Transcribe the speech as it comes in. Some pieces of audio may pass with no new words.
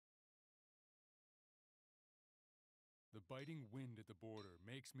biting wind at the border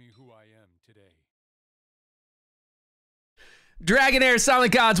makes me who I am today. Dragonheir,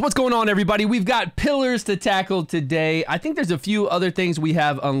 Silent Gods, what's going on, everybody? We've got pillars to tackle today. I think there's a few other things we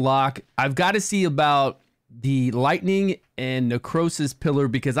have unlocked. I've got to see about the lightning and necrosis pillar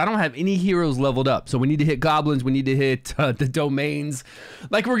because I don't have any heroes leveled up. So we need to hit goblins. We need to hit the domains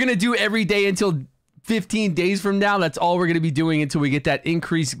like we're going to do every day until 15 days from now. That's all we're going to be doing until we get that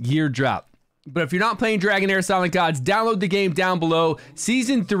increased gear drop. But if you're not playing Dragonheir Silent Gods, download the game down below.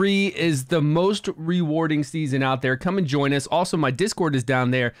 Season 3 is the most rewarding season out there. Come and join us. Also, my Discord is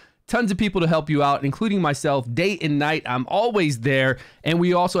down there. Tons of people to help you out, including myself, day and night. I'm always there. And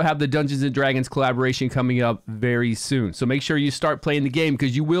we also have the Dungeons & Dragons collaboration coming up very soon. So make sure you start playing the game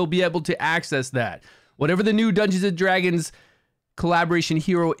because you will be able to access that. Whatever the new Dungeons & Dragons collaboration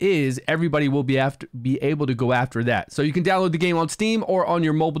hero is, everybody will be able to go after that. So you can download the game on Steam or on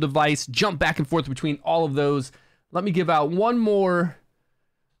your mobile device, jump back and forth between all of those. Let me give out one more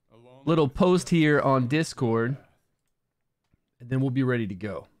little post here on Discord, and then we'll be ready to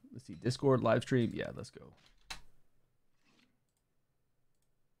go. Let's see, Discord live stream. Yeah, let's go.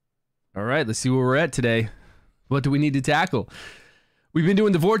 All right, let's see where we're at today. What do we need to tackle? We've been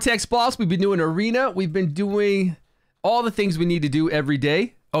doing the Vortex boss. We've been doing Arena. We've been doing all the things we need to do every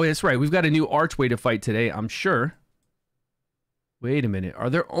day. Oh, that's right. We've got a new archway to fight today, I'm sure. Wait a minute.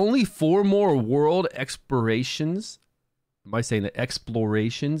 Are there only 4 more world explorations? Am I saying the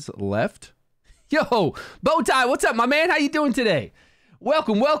explorations left? Yo, Bowtie, what's up, my man? How you doing today?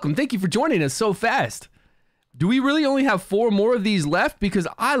 Welcome, welcome. Thank you for joining us so fast. Do we really only have 4 more of these left? Because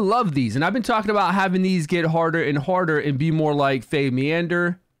I love these, and I've been talking about having these get harder and harder and be more like Fae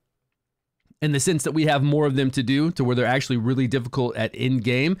Meander, in the sense that we have more of them to do to where they're actually really difficult at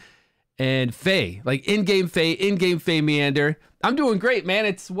in-game. And Fae, like in-game Fae Meander. I'm doing great, man.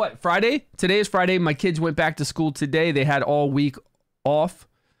 It's what, Friday? Today is Friday. My kids went back to school today. They had all week off.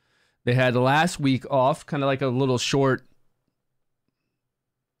 They had the last week off, kind of like a little short,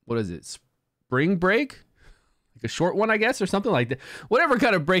 what is it, spring break? Like a short one, I guess, or something like that. Whatever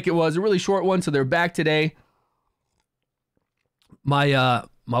kind of break it was, a really short one, so they're back today.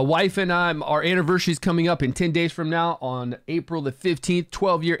 My wife and I, our anniversary is coming up in 10 days from now on April the 15th,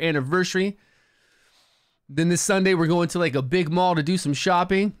 12-year anniversary. Then this Sunday, we're going to like a big mall to do some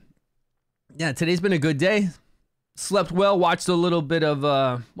shopping. Yeah, today's been a good day. Slept well, watched a little bit of,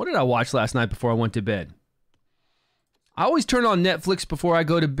 what did I watch last night before I went to bed? I always turn on Netflix before I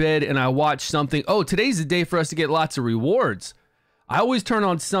go to bed and I watch something. Oh, today's the day for us to get lots of rewards. I always turn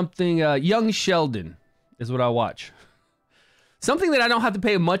on something, Young Sheldon is what I watch. Something that I don't have to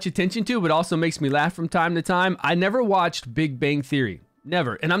pay much attention to, but also makes me laugh from time to time. I never watched Big Bang Theory.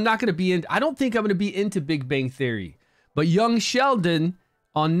 Never. And I'm not going to be in, I don't think I'm going to be into Big Bang Theory. But Young Sheldon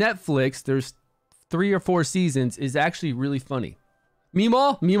on Netflix, there's 3 or 4 seasons, is actually really funny.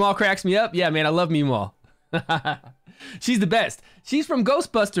 Meemaw? Meemaw cracks me up. Yeah, man, I love Meemaw. She's the best. She's from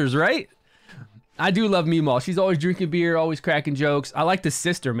Ghostbusters, right? I do love Meemaw. She's always drinking beer, always cracking jokes. I like the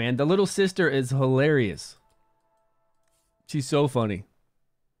sister, man. The little sister is hilarious. She's so funny.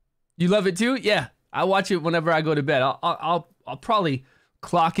 You love it too? Yeah, I watch it whenever I go to bed. I'll probably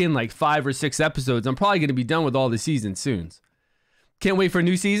clock in like 5 or 6 episodes. I'm probably going to be done with all the seasons soon. Can't wait for a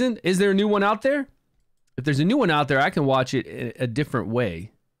new season. Is there a new one out there? If there's a new one out there, I can watch it in a different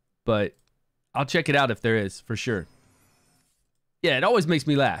way. But I'll check it out if there is, for sure. Yeah, it always makes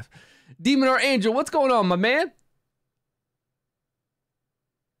me laugh. Demon or Angel, what's going on, my man?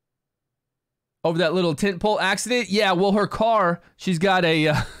 Over that little tent pole accident? Yeah, well, her car, she's got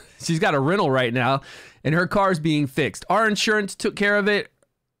a rental right now, and her car's being fixed. Our insurance took care of it,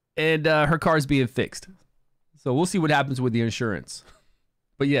 and her car's being fixed. So we'll see what happens with the insurance.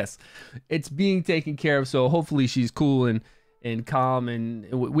 But yes, it's being taken care of, so hopefully she's cool and calm,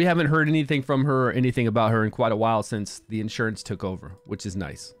 and we haven't heard anything from her or anything about her in quite a while since the insurance took over, which is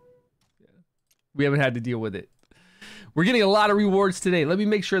nice. We haven't had to deal with it. We're getting a lot of rewards today. Let me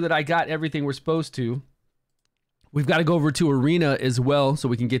make sure that I got everything we're supposed to. We've got to go over to Arena as well so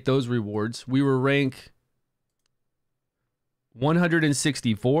we can get those rewards. We were rank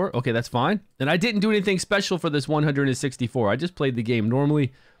 164. Okay, that's fine. And I didn't do anything special for this 164. I just played the game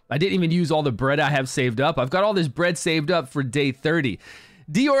normally. I didn't even use all the bread I have saved up. I've got all this bread saved up for day 30.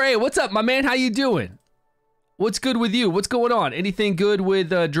 DRA, what's up, my man? How you doing? What's good with you? What's going on? Anything good with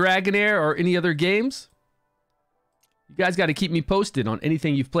Dragonheir or any other games? You guys got to keep me posted on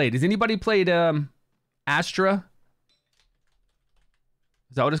anything you've played. Has anybody played Astra?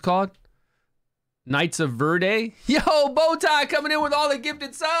 Is that what it's called? Knights of Verde? Yo, Bowtie coming in with all the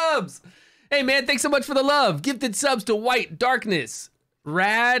gifted subs. Hey, man, thanks so much for the love. Gifted subs to White Darkness,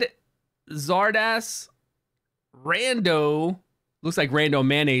 Rad, Zardas, Rando. Looks like Rando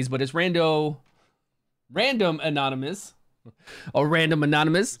Mayonnaise, but it's Random Anonymous. Or Random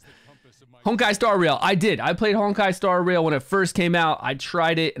Anonymous. Honkai Star Rail. I did. I played Honkai Star Rail when it first came out. I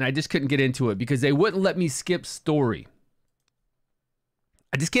tried it, and I just couldn't get into it because they wouldn't let me skip story.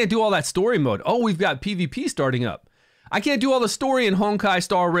 I just can't do all that story mode. Oh, we've got PvP starting up. I can't do all the story in Honkai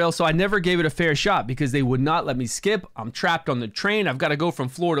Star Rail, so I never gave it a fair shot because they would not let me skip. I'm trapped on the train. I've got to go from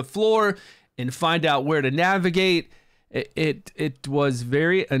floor to floor and find out where to navigate. It was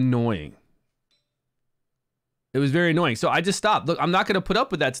very annoying. It was very annoying. So I just stopped. Look, I'm not going to put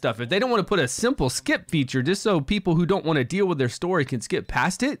up with that stuff. If they don't want to put a simple skip feature just so people who don't want to deal with their story can skip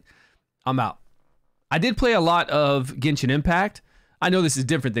past it, I'm out. I did play a lot of Genshin Impact. I know this is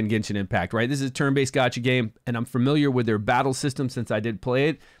different than Genshin Impact, right? This is a turn-based gacha game, and I'm familiar with their battle system since I did play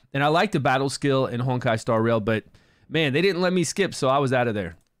it. And I like the battle skill in Honkai Star Rail, but man, they didn't let me skip, so I was out of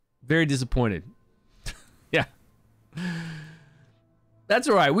there. Very disappointed. Yeah. That's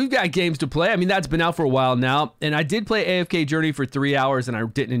all right. We've got games to play. I mean, that's been out for a while now. And I did play AFK Journey for 3 hours, and I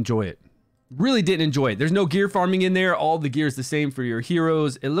didn't enjoy it. Really didn't enjoy it. There's no gear farming in there. All the gear is the same for your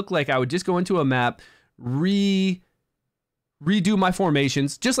heroes. It looked like I would just go into a map, redo my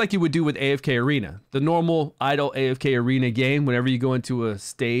formations, just like you would do with AFK Arena. The normal idle AFK Arena game, whenever you go into a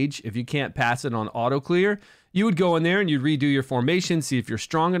stage, if you can't pass it on auto clear, you would go in there and you'd redo your formation, see if you're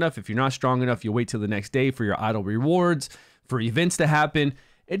strong enough. If you're not strong enough, you wait till the next day for your idle rewards, for events to happen.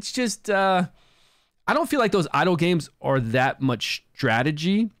 It's just, I don't feel like those idle games are that much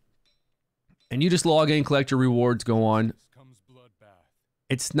strategy. And you just log in, collect your rewards, go on.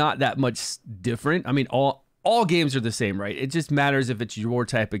 It's not that much different. I mean, all games are the same, right? It just matters if it's your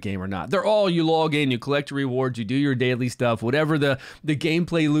type of game or not. They're all, you log in, you collect your rewards, you do your daily stuff, whatever the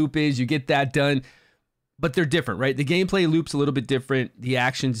gameplay loop is, you get that done. But they're different, right? The gameplay loop's a little bit different. The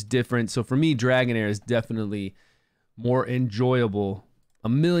action's different. So for me, Dragonheir is definitely more enjoyable, a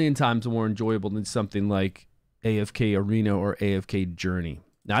million times more enjoyable than something like AFK Arena or AFK Journey.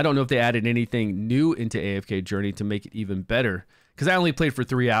 Now, I don't know if they added anything new into AFK Journey to make it even better, because I only played for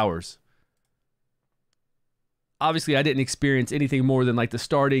 3 hours. Obviously, I didn't experience anything more than like the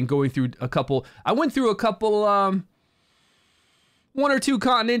starting, going through a couple. I went through a couple, 1 or 2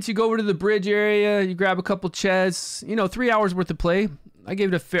 continents. You go over to the bridge area, you grab a couple chests. You know, 3 hours worth of play. I gave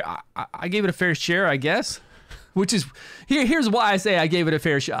it a fair. I gave it a fair share, I guess. Which is here's why I say I gave it a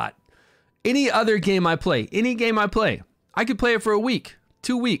fair shot. Any other game I play, I could play it for a week,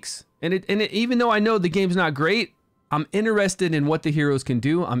 2 weeks, and even though I know the game's not great, I'm interested in what the heroes can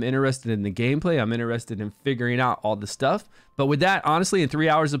do. I'm interested in the gameplay. I'm interested in figuring out all the stuff. But with that, honestly, in 3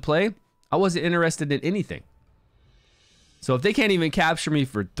 hours of play, I wasn't interested in anything. So if they can't even capture me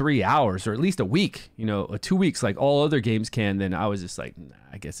for 3 hours or at least a week, you know, 2 weeks like all other games can, then I was just like, nah,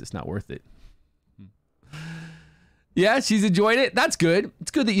 I guess it's not worth it. Yeah, she's enjoyed it. That's good. It's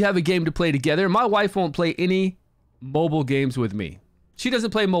good that you have a game to play together. My wife won't play any mobile games with me. She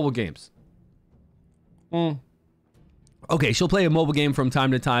doesn't play mobile games. Okay, she'll play a mobile game from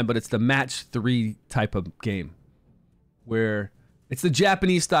time to time, but it's the match 3 type of game, where it's the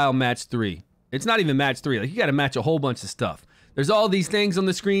Japanese style match 3. It's not even match 3. Like, you got to match a whole bunch of stuff. There's all these things on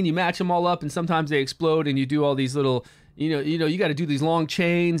the screen. You match them all up, and sometimes they explode, and you do all these little, you got to do these long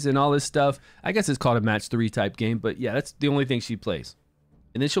chains and all this stuff. I guess it's called a match 3 type game, but yeah, that's the only thing she plays.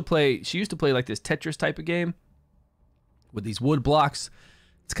 And then she used to play like this Tetris type of game with these wood blocks.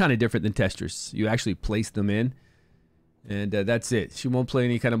 It's kind of different than Tetris. You actually place them in, and that's it. She won't play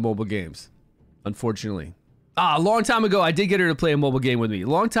any kind of mobile games, unfortunately. A long time ago, I did get her to play a mobile game with me. A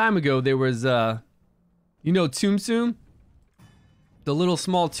long time ago, there was, you know, Tsum Tsum? The little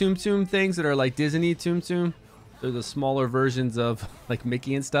small Tsum Tsum things that are like Disney Tsum Tsum. They're the smaller versions of like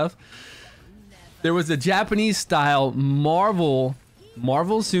Mickey and stuff. There was a Japanese style Marvel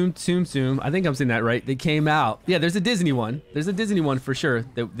Tsum Tsum. I think I'm saying that right. They came out. Yeah, there's a Disney one. There's a Disney one for sure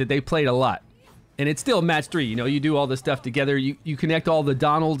that they played a lot. And it's still match 3. You know, you do all this stuff together. You connect all the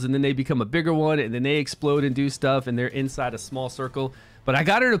Donalds, and then they become a bigger one, and then they explode and do stuff, and they're inside a small circle. But I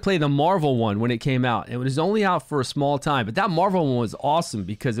got her to play the Marvel one when it came out. It was only out for a small time, but that Marvel one was awesome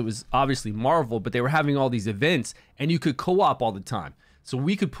because it was obviously Marvel, but they were having all these events, and you could co-op all the time. So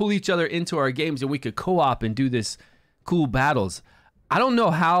we could pull each other into our games, and we could co-op and do this cool battles. I don't know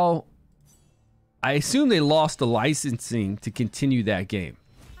how. I assume they lost the licensing to continue that game,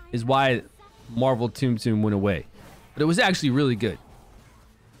 is why Marvel Tsum Tsum went away. But it was actually really good.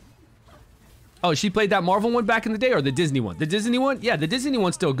 Oh, she played that Marvel one back in the day, or the Disney one? The Disney one? Yeah, the Disney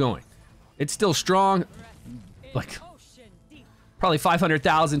one's still going. It's still strong. Like, probably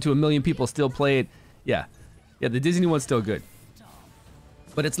 500,000 to 1 million people still play it. Yeah. Yeah, the Disney one's still good.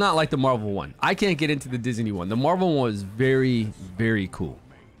 But it's not like the Marvel one. I can't get into the Disney one. The Marvel one was very, very cool.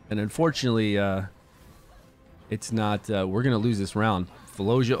 And unfortunately, it's not, we're going to lose this round.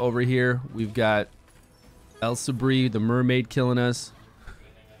 Fallujah over here. We've got El Sabri, the mermaid, killing us.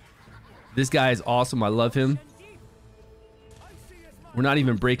 This guy is awesome. I love him. We're not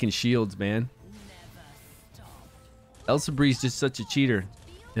even breaking shields, man. El Sabri's just such a cheater.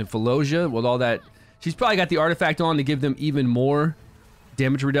 And Fallujah, with all that, she's probably got the artifact on to give them even more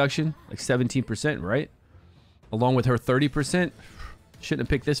damage reduction, like 17%, right? Along with her 30%. Shouldn't have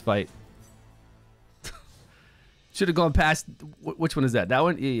picked this fight. Should have gone past. Which one is that? That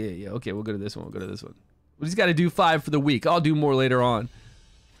one? Yeah. Okay, we'll go to this one. We just got to do 5 for the week. I'll do more later on.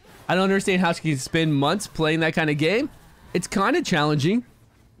 I don't understand how she can spend months playing that kind of game. It's kind of challenging.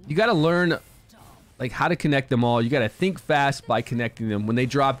 You got to learn like how to connect them all. You got to think fast by connecting them. When they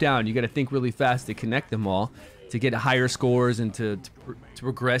drop down, you got to think really fast to connect them all to get higher scores and to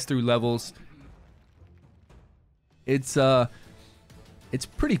progress through levels. It's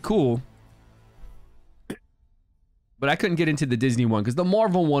pretty cool. But I couldn't get into the Disney one because the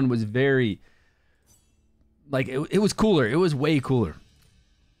Marvel one was very, like, it was cooler. It was way cooler.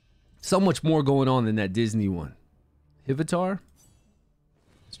 So much more going on than that Disney one. Hivitar?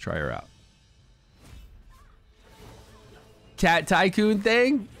 Let's try her out. Cat Tycoon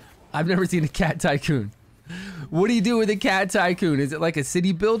thing? I've never seen a Cat Tycoon. What do you do with a Cat Tycoon? Is it like a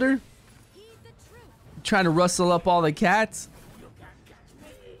city builder? Trying to rustle up all the cats?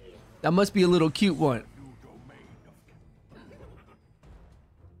 That must be a little cute one.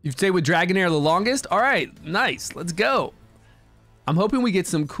 You've stayed with Dragonheir the longest? All right, nice. Let's go. I'm hoping we get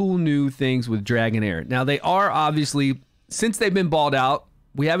some cool new things with Dragonheir. Now, they are obviously, since they've been balled out,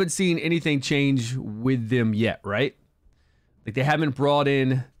 we haven't seen anything change with them yet, right? Like, they haven't brought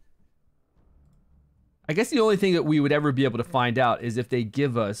in... I guess the only thing that we would ever be able to find out is if they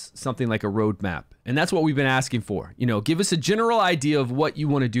give us something like a roadmap. And that's what we've been asking for. You know, give us a general idea of what you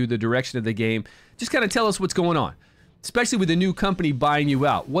want to do, the direction of the game. Just kind of tell us what's going on. Especially with a new company buying you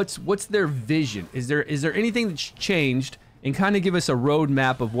out. What's their vision? Is there anything that's changed? And kind of give us a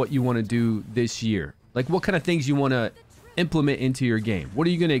roadmap of what you want to do this year. Like what kind of things you want to implement into your game. What are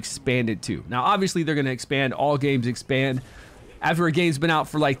you going to expand it to? Now, obviously, they're going to expand. All games expand. After a game's been out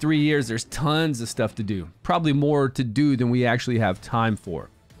for like 3 years, there's tons of stuff to do. Probably more to do than we actually have time for.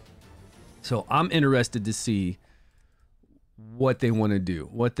 So I'm interested to see what they want to do.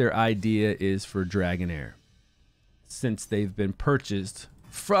 What their idea is for Dragonheir. Since they've been purchased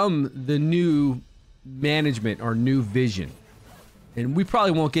from the new management or new vision. And we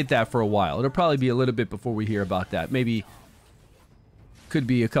probably won't get that for a while. It'll probably be a little bit before we hear about that. Maybe could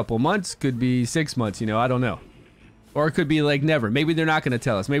be a couple months, could be 6 months, you know, I don't know. Or it could be like never. Maybe they're not going to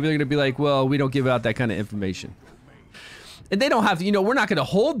tell us. Maybe they're going to be like, well, we don't give out that kind of information. And they don't have to, you know, we're not going to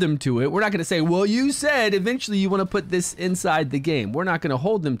hold them to it. We're not going to say, well, you said eventually you want to put this inside the game. We're not going to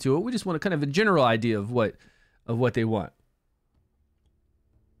hold them to it. We just want a kind of a general idea of what they want.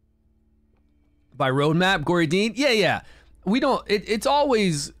 By roadmap, Gory Dean? Yeah. We don't, it's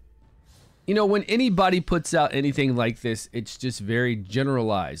always, you know, when anybody puts out anything like this, it's just very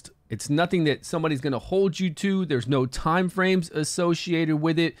generalized. It's nothing that somebody's going to hold you to. There's no time frames associated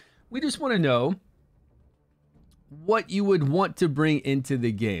with it. We just want to know what you would want to bring into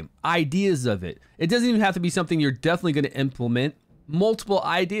the game. Ideas of it. It doesn't even have to be something you're definitely going to implement. Multiple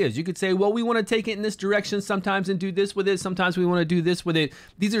ideas. You could say, well, we want to take it in this direction sometimes and do this with it. Sometimes we want to do this with it.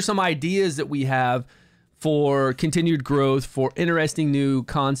 These are some ideas that we have for continued growth, for interesting new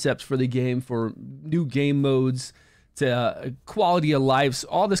concepts for the game, for new game modes, to quality of life,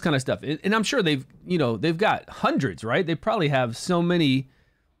 all this kind of stuff. And I'm sure they've got hundreds, right? They probably have so many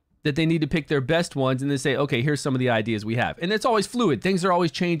that they need to pick their best ones and then say, okay, here's some of the ideas we have. And it's always fluid. Things are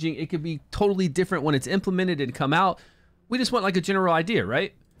always changing. It could be totally different when it's implemented and come out. We just want like a general idea,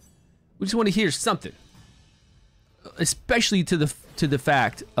 right? We just want to hear something. Especially to the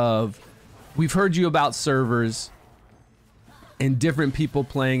fact of we've heard you about servers and different people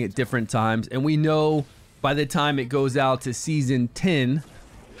playing at different times, and we know by the time it goes out to season 10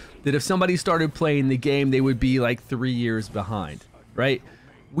 that if somebody started playing the game, they would be like 3 years behind, right?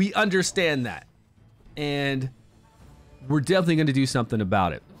 We understand that. And we're definitely going to do something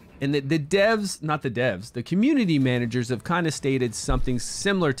about it. And the devs, not the devs, the community managers have kind of stated something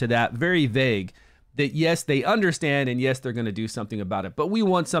similar to that, very vague, that yes, they understand and yes, they're going to do something about it. But we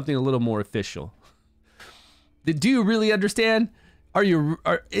want something a little more official. Do you really understand?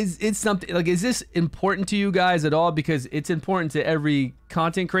 Is something like, is this important to you guys at all? Because it's important to every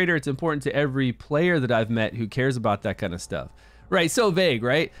content creator. It's important to every player that I've met who cares about that kind of stuff. Right, so vague,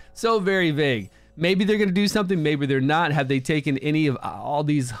 right? So very vague. Maybe they're going to do something. Maybe they're not. Have they taken any of all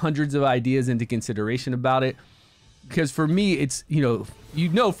these hundreds of ideas into consideration about it? Because for me, it's,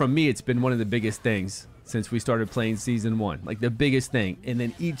 from me, it's been one of the biggest things since we started playing season 1. Like the biggest thing. And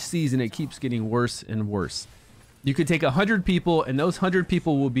then each season, it keeps getting worse and worse. You could take 100 people, and those 100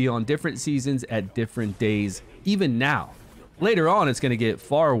 people will be on different seasons at different days, even now. Later on, it's going to get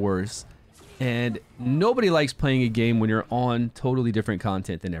far worse. And nobody likes playing a game when you're on totally different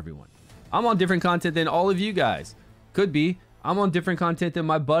content than everyone. I'm on different content than all of you guys. Could be. I'm on different content than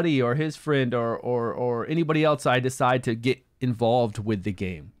my buddy or his friend or anybody else I decide to get involved with the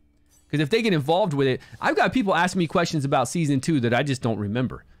game. Because if they get involved with it, I've got people asking me questions about Season 2 that I just don't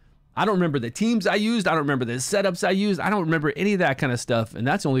remember. I don't remember the teams I used. I don't remember the setups I used. I don't remember any of that kind of stuff. And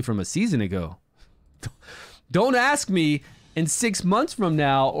that's only from a season ago. Don't ask me in 6 months from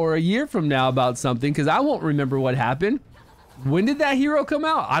now or a year from now about something, because I won't remember what happened. When did that hero come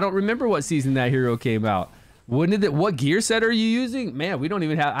out? I don't remember what season that hero came out. What gear set are you using? Man, we don't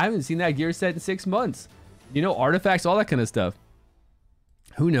even have, I haven't seen that gear set in 6 months. Artifacts, all that kind of stuff.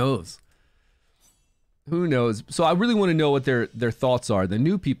 Who knows? Who knows? So I really want to know what their thoughts are, the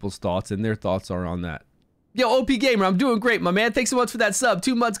new people's thoughts, and their thoughts are on that. Yo, OP Gamer, I'm doing great, my man. Thanks so much for that sub.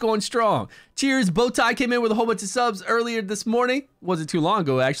 2 months going strong. Cheers. Bowtie came in with a whole bunch of subs earlier this morning. Wasn't too long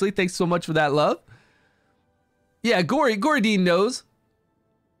ago, actually. Thanks so much for that love. Yeah, Gory Dean knows.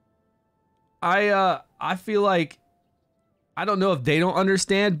 I feel like, I don't know if they don't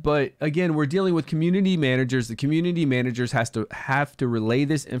understand, but again, we're dealing with community managers. The community managers have to relay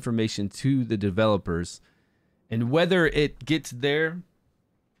this information to the developers, and whether it gets there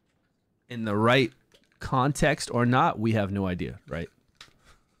in the right context or not, we have no idea, right?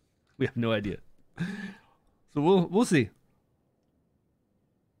 We have no idea. So we'll see.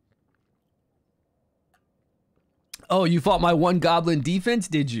 Oh, you fought my one goblin defense,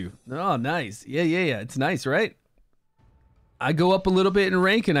 did you? Oh, nice. Yeah. It's nice, right? I go up a little bit in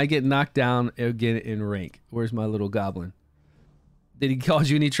rank and I get knocked down again in rank. Where's my little goblin? Did he cause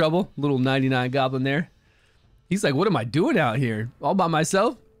you any trouble? Little 99 goblin there. He's like, what am I doing out here? All by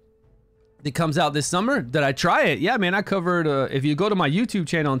myself? It comes out this summer. Did I try it? Yeah, man, I covered, if you go to my YouTube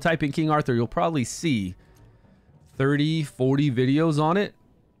channel and type in King Arthur, you'll probably see 30, 40 videos on it.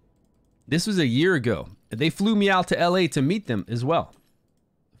 This was a year ago. They flew me out to LA to meet them as well.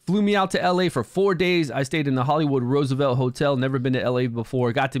 Flew me out to LA for 4 days. I stayed in the Hollywood Roosevelt Hotel. Never been to LA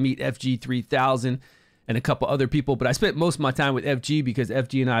before. Got to meet FG3000 and a couple other people. But I spent most of my time with FG because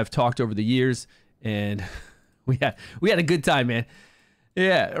FG and I have talked over the years. And we had a good time, man.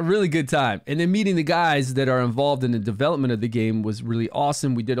 Yeah, a really good time. And then meeting the guys that are involved in the development of the game was really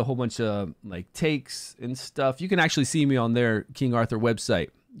awesome. We did a whole bunch of like takes and stuff. You can actually see me on their King Arthur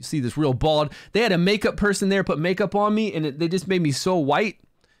website. You see this real bald. They had a makeup person there put makeup on me, and they just made me so white.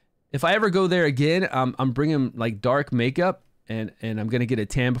 If I ever go there again, I'm bringing like dark makeup, and I'm gonna get a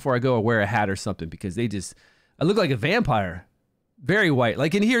tan before I go, or wear a hat or something, because I look like a vampire. Very white.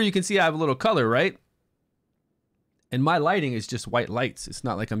 Like in here, you can see I have a little color, right? And my lighting is just white lights. It's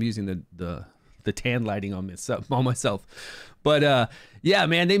not like I'm using the tan lighting on myself. But yeah,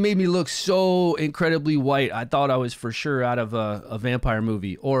 man, they made me look so incredibly white. I thought I was for sure out of a vampire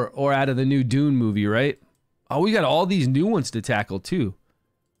movie or out of the new Dune movie, right? Oh, we got all these new ones to tackle too.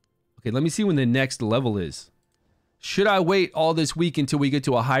 Okay, let me see when the next level is. Should I wait all this week until we get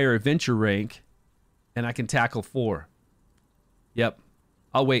to a higher adventure rank and I can tackle 4? Yep,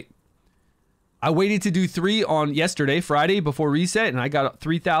 I'll wait. I waited to do 3 on yesterday, Friday, before reset, and I got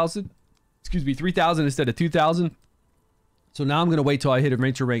 3,000. Excuse me, 3,000 instead of 2,000. So now I'm going to wait till I hit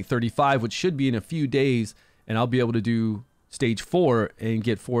adventure rank 35, which should be in a few days, and I'll be able to do stage 4 and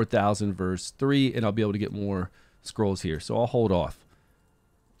get 4,000 verse 3, and I'll be able to get more scrolls here. So I'll hold off.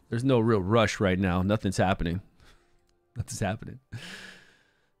 There's no real rush right now. Nothing's happening. Nothing's happening.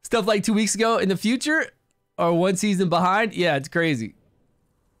 Stuff like 2 weeks ago in the future or 1 season behind. Yeah, it's crazy.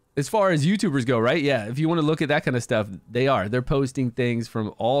 As far as YouTubers go, right? Yeah, if you want to look at that kind of stuff, they're posting things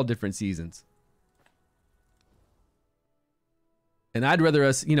from all different seasons. And I'd rather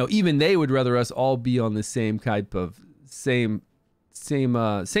us, even they would rather us all be on the same type of same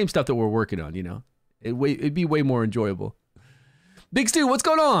stuff that we're working on, It'd be way more enjoyable. Big Stu, what's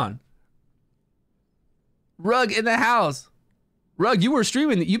going on? Rug in the house. Rug, you've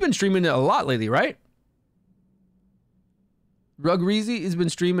been streaming a lot lately, right? Rug Reezy has been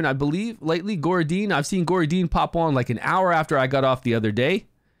streaming, I believe, lately. Goradine, I've seen Goradine pop on like an hour after I got off the other day.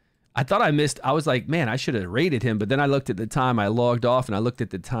 I thought I was like, man, I should have rated him. But then I looked at the time, I logged off, and I looked at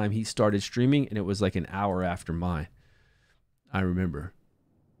the time he started streaming, and it was like an hour after mine. I remember.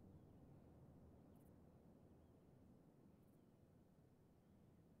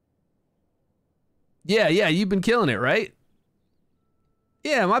 Yeah, you've been killing it, right?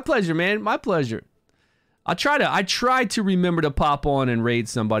 Yeah, my pleasure, man. My pleasure. I try to remember to pop on and raid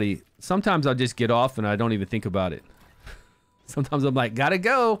somebody. Sometimes I'll just get off and I don't even think about it. Sometimes I'm like, gotta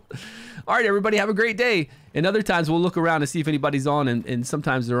go. All right, everybody, have a great day. And other times we'll look around and see if anybody's on, and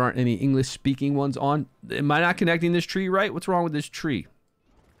sometimes there aren't any English-speaking ones on. Am I not connecting this tree right? What's wrong with this tree?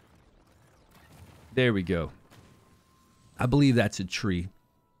 There we go. I believe that's a tree.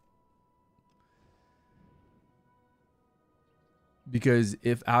 Because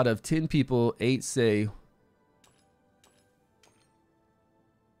if out of 10 people, 8 say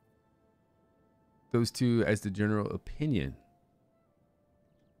those two as the general opinion.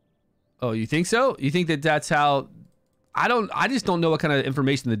 Oh, you think so? You think that that's how... I just don't know what kind of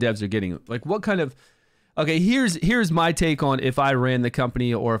information the devs are getting. Like what kind of... Okay, here's my take on if I ran the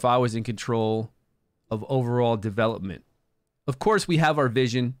company or if I was in control of overall development. Of course, we have our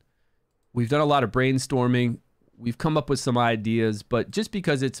vision. We've done a lot of brainstorming. We've come up with some ideas, but just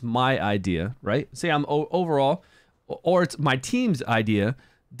because it's my idea, right? Say I'm overall, or it's my team's idea,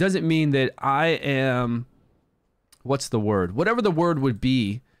 doesn't mean that I am, what's the word? Whatever the word would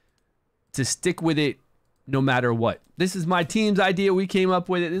be, to stick with it no matter what. This is my team's idea. We came up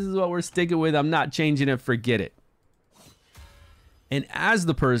with it. This is what we're sticking with. I'm not changing it. Forget it. And as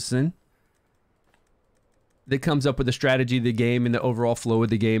the person that comes up with the strategy of the game and the overall flow of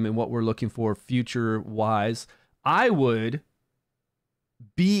the game and what we're looking for future-wise, I would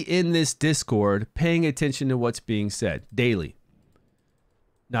be in this Discord paying attention to what's being said daily.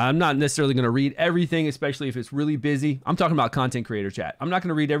 Now, I'm not necessarily going to read everything, especially if it's really busy. I'm talking about content creator chat. I'm not going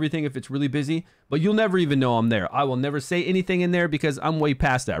to read everything if it's really busy, but you'll never even know I'm there. I will never say anything in there because I'm way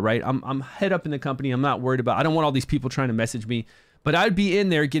past that, right? I'm head up in the company. I'm not worried about, I don't want all these people trying to message me, but I'd be in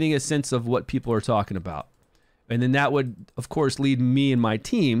there getting a sense of what people are talking about. And then that would, of course, lead me and my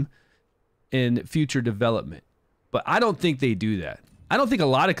team in future development. But I don't think they do that. I don't think a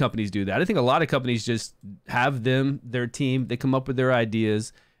lot of companies do that. I think a lot of companies just have their team, they come up with their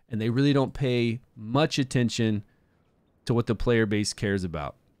ideas, and they really don't pay much attention to what the player base cares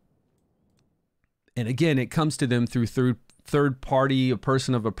about. And again, it comes to them through third party, a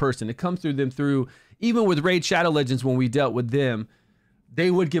person of a person. It comes through them through, even with Raid Shadow Legends, when we dealt with them,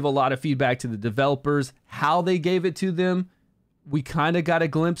 they would give a lot of feedback to the developers. How they gave it to them, we kind of got a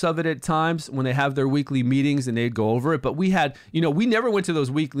glimpse of it at times when they have their weekly meetings and they'd go over it. But we had, we never went to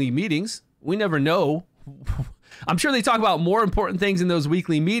those weekly meetings. We never know. I'm sure they talk about more important things in those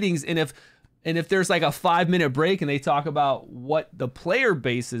weekly meetings. And if there's like a 5-minute break and they talk about what the player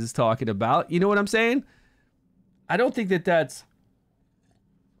base is talking about, you know what I'm saying? I don't think that's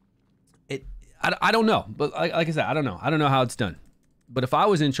it. I don't know. But like I said, I don't know. I don't know how it's done. But if I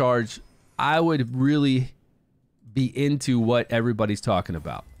was in charge, I would really be into what everybody's talking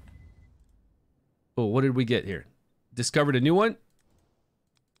about. Oh, what did we get here? Discovered a new one?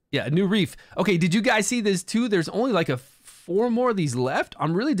 Yeah, a new reef. Okay, did you guys see this too? There's only like 4 more of these left.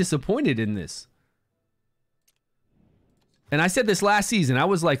 I'm really disappointed in this. And I said this last season. I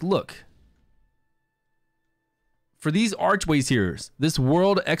was like, look, for these archways here, this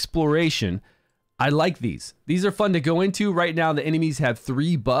world exploration, I like these. These are fun to go into. Right now, the enemies have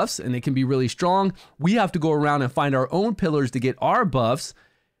 3 buffs, and they can be really strong. We have to go around and find our own pillars to get our buffs,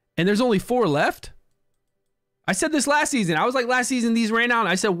 and there's only 4 left. I said this last season. I was like, last season, these ran out. And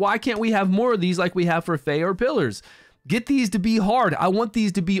I said, why can't we have more of these like we have for Fae or pillars? Get these to be hard. I want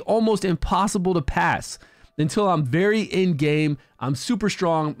these to be almost impossible to pass until I'm very in-game. I'm super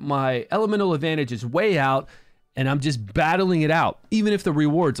strong. My elemental advantage is way out. And I'm just battling it out, even if the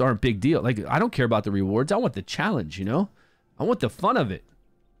rewards aren't a big deal. Like, I don't care about the rewards. I want the challenge, I want the fun of it.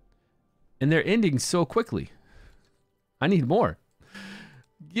 And they're ending so quickly. I need more.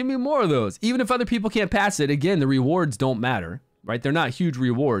 Give me more of those. Even if other people can't pass it, again, the rewards don't matter, right? They're not huge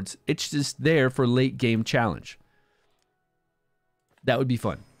rewards. It's just there for late game challenge. That would be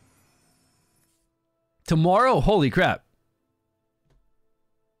fun. Tomorrow, holy crap.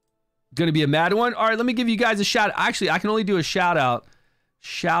 Gonna be a mad one. All right, let me give you guys a shout. Actually, I can only do a shout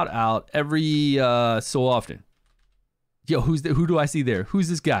out every so often. Yo, who do I see there? Who's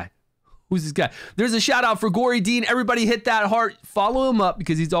this guy? Who's this guy? There's a shout out for Gory Dean. Everybody hit that heart. Follow him up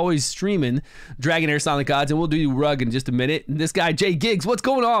because he's always streaming Dragonheir Silent Gods, and we'll do Rug in just a minute. And this guy, Jgigs, what's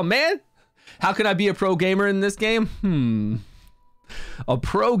going on, man? How can I be a pro gamer in this game? A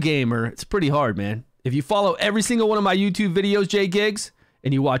pro gamer, it's pretty hard, man. If you follow every single one of my YouTube videos, Jgigs,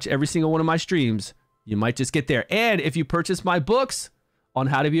 and you watch every single one of my streams, you might just get there. And if you purchase my books on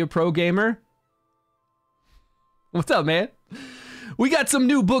how to be a pro gamer, what's up, man? We got some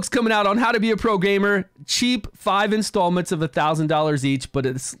new books coming out on how to be a pro gamer. Cheap 5 installments of $1,000 each, but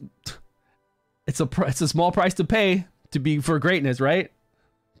It's a small price to pay to be for greatness, right?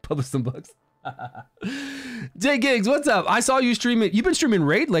 Publish some books. Jgigs, what's up? I saw you streaming. You've been streaming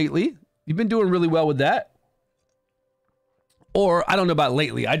Raid lately. You've been doing really well with that. Or I don't know about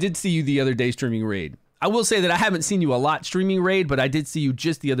lately. I did see you the other day streaming Raid. I will say that I haven't seen you a lot streaming Raid, but I did see you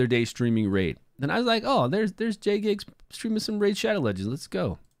just the other day streaming Raid. And I was like, oh, there's Jgigs streaming some Raid Shadow Legends. Let's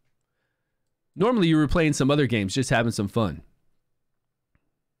go. Normally you were playing some other games, just having some fun.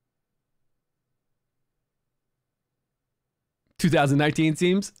 $2019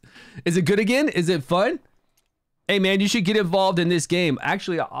 seems. Is it good again? Is it fun? Hey man, you should get involved in this game.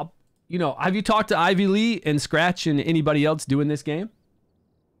 Actually, you know, have you talked to Ivy Lee and Scratch and anybody else doing this game?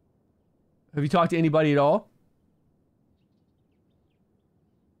 Have you talked to anybody at all?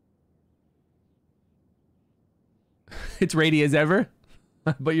 It's raidy as ever,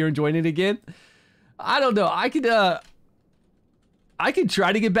 but you're enjoying it again? I don't know. I could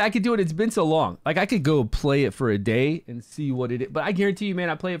try to get back into it. It's been so long. Like I could go play it for a day and see what it is. But I guarantee you, man,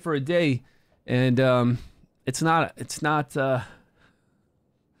 I play it for a day and it's not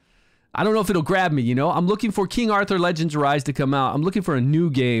I don't know if it'll grab me, you know? I'm looking for King Arthur Legends Rise to come out. I'm looking for a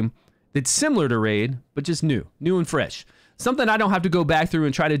new game that's similar to Raid, but just new and fresh. Something I don't have to go back through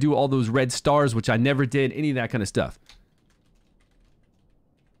and try to do all those red stars, which I never did, any of that kind of stuff.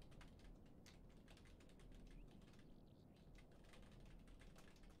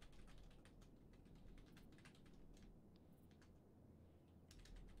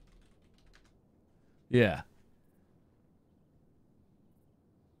 Yeah.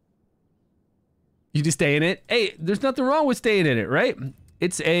 You just stay in it. Hey, there's nothing wrong with staying in it, right?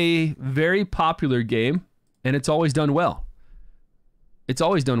 It's a very popular game, and it's always done well. It's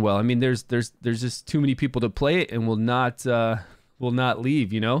always done well. I mean, there's just too many people to play it, and will not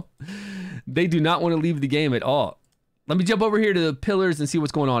leave. You know, they do not want to leave the game at all. Let me jump over here to the pillars and see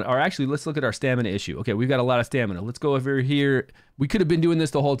what's going on. Or actually, let's look at our stamina issue. Okay, we've got a lot of stamina. Let's go over here. We could have been doing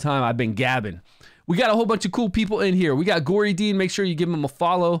this the whole time. I've been gabbing. We got a whole bunch of cool people in here. We got Gory Dean. Make sure you give him a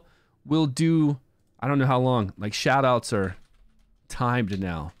follow. We'll do, I don't know how long. Like shout outs are timed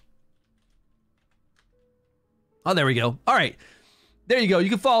now. Oh, there we go. All right. There you go. You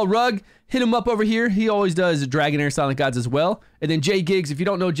can follow Rug. Hit him up over here. He always does Dragonheir Silent Gods as well. And then Jgigs. If you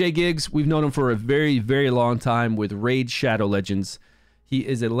don't know Jgigs, we've known him for a very, very long time with Raid Shadow Legends. He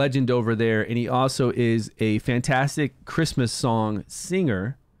is a legend over there. And he also is a fantastic Christmas song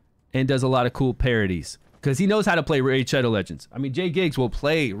singer and does a lot of cool parodies because he knows how to play Raid Shadow Legends. I mean, Jgigs will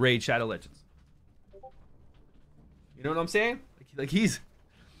play Raid Shadow Legends. You know what I'm saying? Like he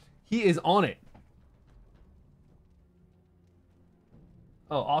is on it.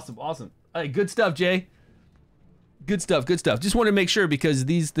 Oh, awesome, awesome. Hey, good stuff, Jay. Good stuff, good stuff. Just want to make sure because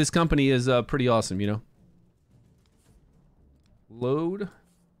this company is pretty awesome, you know. Load.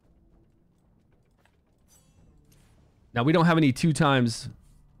 Now we don't have any 2 times.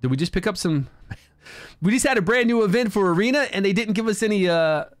 Did we just pick up some? We just had a brand new event for Arena and they didn't give us any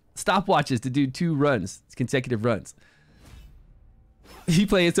stopwatches to do 2 runs, consecutive runs. He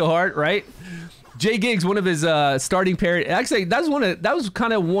played it so hard, right? Jgigs, one of his starting parody. Actually, that was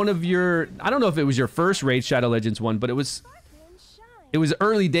kind of one of your. I don't know if it was your first Raid Shadow Legends one, but it was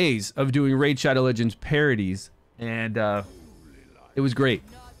early days of doing Raid Shadow Legends parodies, and it was great.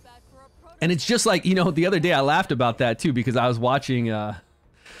 And it's just like, you know, the other day I laughed about that too because I was watching. I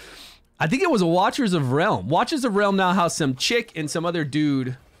think it was a Watchers of Realm. Watchers of Realm now has some chick and some other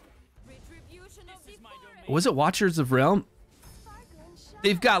dude. Was it Watchers of Realm?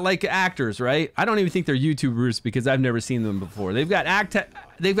 They've got like actors, right? I don't even think they're YouTubers because I've never seen them before. They've got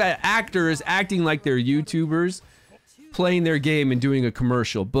actors acting like they're YouTubers, playing their game and doing a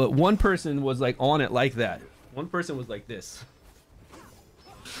commercial. But one person was like on it like that. One person was like this.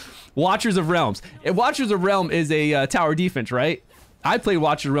 Watchers of Realms. And Watchers of Realm is a tower defense, right? I played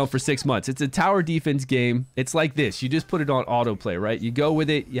Watchers of Realm for 6 months. It's a tower defense game. It's like this. You just put it on autoplay, right? You go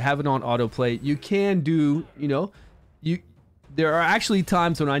with it. You have it on autoplay. You can do, you know, there are actually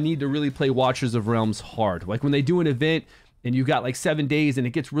times when I need to really play Watchers of Realms hard. Like when they do an event and you got like 7 days and it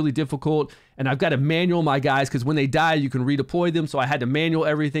gets really difficult and I've got to manual my guys because when they die, you can redeploy them. So I had to manual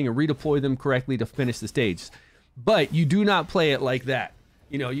everything and redeploy them correctly to finish the stage. But you do not play it like that.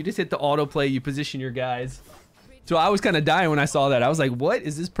 You know, you just hit the autoplay, you position your guys. So I was kind of dying when I saw that. I was like, what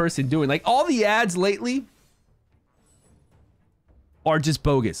is this person doing? Like all the ads lately are just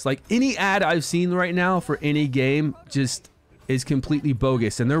bogus. Like any ad I've seen right now for any game just is completely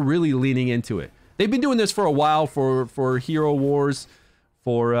bogus and they're really leaning into it. They've been doing this for a while for Hero Wars,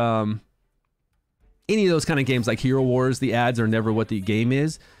 for any of those kind of games like Hero Wars. The ads are never what the game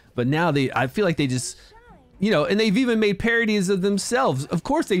is. But now I feel like they just you know, and they've even made parodies of themselves. Of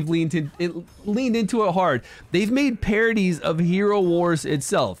course, they've leaned into it hard. They've made parodies of Hero Wars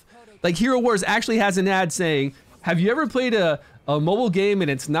itself. Like Hero Wars actually has an ad saying, "Have you ever played a mobile game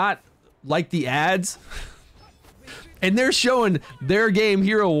and it's not like the ads?" And they're showing their game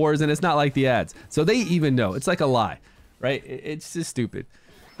Hero Wars and it's not like the ads. So they even know. It's like a lie, right? It's just stupid.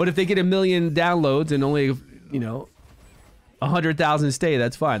 But if they get 1 million downloads and only, you know, 100,000 stay,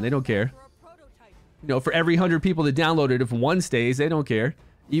 that's fine. They don't care. You know, for every 100 people that download it, if one stays, they don't care.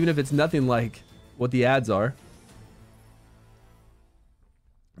 Even if it's nothing like what the ads are.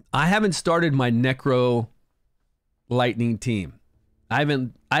 I haven't started my Necro Lightning team. I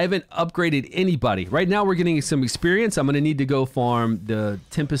haven't upgraded anybody. Right now we're getting some experience. I'm going to need to go farm the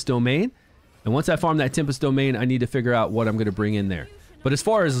Tempest Domain. And once I farm that Tempest Domain, I need to figure out what I'm going to bring in there. But as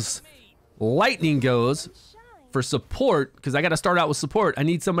far as Lightning goes, for support, because I got to start out with support, I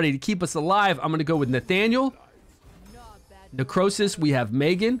need somebody to keep us alive. I'm going to go with Nathaniel. Necrosis, we have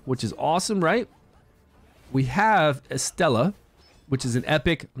Megan, which is awesome, right? We have Estella, which is an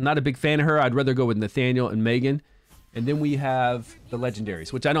epic. I'm not a big fan of her. I'd rather go with Nathaniel and Megan. And then we have the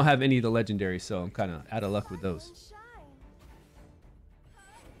legendaries, which I don't have any of the legendaries, so I'm kind of out of luck with those.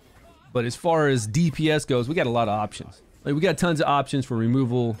 But as far as DPS goes, we got a lot of options. Like, we got tons of options for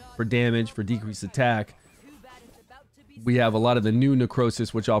removal, for damage, for decreased attack. We have a lot of the new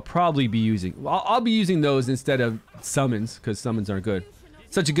Necrosis, which I'll probably be using. I'll be using those instead of summons, because summons aren't good.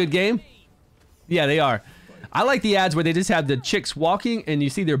 Such a good game? Yeah, they are. I like the ads where they just have the chicks walking and you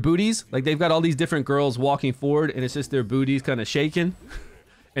see their booties. Like, they've got all these different girls walking forward and it's just their booties kind of shaking.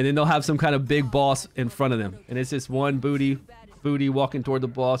 And then they'll have some kind of big boss in front of them. And it's just one booty walking toward the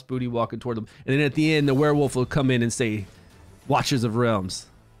boss, booty walking toward them. And then at the end, the werewolf will come in and say, "Watchers of Realms."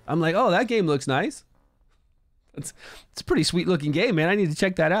 I'm like, oh, that game looks nice. It's a pretty sweet looking game, man. I need to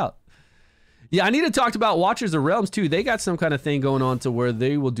check that out. Yeah, I need to talk about Watchers of Realms too. They got some kind of thing going on to where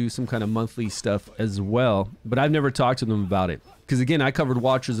they will do some kind of monthly stuff as well. But I've never talked to them about it. Because again, I covered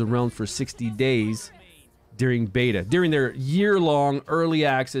Watchers of Realms for 60 days during beta. During their year-long early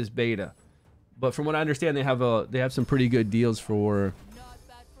access beta. But from what I understand, they have some pretty good deals for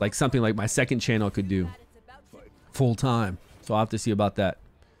like something like my second channel could do full time. So I'll have to see about that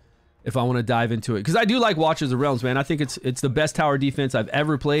if I want to dive into it. Because I do like Watchers of Realms, man. I think it's the best tower defense I've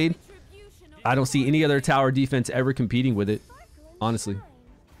ever played. I don't see any other tower defense ever competing with it, honestly.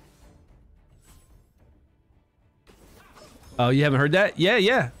 Oh, you haven't heard that? Yeah,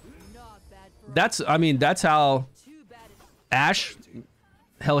 yeah. I mean, that's how Ash,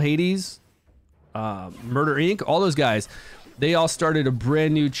 Hell Hades, Murder Inc., all those guys, they all started a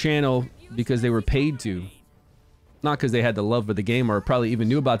brand new channel because they were paid to. Not because they had the love of the game or probably even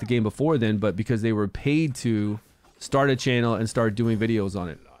knew about the game before then, but because they were paid to start a channel and start doing videos on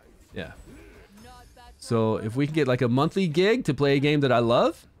it. Yeah. So if we can get like a monthly gig to play a game that I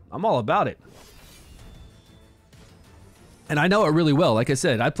love, I'm all about it. And I know it really well. Like I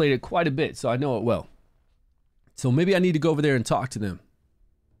said, I played it quite a bit, so I know it well. So maybe I need to go over there and talk to them.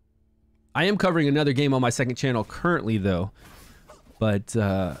 I am covering another game on my second channel currently, though. But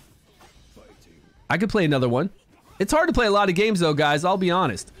I could play another one. It's hard to play a lot of games, though, guys. I'll be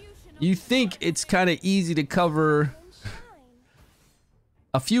honest. You think it's kind of easy to cover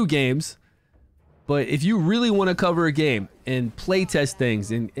a few games. But if you really want to cover a game and play test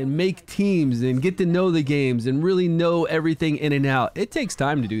things and make teams and get to know the games and really know everything in and out, it takes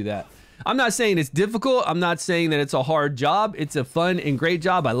time to do that. I'm not saying it's difficult. I'm not saying that it's a hard job. It's a fun and great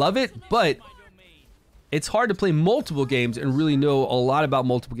job. I love it. But it's hard to play multiple games and really know a lot about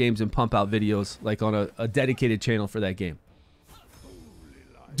multiple games and pump out videos like on a dedicated channel for that game.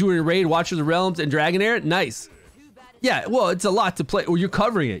 Doing a raid, Watchers of Realms, and Dragonheir, nice. Yeah, well, it's a lot to play. Well, you're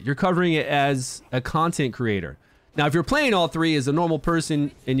covering it. You're covering it as a content creator. Now, if you're playing all three as a normal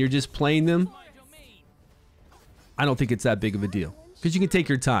person and you're just playing them, I don't think it's that big of a deal because you can take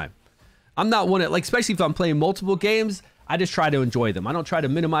your time. I'm not one of, like, especially if I'm playing multiple games, I just try to enjoy them. I don't try to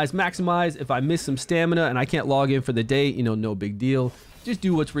minimize, maximize. If I miss some stamina and I can't log in for the day, you know, no big deal. Just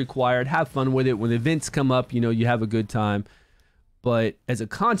do what's required. Have fun with it. When events come up, you know, you have a good time. But as a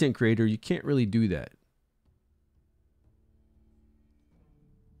content creator, you can't really do that.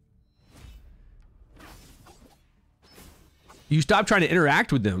 You stop trying to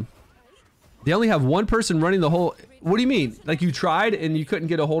interact with them. They only have one person running the whole... What do you mean? Like you tried and you couldn't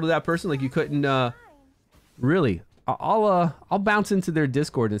get a hold of that person? Like you couldn't... Really? I'll bounce into their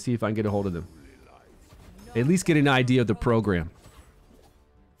Discord and see if I can get a hold of them. At least get an idea of the program.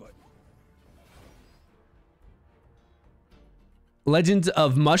 Legends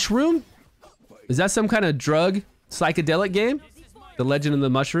of Mushroom? Is that some kind of drug psychedelic game? The Legend of the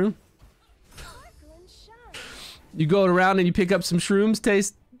Mushroom? You go around and you pick up some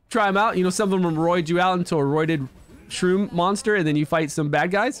shrooms, try them out. You know, some of them roid you out into a roided shroom monster, and then you fight some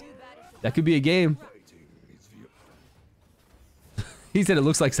bad guys. That could be a game. He said it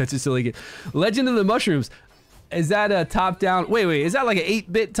looks like such a silly game. Legend of the Mushrooms. Is that a top-down? Wait, is that like an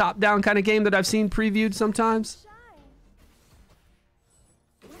 8-bit top-down kind of game that I've seen previewed sometimes?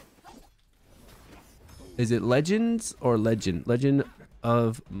 Is it Legends or Legend? Legend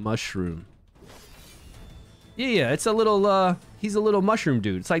of Mushroom. Yeah, it's a little, he's a little mushroom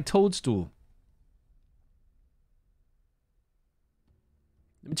dude. It's like Toadstool.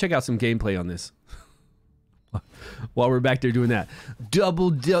 Let me check out some gameplay on this. While we're back there doing that.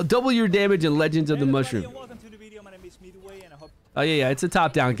 Double your damage in Legends of the Mushroom. Oh yeah, it's a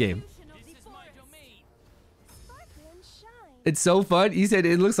top-down game. It's so fun. He said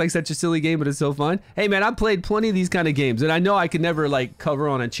it looks like such a silly game, but it's so fun. Hey man, I've played plenty of these kind of games, and I know I could never like cover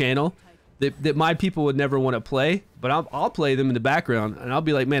on a channel that my people would never want to play, but I'll play them in the background, and I'll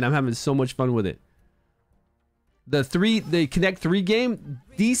be like, man, I'm having so much fun with it. The Connect 3 game,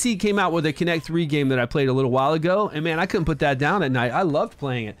 DC came out with a Connect 3 game that I played a little while ago, and man, I couldn't put that down at night. I loved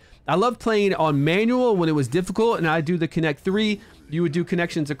playing it. I loved playing it on manual when it was difficult, and I do the Connect 3. You would do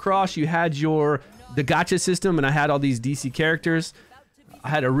connections across. You had the gacha system, and I had all these DC characters. I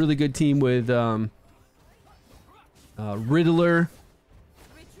had a really good team with Riddler,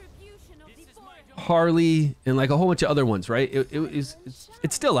 Harley, and like a whole bunch of other ones, right?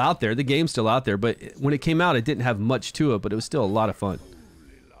 It's still out there. The game's still out there, but when it came out, it didn't have much to it, but it was still a lot of fun.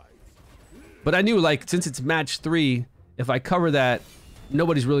 But I knew, like, since it's match 3, if I cover that,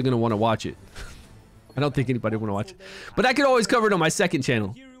 nobody's really going to want to watch it. I don't think anybody would want to watch it. But I could always cover it on my second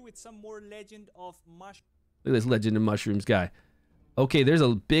channel. Look at this Legend of Mushrooms guy. Okay, there's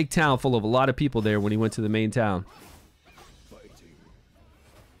a big town full of a lot of people there when he went to the main town.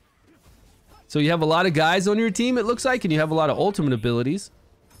 So you have a lot of guys on your team, it looks like, and you have a lot of ultimate abilities.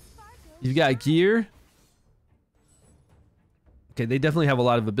 You've got gear. Okay, they definitely have a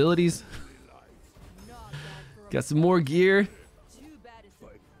lot of abilities. Got some more gear.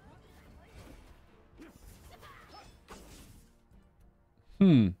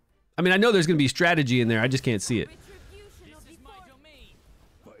 I mean, I know there's going to be strategy in there. I just can't see it.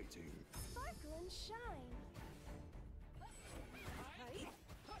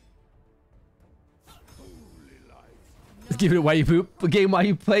 Give it while you poop. A game while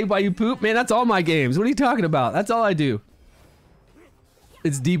you play, while you poop. Man, that's all my games. What are you talking about? That's all I do.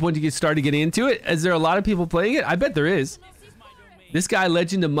 It's deep when you start to get into it. Is there a lot of people playing it? I bet there is. This guy,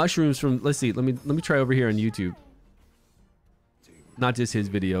 Legend of Mushrooms from, let's see, let me try over here on YouTube. Not just his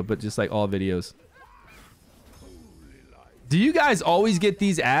video, but just like all videos. Do you guys always get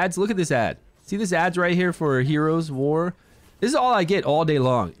these ads? Look at this ad. See this ads right here for Heroes War? This is all I get all day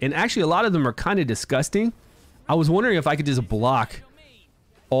long. And actually a lot of them are kind of disgusting. I was wondering if I could just block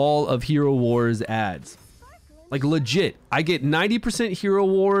all of Hero Wars ads. Like legit. I get 90% Hero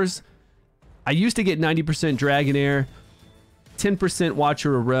Wars. I used to get 90% Dragonheir, 10%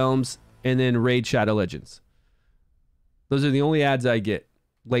 Watcher of Realms, and then Raid Shadow Legends. Those are the only ads I get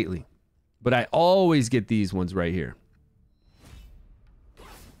lately. But I always get these ones right here.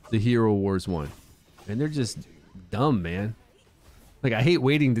 The Hero Wars one. And they're just dumb, man. Like, I hate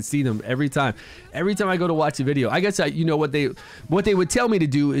waiting to see them every time. Every time I go to watch a video. I guess you know what they would tell me to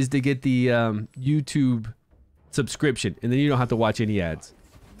do is to get the YouTube subscription, and then you don't have to watch any ads.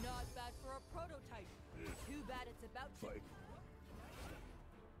 Not bad for a prototype. Too bad it's about to.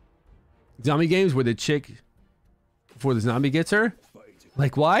 Zombie games where the chick before the zombie gets her?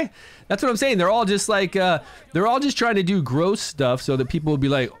 Like, why? That's what I'm saying. They're all just like they're all just trying to do gross stuff so that people will be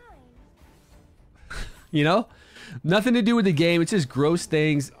like, you know? Nothing to do with the game. It's just gross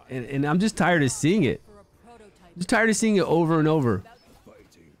things, and I'm just tired of seeing it. I'm just tired of seeing it over and over.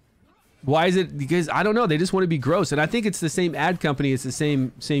 Why is it? Because I don't know. They just want to be gross, and I think it's the same ad company. It's the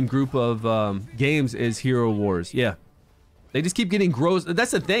same group of games as Hero Wars. Yeah, they just keep getting gross.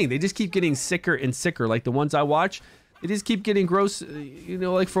 That's the thing. They just keep getting sicker and sicker. Like the ones I watch, they just keep getting gross. You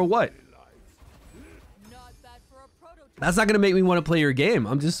know, like for what? That's not gonna make me want to play your game.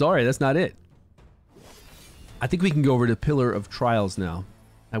 I'm just sorry. That's not it. I think we can go over to Pillar of Trials now.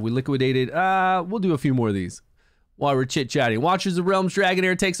 Have we liquidated? We'll do a few more of these while we're chit-chatting. Watchers of Realms,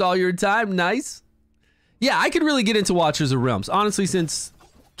 Dragonheir takes all your time. Nice. Yeah, I could really get into Watchers of Realms. Honestly, since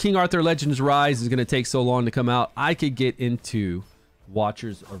King Arthur Legends Rise is going to take so long to come out, I could get into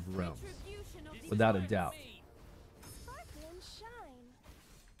Watchers of Realms. Without a doubt.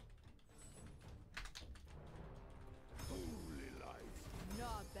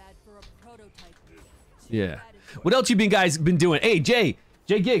 Not bad for a prototype. Yeah. What else you guys been doing? Hey, Jay,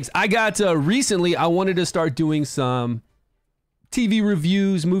 Jgigs, I got recently, I wanted to start doing some TV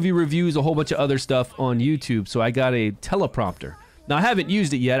reviews, movie reviews, a whole bunch of other stuff on YouTube. So I got a teleprompter. Now, I haven't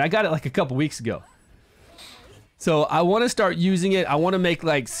used it yet. I got it like a couple weeks ago. So I want to start using it. I want to make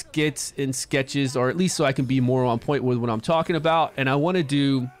like skits and sketches, or at least so I can be more on point with what I'm talking about. And I want to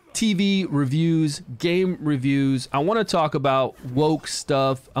do TV reviews, game reviews. I want to talk about woke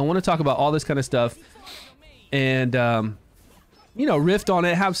stuff. I want to talk about all this kind of stuff. And, you know, riff on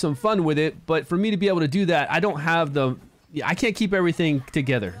it, have some fun with it. But for me to be able to do that, I don't have the... I can't keep everything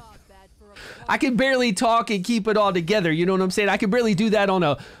together. I can barely talk and keep it all together. You know what I'm saying? I can barely do that on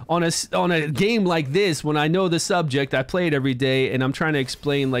a game like this when I know the subject. I play it every day, and I'm trying to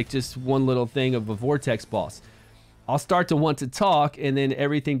explain like just one little thing of a vortex boss. I'll start to want to talk, and then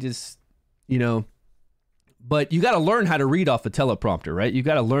everything just, you know. But you got to learn how to read off a teleprompter, right? You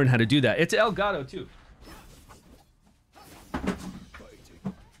got to learn how to do that. It's Elgato too.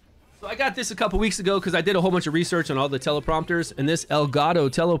 So I got this a couple weeks ago because I did a whole bunch of research on all the teleprompters, and this Elgato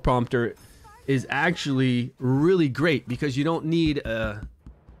teleprompter is actually really great because you don't need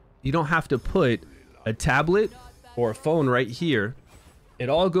you don't have to put a tablet or a phone right here. It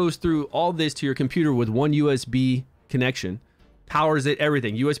all goes through all this to your computer with one USB connection, powers it,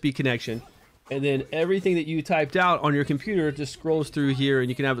 everything, USB connection, and then everything that you typed out on your computer just scrolls through here, and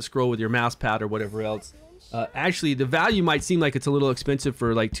you can have it scroll with your mouse pad or whatever else. Actually, the value might seem like it's a little expensive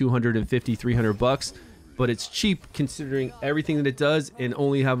for like 250, 300 bucks, but it's cheap considering everything that it does and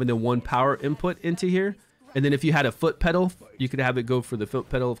only having the one power input into here. And then if you had a foot pedal, you could have it go for the foot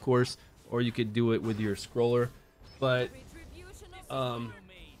pedal, of course, or you could do it with your scroller. But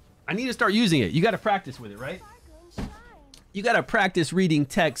I need to start using it. You got to practice with it, right? You got to practice reading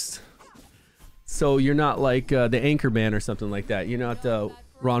text so you're not like the Anchorman or something like that. You're not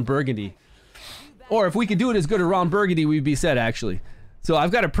Ron Burgundy. Or if we could do it as good as Ron Burgundy, we'd be set, actually. So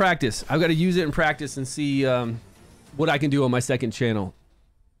I've got to practice. I've got to use it and practice and see what I can do on my second channel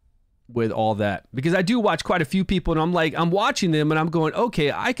with all that. Because I do watch quite a few people, and I'm like, I'm watching them, and I'm going,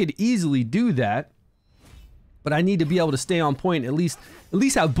 okay, I could easily do that. But I need to be able to stay on point, at least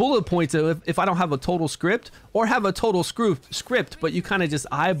have bullet points if I don't have a total script, or have a total script, but you kind of just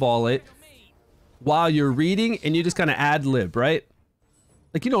eyeball it while you're reading, and you just kind of ad-lib, right?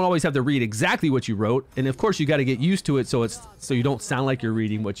 Like, you don't always have to read exactly what you wrote, and of course you got to get used to it so you don't sound like you're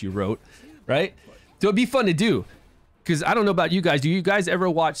reading what you wrote, right? So it'd be fun to do, because I don't know about you guys. Do you guys ever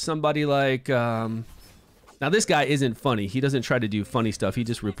watch somebody like now this guy isn't funny. He doesn't try to do funny stuff. He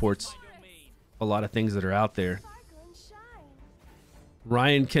just reports a lot of things that are out there.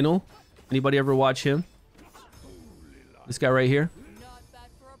 Ryan Kinnell. Anybody ever watch him? This guy right here.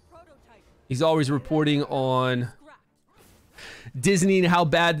 He's always reporting on Disney and how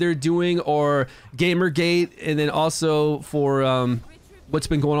bad they're doing, or Gamergate, and then also for what's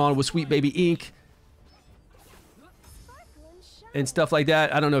been going on with Sweet Baby Inc. and stuff like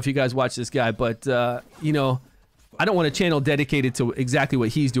that. I don't know if you guys watch this guy, but you know, I don't want a channel dedicated to exactly what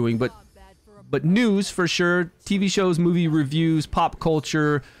he's doing, but news for sure, TV shows, movie reviews, pop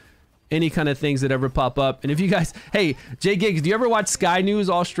culture, any kind of things that ever pop up. And if you guys, hey, Jgigs, do you ever watch Sky News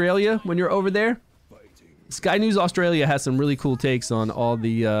Australia when you're over there? Sky News Australia has some really cool takes on all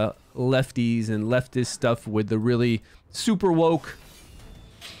the lefties and leftist stuff with the really super woke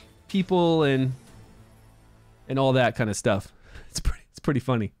people and all that kind of stuff. It's pretty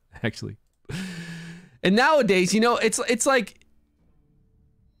funny, actually. And nowadays, you know, it's like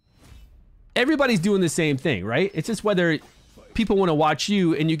everybody's doing the same thing, right? It's just whether people want to watch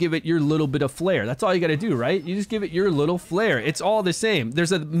you and you give it your little bit of flair. That's all you got to do, right? You just give it your little flair. It's all the same.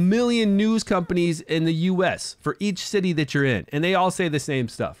 There's a million news companies in the US for each city that you're in, and they all say the same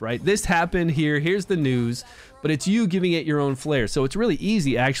stuff, right? This happened here, here's the news, but it's you giving it your own flair. So it's really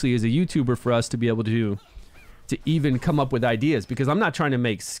easy, actually, as a YouTuber for us to be able to even come up with ideas, because I'm not trying to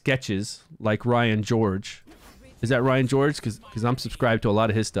make sketches like Ryan George. Is that Ryan George? Because I'm subscribed to a lot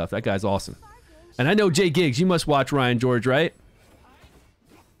of his stuff. That guy's awesome. And I know Jgigs, you must watch Ryan George, right?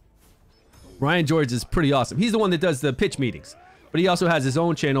 Ryan George is pretty awesome. He's the one that does the pitch meetings, but he also has his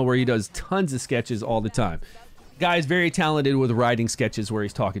own channel where he does tons of sketches all the time. Guy's very talented with writing sketches where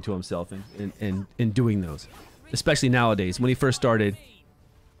he's talking to himself and doing those, especially nowadays. When he first started,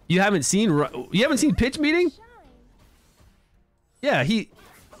 you haven't seen pitch meeting? Yeah,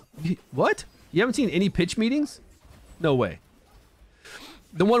 what? You haven't seen any pitch meetings? No way.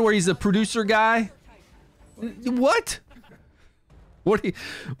 The one where he's a producer guy? What? What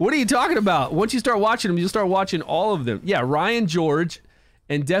are you talking about? Once you start watching them, you'll start watching all of them. Yeah, Ryan George,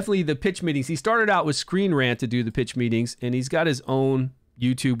 and definitely the pitch meetings. He started out with Screen Rant to do the pitch meetings, and he's got his own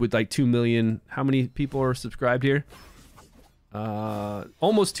YouTube with like 2 million. How many people are subscribed here?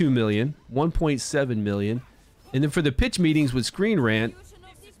 almost 2 million, 1.7 million. And then for the pitch meetings with Screen Rant,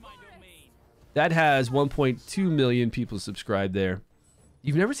 that has 1.2 million people subscribed there.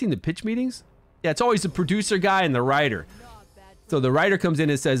 You've never seen the pitch meetings? Yeah, it's always the producer guy and the writer. So the writer comes in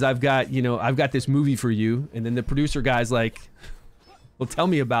and says, I've got this movie for you. And then the producer guy's like, well, tell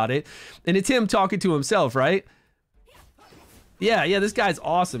me about it. And it's him talking to himself, right? Yeah, this guy's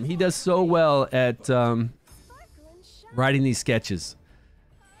awesome. He does so well at writing these sketches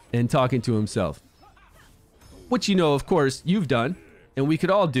and talking to himself. Which, of course, you've done, and we could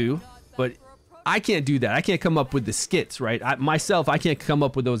all do, but I can't do that. I can't come up with the skits, right? I can't come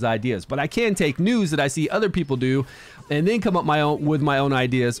up with those ideas, but I can take news that I see other people do and then come up with my own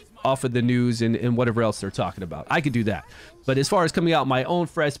ideas off of the news and whatever else they're talking about. I could do that. But as far as coming out my own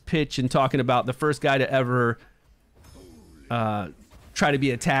fresh pitch and talking about the first guy to ever try to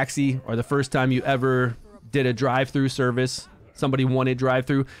be a taxi, or the first time you ever did a drive-through service, somebody wanted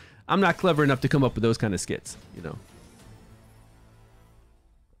drive-through, I'm not clever enough to come up with those kind of skits,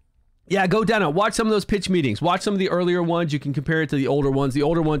 Yeah, go down and watch some of those pitch meetings. Watch some of the earlier ones. You can compare it to the older ones. The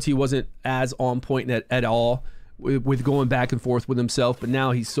older ones, he wasn't as on point at all with going back and forth with himself, but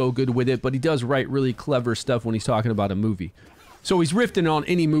now he's so good with it. But he does write really clever stuff when he's talking about a movie. So he's riffing on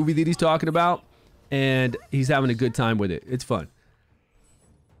any movie that he's talking about, and he's having a good time with it. It's fun.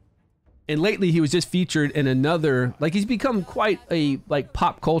 And lately, he was just featured in another, he's become quite a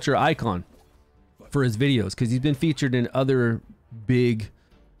pop culture icon for his videos, because he's been featured in other big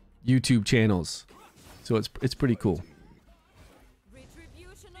YouTube channels. So it's pretty cool.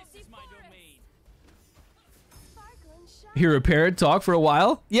 Hear a parrot talk for a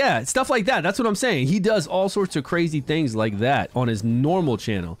while? Yeah, stuff like that. That's what I'm saying. He does all sorts of crazy things like that on his normal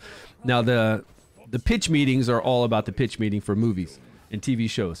channel. Now, the pitch meetings are all about the pitch meeting for movies and TV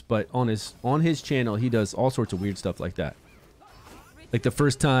shows, but on his channel, he does all sorts of weird stuff like that. Like the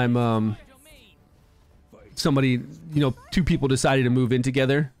first time somebody, two people decided to move in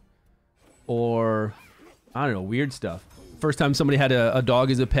together, or I don't know, weird stuff. First time somebody had a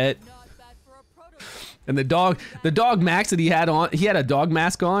dog as a pet, and the dog Max that he had a dog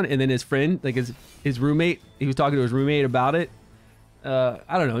mask on, and then his friend, his roommate, he was talking to his roommate about it. I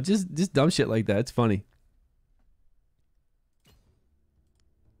don't know, just dumb shit like that. It's funny.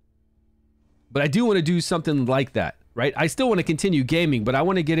 But I do want to do something like that, right? I still want to continue gaming, but I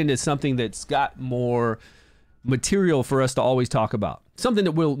want to get into something that's got more material for us to always talk about. Something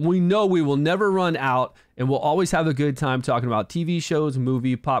that we know we will never run out, and we'll always have a good time talking about TV shows,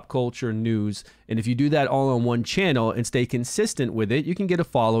 movie, pop culture, news. And if you do that all on one channel and stay consistent with it, you can get a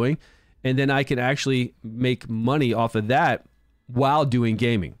following, and then I can actually make money off of that while doing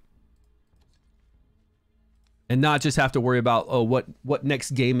gaming. And not just have to worry about, oh, what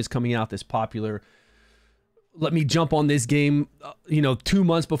next game is coming out that's popular. Let me jump on this game, 2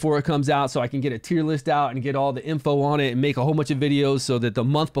 months before it comes out, so I can get a tier list out and get all the info on it and make a whole bunch of videos, so that the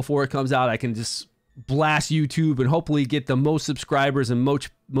month before it comes out, I can just blast YouTube and hopefully get the most subscribers and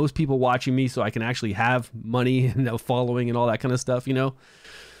most people watching me, so I can actually have money and a following and all that kind of stuff.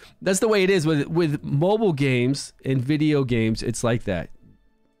 That's the way it is with mobile games and video games. It's like that.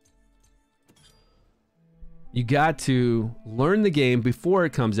 You got to learn the game before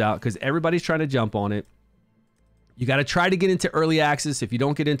it comes out, because everybody's trying to jump on it. You got to try to get into early access. If you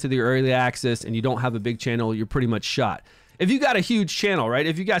don't get into the early access and you don't have a big channel, you're pretty much shot. If you got a huge channel, right?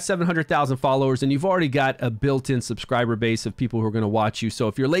 If you got 700,000 followers and you've already got a built-in subscriber base of people who are going to watch you, so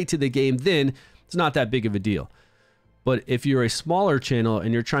if you're late to the game, then it's not that big of a deal. But if you're a smaller channel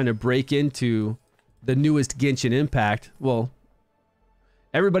and you're trying to break into the newest Genshin Impact, well,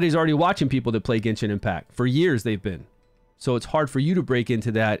 everybody's already watching people that play Genshin Impact. For years they've been. So it's hard for you to break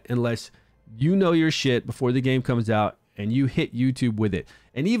into that unless you know your shit before the game comes out and you hit YouTube with it.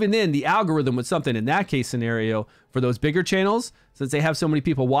 And even then, the algorithm with something in that case scenario for those bigger channels, since they have so many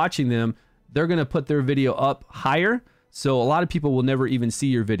people watching them, they're going to put their video up higher. So a lot of people will never even see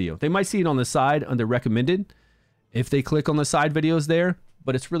your video. They might see it on the side under recommended if they click on the side videos there,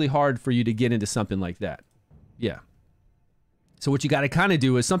 but it's really hard for you to get into something like that. Yeah. So what you got to kind of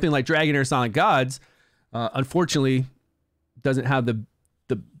do is something like Dragonheir Silent Gods, unfortunately, doesn't have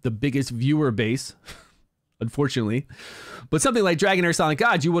the biggest viewer base, unfortunately. But something like Dragonheir Silent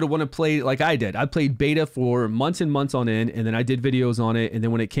Gods, you would have want to play like I did. I played beta for months and months on end, and then I did videos on it, and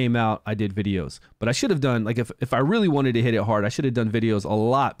then when it came out, I did videos. But I should have done, like, if I really wanted to hit it hard, I should have done videos a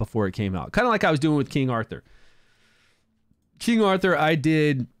lot before it came out. Kind of like I was doing with King Arthur. King Arthur, I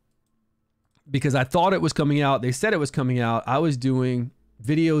did because I thought it was coming out. They said it was coming out. I was doing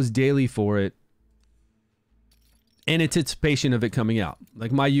videos daily for it in anticipation of it coming out.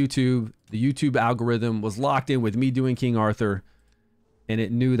 Like my YouTube The YouTube algorithm was locked in with me doing King Arthur, and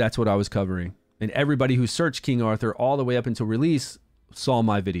it knew that's what I was covering. And everybody who searched King Arthur all the way up until release saw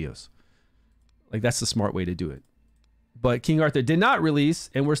my videos. Like, that's the smart way to do it. But King Arthur did not release,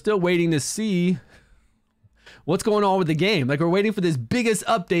 and we're still waiting to see what's going on with the game. Like, we're waiting for this biggest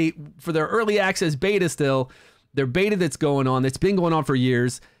update for their early access beta still. Their beta that's going on, that's been going on for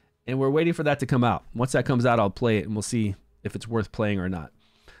years, and we're waiting for that to come out. Once that comes out, I'll play it, and we'll see if it's worth playing or not.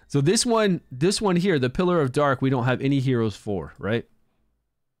 So this one here, the Pillar of Dark, we don't have any heroes for, right?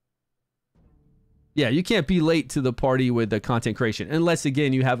 Yeah, you can't be late to the party with the content creation, unless,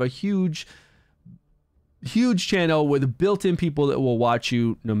 again, you have a huge channel with built-in people that will watch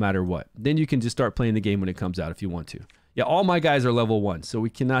you no matter what. Then you can just start playing the game when it comes out if you want to. Yeah, all my guys are level 1, so we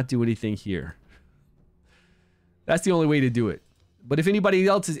cannot do anything here. That's the only way to do it. But if anybody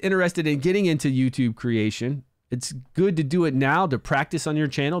else is interested in getting into YouTube creation, it's good to do it now to practice on your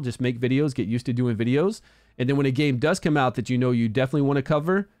channel. Just make videos, get used to doing videos. And then when a game does come out that you know you definitely want to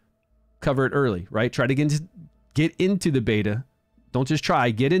cover it early, right? Try to get into the beta. Don't just try,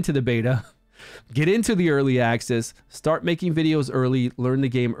 get into the beta. Get into the early access. Start making videos early, learn the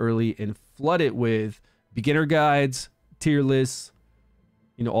game early, and flood it with beginner guides, tier lists,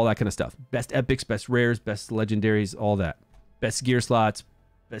 you know, all that kind of stuff. Best epics, best rares, best legendaries, all that. Best gear slots,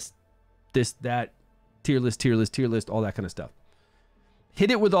 best this, that, tier list, all that kind of stuff. Hit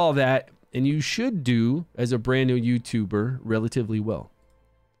it with all that, and you should do, as a brand new YouTuber, relatively well.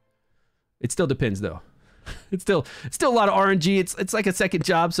 It still depends, though. It's still a lot of RNG. It's like a second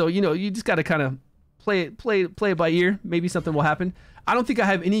job, so you know you just got to kind of play it by ear. Maybe something will happen. I don't think I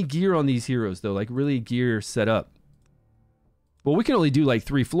have any gear on these heroes though, like really gear set up. Well, we can only do like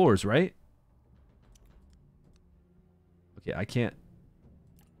 3 floors, right? Okay, I can't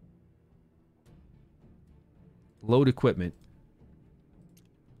load equipment.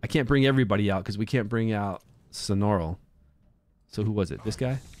 I can't bring everybody out because we can't bring out Sonoral. So who was it? This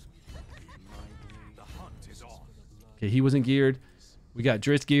guy? Okay, he wasn't geared. We got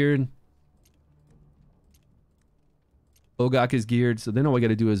Drizzt geared. Ogak is geared. So then all we got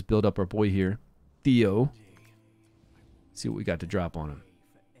to do is build up our boy here, Theo. See what we got to drop on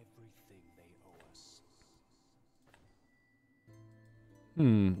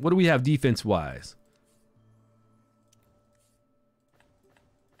him. What do we have defense-wise?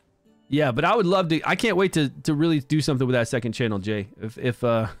 Yeah, but I would love to. I can't wait to really do something with that second channel, Jay. If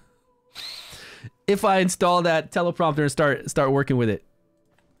I install that teleprompter and start working with it,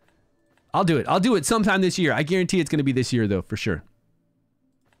 I'll do it. I'll do it sometime this year. I guarantee it's going to be this year, though, for sure.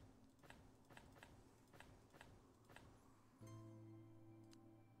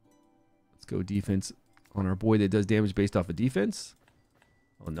 Let's go defense on our boy that does damage based off of defense.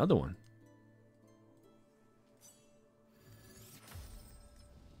 Oh, another one.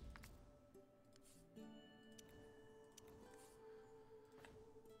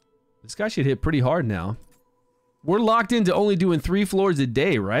 This guy should hit pretty hard now. We're locked into only doing 3 floors a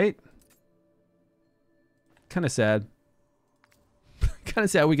day, right? Kind of sad. Kind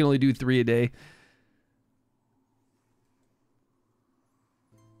of sad we can only do 3 a day.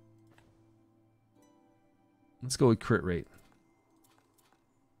 Let's go with crit rate.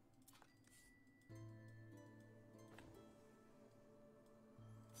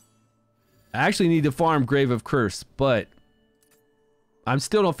 I actually need to farm Grave of Curse, but I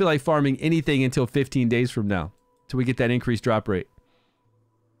still don't feel like farming anything until 15 days from now, till we get that increased drop rate.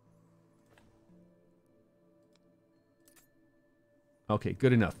 Okay,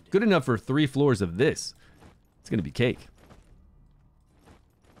 good enough. Good enough for 3 floors of this. It's going to be cake.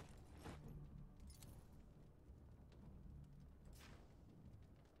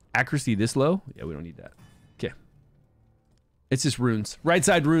 Accuracy this low? Yeah, we don't need that. Okay. It's just runes. Right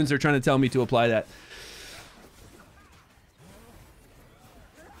side runes are trying to tell me to apply that.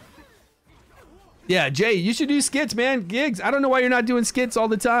 Yeah, Jay, you should do skits, man. Gigs, I don't know why you're not doing skits all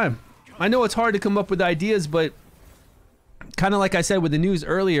the time. I know it's hard to come up with ideas, but kind of like I said with the news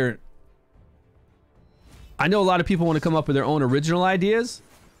earlier, I know a lot of people want to come up with their own original ideas.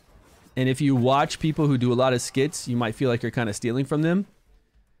 And if you watch people who do a lot of skits, you might feel like you're kind of stealing from them.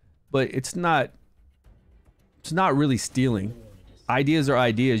 But it's not really stealing. Ideas are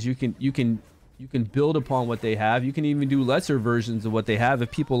ideas. You can build upon what they have. You can even do lesser versions of what they have.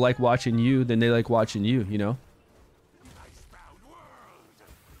 If people like watching you, then they like watching you, you know?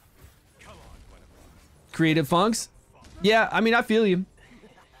 Creative funks? Yeah, I mean, I feel you.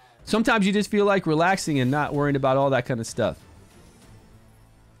 Sometimes you just feel like relaxing and not worrying about all that kind of stuff.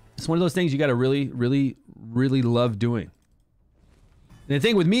 It's one of those things you got to really, really, really love doing. And the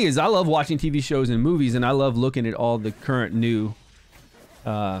thing with me is I love watching TV shows and movies, and I love looking at all the current new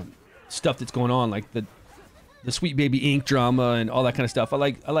stuff that's going on, like the Sweet Baby Inc. drama and all that kind of stuff. I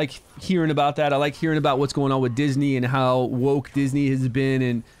like hearing about that. I like hearing about what's going on with Disney and how woke Disney has been,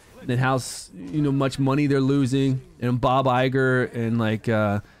 and how much money they're losing. And Bob Iger and like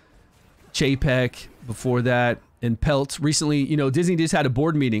Chapek before that, and Peltz recently. Disney just had a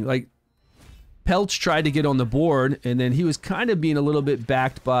board meeting. Like Peltz tried to get on the board, and then he was kind of being a little bit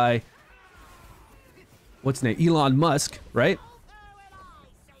backed by what's his name, Elon Musk, right?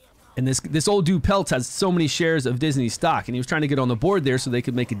 And this old dude Peltz has so many shares of Disney stock, and he was trying to get on the board there so they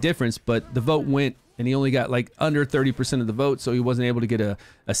could make a difference, but the vote went, and he only got like under 30% of the vote, so he wasn't able to get a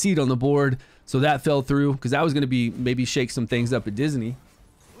seat on the board. So that fell through, because that was going to be maybe shake some things up at Disney.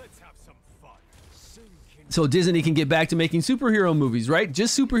 So Disney can get back to making superhero movies, right?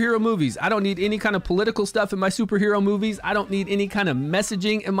 Just superhero movies. I don't need any kind of political stuff in my superhero movies. I don't need any kind of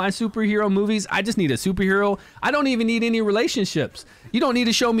messaging in my superhero movies. I just need a superhero. I don't even need any relationships. You don't need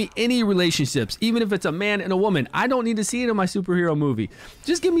to show me any relationships, even if it's a man and a woman. I don't need to see it in my superhero movie.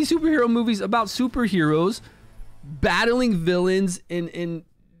 Just give me superhero movies about superheroes battling villains and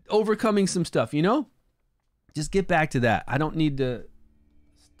overcoming some stuff, Just get back to that. I don't need to...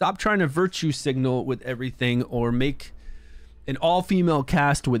 Stop trying to virtue signal with everything, or make an all-female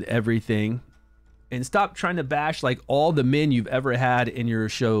cast with everything, and stop trying to bash like all the men you've ever had in your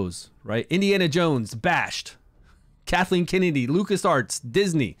shows, right? Indiana Jones, bashed. Kathleen Kennedy, LucasArts,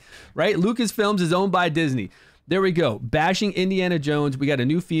 Disney, right? Lucasfilms is owned by Disney. There we go. Bashing Indiana Jones. We got a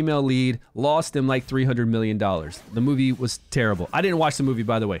new female lead. Lost him like $300 million. The movie was terrible. I didn't watch the movie,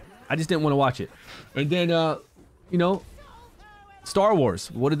 by the way. I just didn't want to watch it. And then, Star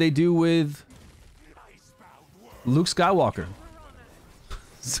Wars. What did they do with Luke Skywalker?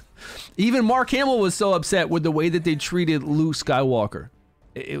 Even Mark Hamill was so upset with the way that they treated Luke Skywalker.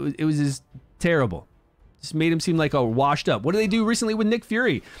 It was just terrible. Just made him seem like a washed up. What did they do recently with Nick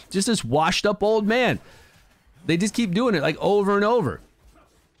Fury? Just this washed up old man. They just keep doing it like over and over.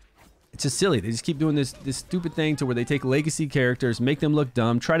 It's just silly. They just keep doing this stupid thing to where they take legacy characters, make them look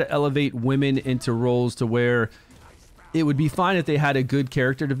dumb, try to elevate women into roles to where it would be fine if they had a good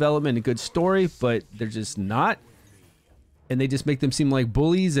character development, a good story, but they're just not. And they just make them seem like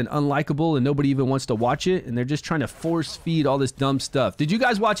bullies and unlikable, and nobody even wants to watch it. And they're just trying to force feed all this dumb stuff. Did you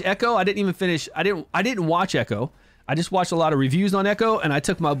guys watch Echo? I didn't even finish. I didn't watch Echo. I just watched a lot of reviews on Echo, and I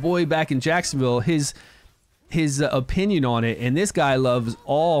took my boy back in Jacksonville, his opinion on it. And this guy loves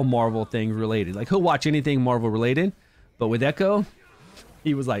all Marvel things related. Like, he'll watch anything Marvel related. But with Echo,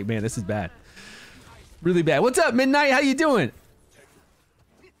 he was like, man, this is bad. Really bad. What's up, Midnight? How you doing?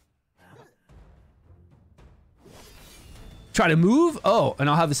 Try to move? Oh, and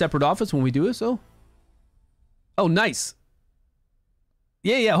I'll have a separate office when we do it, so? Oh, nice.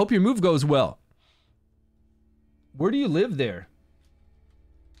 Yeah, hope your move goes well. Where do you live there?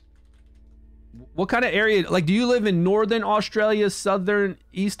 What kind of area? Like, do you live in northern Australia, southern,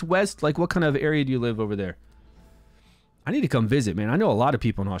 east, west? Like, what kind of area do you live over there? I need to come visit, man. I know a lot of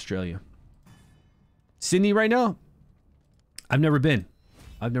people in Australia. Sydney right now? I've never been.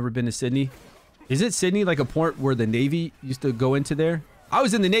 I've never been to Sydney. Is it Sydney like a port where the Navy used to go into there? I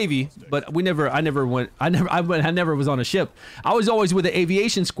was in the Navy, but I never was on a ship. I was always with the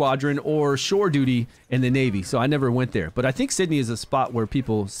aviation squadron or shore duty in the Navy, so I never went there. But I think Sydney is a spot where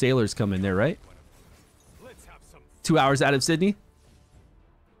sailors come in there, right? 2 hours out of Sydney?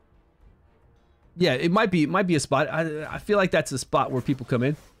 Yeah, it might be a spot. I feel like that's a spot where people come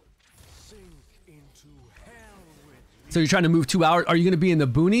in. So you're trying to move 2 hours. Are you going to be in the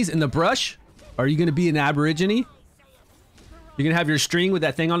boonies, in the brush? Are you going to be an Aborigine? You're going to have your string with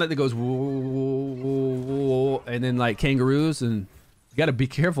that thing on it that goes whoa, whoa, whoa, whoa, and then like kangaroos, and you got to be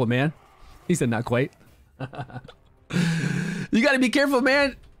careful, man. He said not quite. You got to be careful,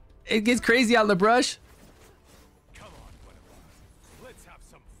 man. It gets crazy out in the brush.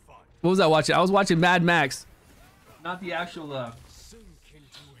 What was I watching? I was watching Mad Max. Not the actual...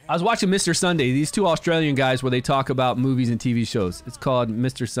 I was watching Mr. Sunday. These two Australian guys where they talk about movies and TV shows. It's called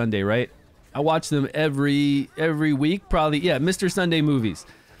Mr. Sunday, right? I watch them every week, probably. Yeah, Mr. Sunday movies.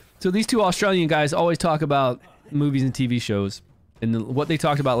 So these two Australian guys always talk about movies and TV shows. And what they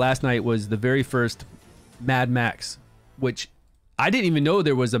talked about last night was the very first Mad Max, which I didn't even know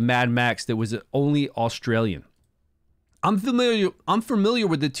there was a Mad Max that was only Australian. I'm familiar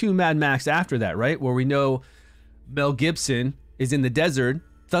with the two Mad Max after that, right? Where we know Mel Gibson is in the desert,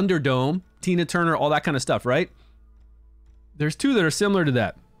 Thunderdome, Tina Turner, all that kind of stuff, right? There's two that are similar to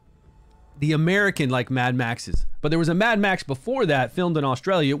that. The American, like Mad Maxes. But there was a Mad Max before that, filmed in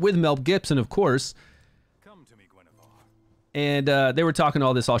Australia, with Mel Gibson, of course. Come to me, Guinevere. And they were talking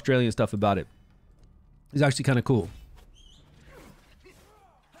all this Australian stuff about it. It's actually kind of cool.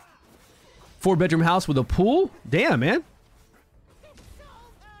 4-bedroom house with a pool? Damn, man.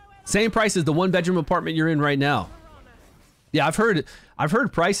 Same price as the 1-bedroom apartment you're in right now. Yeah, I've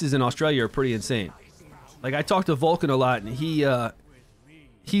heard prices in Australia are pretty insane. Like, I talked to Vulcan a lot, and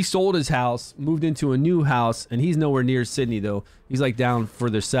he sold his house, moved into a new house, and he's nowhere near Sydney though. He's like down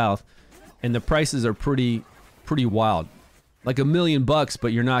further south, and the prices are pretty wild. Like $1 million,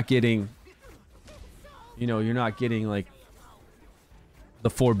 but you're not getting, you know, you're not getting like the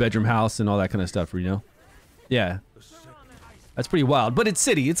 4-bedroom house and all that kind of stuff, you know? Yeah. That's pretty wild, but it's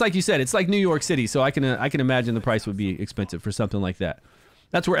city. It's like you said, it's like New York City, so I can imagine the price would be expensive for something like that.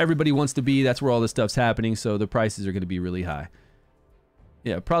 That's where everybody wants to be. That's where all this stuff's happening, so the prices are going to be really high.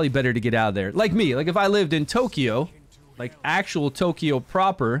 Yeah, probably better to get out of there. Like me, like if I lived in Tokyo, like actual Tokyo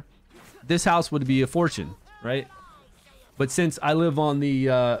proper, this house would be a fortune, right? But since I live on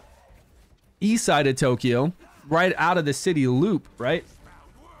the east side of Tokyo, right out of the city loop, right?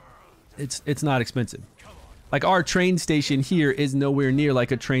 It's not expensive. Like our train station here is nowhere near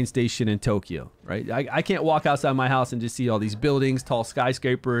like a train station in Tokyo, right? I can't walk outside my house and just see all these buildings, tall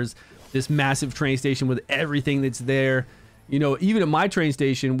skyscrapers, this massive train station with everything that's there. You know, even at my train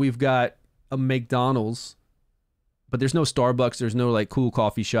station, we've got a McDonald's, but there's no Starbucks. There's no like cool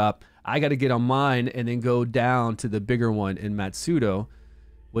coffee shop. I got to get on mine and then go down to the bigger one in Matsudo,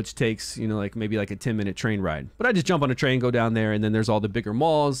 which takes, you know, like maybe like a 10-minute train ride. But I just jump on a train, go down there, and then there's all the bigger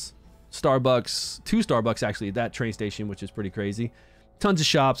malls, Starbucks, 2 Starbucks actually at that train station, which is pretty crazy. Tons of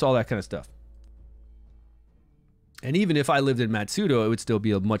shops, all that kind of stuff. And even if I lived in Matsudo, it would still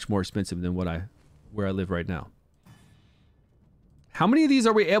be much more expensive than where I live right now. How many of these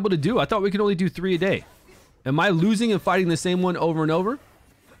are we able to do? I thought we could only do 3 a day. Am I losing and fighting the same one over and over?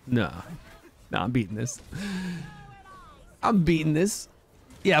 No. No, I'm beating this. I'm beating this.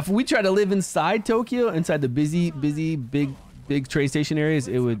 Yeah, if we try to live inside Tokyo, inside the busy, big train station areas,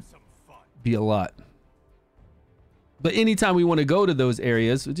 it would be a lot. But anytime we want to go to those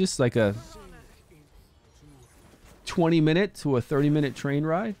areas, just like a 20-minute to a 30-minute train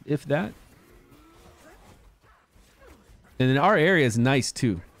ride, if that. And then our area is nice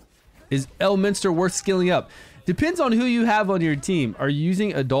too. Is Elminster worth skilling up? Depends on who you have on your team. Are you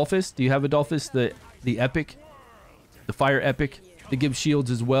using Adolphus? Do you have Adolphus, the epic? The fire epic that gives shields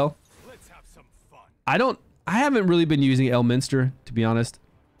as well? I haven't really been using Elminster, to be honest.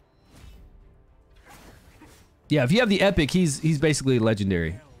 Yeah, if you have the epic, he's basically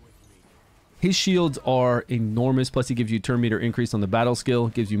legendary. His shields are enormous, plus he gives you turn meter increase on the battle skill,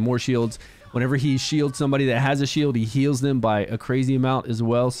 gives you more shields. Whenever he shields somebody that has a shield, he heals them by a crazy amount as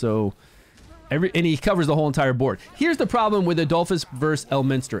well. So and he covers the whole entire board. Here's the problem with Adolphus versus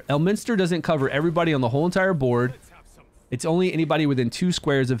Elminster. Elminster doesn't cover everybody on the whole entire board. It's only anybody within 2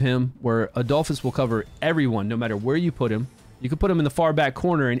 squares of him, where Adolphus will cover everyone, no matter where you put him. You can put him in the far back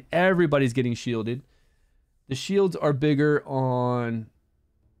corner and everybody's getting shielded. The shields are bigger on...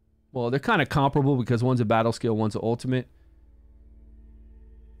 Well, they're kind of comparable because one's a battle skill, one's an ultimate.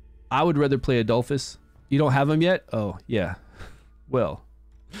 I would rather play Adolphus. You don't have him yet? Oh, yeah. Well,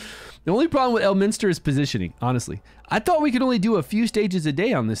 the only problem with Elminster is positioning, honestly. I thought we could only do a few stages a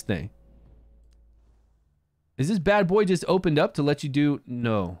day on this thing. Is this bad boy just opened up to let you do...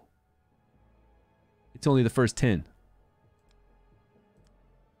 No. It's only the first 10.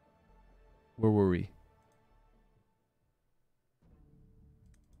 Where were we?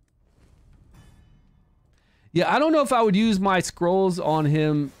 Yeah, I don't know if I would use my scrolls on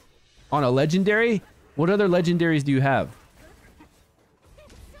him on a legendary. What other legendaries do you have?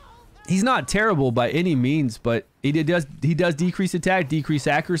 He's not terrible by any means, but he does decrease attack, decrease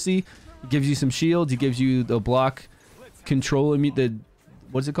accuracy. He gives you some shields. He gives you the block control,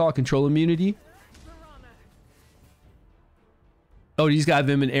 what's it called? Control immunity. Oh, you just got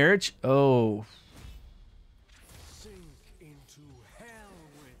him in Erich? Oh.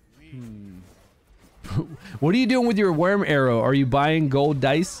 What are you doing with your worm arrow? Are you buying gold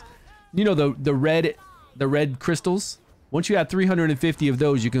dice? You know, the red crystals? Once you have 350 of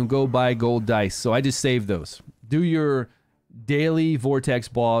those, you can go buy gold dice. So I just saved those. Do your daily Vortex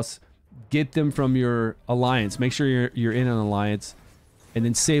boss. Get them from your alliance. Make sure you're in an alliance. And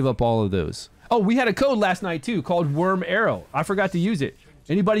then save up all of those. Oh, we had a code last night too called Worm Arrow. I forgot to use it.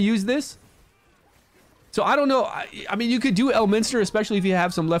 Anybody use this? So I don't know. I mean, you could do Elminster, especially if you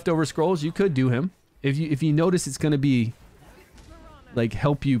have some leftover scrolls. You could do him. If you notice it's going to be, like,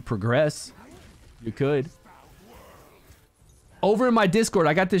 help you progress, you could. Over in my Discord,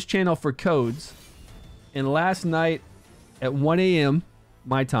 I got this channel for codes. And last night at 1 a.m.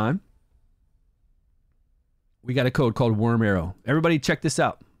 my time, we got a code called Worm Arrow. Everybody check this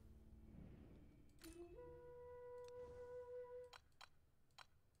out.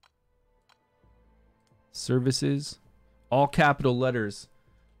 Services. All capital letters.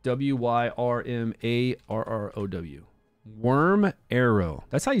 WYRMARROW. Worm Arrow.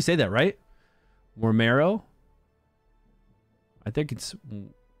 That's how you say that, right? Worm Arrow? I think it's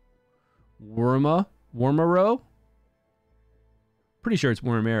Wormarrow? Pretty sure it's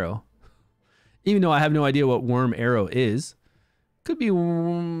Worm Arrow. Even though I have no idea what Worm Arrow is. Could be, I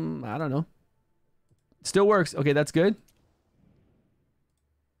don't know. Still works. Okay, that's good.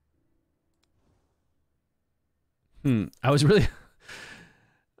 I was really...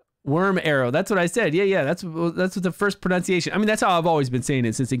 Worm Arrow. That's what I said. Yeah. That's what the first pronunciation. I mean, that's how I've always been saying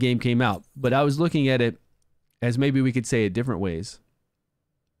it since the game came out. But I was looking at it as maybe we could say it different ways.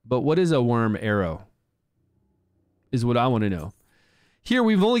 But what is a Worm Arrow? Is what I want to know. Here,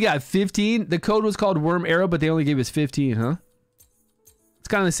 we've only got 15. The code was called Worm Arrow, but they only gave us 15, huh? It's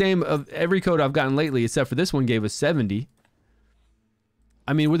kind of the same of every code I've gotten lately, except for this one gave us 70.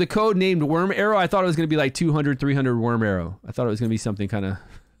 I mean, with a code named Worm Arrow, I thought it was going to be like 200, 300 Worm Arrow. I thought it was going to be something kind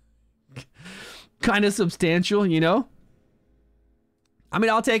of substantial, you know? I mean,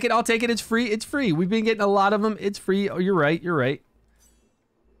 I'll take it. It's free. It's free. We've been getting a lot of them. It's free. Oh, you're right.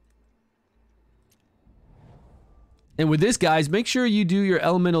 And with this, guys, make sure you do your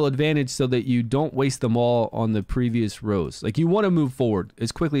elemental advantage so that you don't waste them all on the previous rows. Like, you want to move forward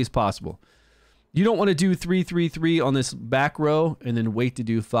as quickly as possible. You don't want to do 3, 3, 3 on this back row and then wait to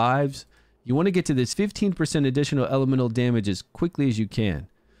do 5s. You want to get to this 15% additional elemental damage as quickly as you can.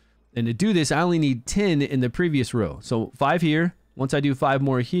 And to do this, I only need 10 in the previous row. So 5 here. Once I do 5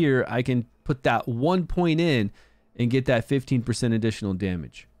 more here, I can put that 1 point in and get that 15% additional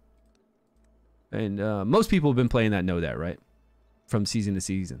damage. And most people have been playing that know that, right? From season to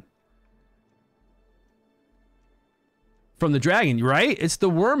season. From the dragon, right? It's the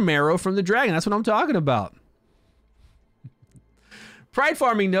worm marrow from the dragon. That's what I'm talking about. Pride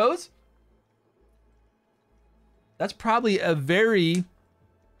farming knows. That's probably a very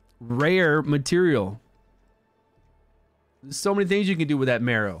rare material. There's so many things you can do with that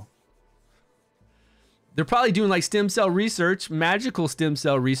marrow. They're probably doing like stem cell research, magical stem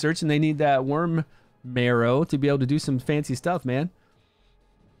cell research, and they need that worm marrow to be able to do some fancy stuff, man.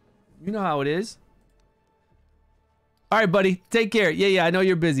 You know how it is. All right, buddy. Take care. Yeah, I know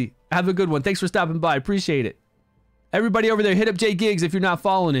you're busy. Have a good one. Thanks for stopping by. Appreciate it. Everybody over there, hit up Jgigs if you're not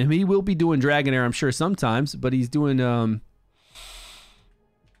following him. He will be doing Dragonheir, I'm sure, sometimes, but he's doing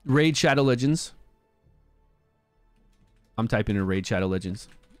Raid Shadow Legends. I'm typing in Raid Shadow Legends.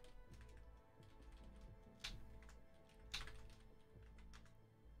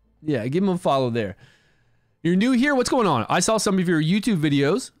 Yeah, give him a follow there. You're new here? What's going on? I saw some of your YouTube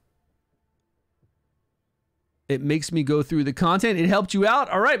videos. It makes me go through the content. It helped you out.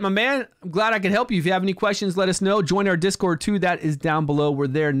 All right, my man. I'm glad I could help you. If you have any questions, let us know. Join our Discord too. That is down below. We're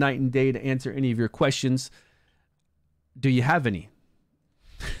there night and day to answer any of your questions. Do you have any?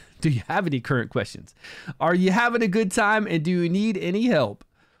 Do you have any current questions? Are you having a good time and do you need any help?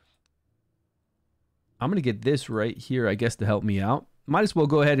 I'm going to get this right here, I guess, to help me out. Might as well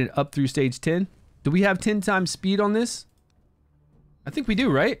go ahead and up through stage 10. Do we have 10 times speed on this? I think we do,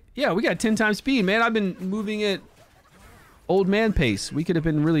 right? Yeah, we got 10 times speed, man. I've been moving at old man pace. We could have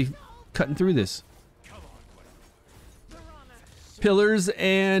been really cutting through this. Pillars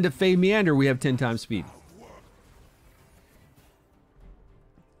and Fey Meander, we have 10 times speed.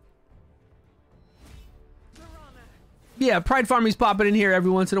 Yeah, Pride Farming's popping in here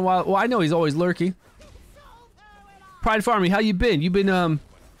every once in a while. Well, I know he's always lurking. Pride Farming, how you been? You been,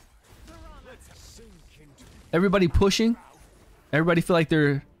 everybody pushing? Everybody feel like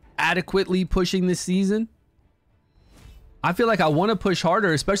they're adequately pushing this season? I feel like I want to push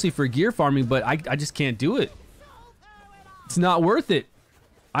harder, especially for gear farming, but I just can't do it. It's not worth it.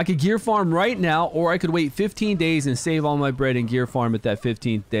 I could gear farm right now, or I could wait 15 days and save all my bread and gear farm at that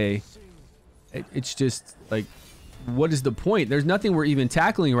 15th day. It's just, like, what is the point? There's nothing we're even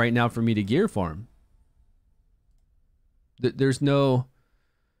tackling right now for me to gear farm. There's no...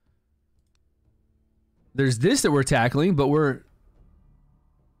 There's this that we're tackling, but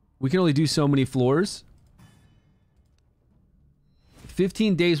we can only do so many floors.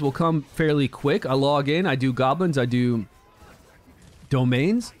 15 days will come fairly quick. I log in, I do goblins, I do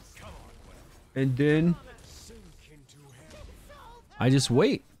domains, and then I just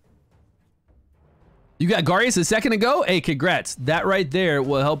wait. You got Garius a second ago? Hey, congrats. That right there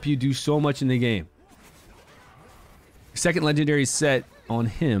will help you do so much in the game. Second legendary set on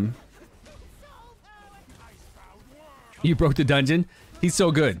him. You broke the dungeon. He's so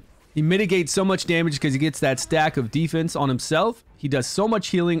good. He mitigates so much damage because he gets that stack of defense on himself. He does so much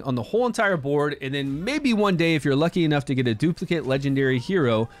healing on the whole entire board. And then maybe one day, if you're lucky enough to get a duplicate legendary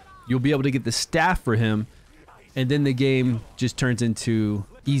hero, You'll be able to get the staff for him, and then the game just turns into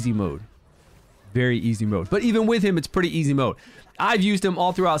easy mode. Very easy mode. But even with him, it's pretty easy mode. I've used him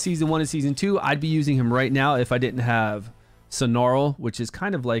all throughout Season 1 and Season 2. I'd be using him right now if I didn't have Sonarl, which is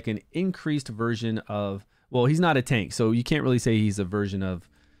kind of like an increased version of... Well, he's not a tank, so you can't really say he's a version of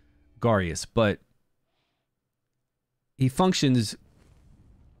Garius, but he functions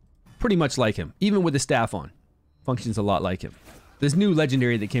pretty much like him, even with the staff on. Functions a lot like him. This new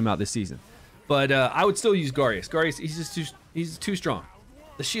legendary that came out this season. But I would still use Garius. Garius, he's too strong.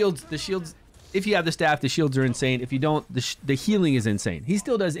 The shields, if you have the staff, the shields are insane. If you don't, the healing is insane. He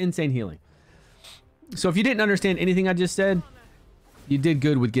still does insane healing. So if you didn't understand anything I just said, you did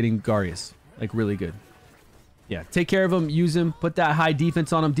good with getting Garius. Like, really good. Yeah, take care of him, use him, put that high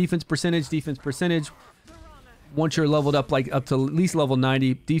defense on him. Defense percentage. Once you're leveled up, like up to at least level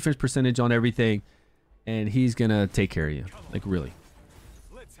 90, defense percentage on everything, and he's gonna take care of you. Like, really.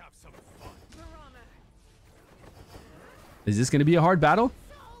 Is this gonna be a hard battle?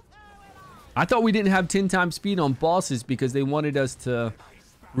 I thought we didn't have 10 times speed on bosses because they wanted us to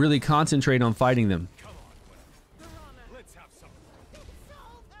really concentrate on fighting them.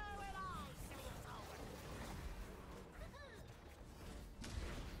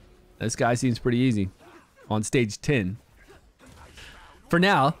 This guy seems pretty easy on stage 10 for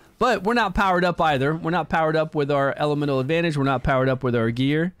now, but we're not powered up either. We're not powered up with our elemental advantage. We're not powered up with our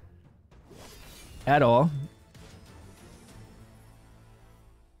gear at all.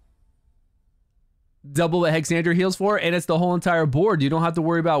 Double what Hexander heals for, and it's the whole entire board. You don't have to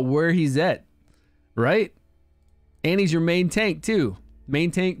worry about where he's at, right? And he's your main tank too.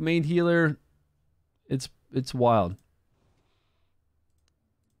 Main tank, main healer. It's wild.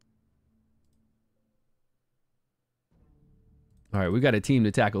 All right, we got a team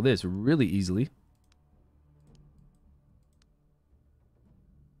to tackle this really easily.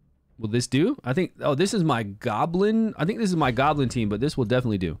 Will this do? I think, oh, this is my goblin. I think this is my goblin team, but this will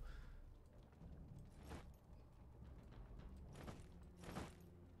definitely do.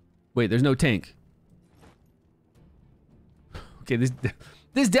 Wait, there's no tank. Okay, this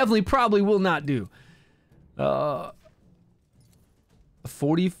definitely probably will not do.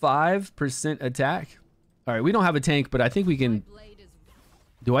 45% attack. All right, we don't have a tank, but I think we can...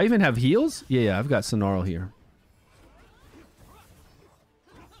 Do I even have heals? Yeah, I've got Sonarl here.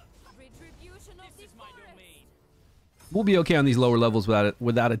 We'll be okay on these lower levels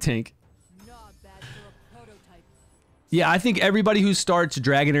without a tank. Yeah, I think everybody who starts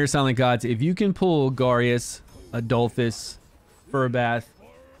Dragonheir Silent Gods, if you can pull Garius, Adolphus, Furbath,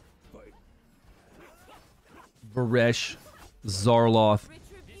 Varesh, Zarloth,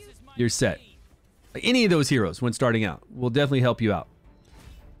 you're set. Like, any of those heroes when starting out will definitely help you out.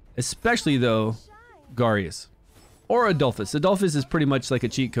 Especially, though, Garius. Or Adolphus. Adolphus is pretty much like a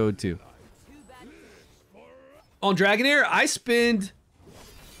cheat code, too. On Dragonheir, I spend...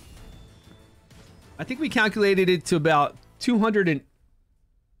 I think we calculated it to about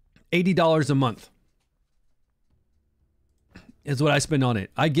 $280 a month. Is what I spend on it.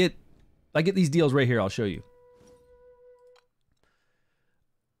 I get these deals right here. I'll show you.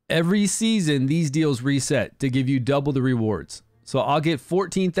 Every season, these deals reset to give you double the rewards. So I'll get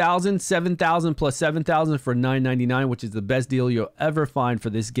 14,000, 7,000 plus 7,000 for $9.99, which is the best deal you'll ever find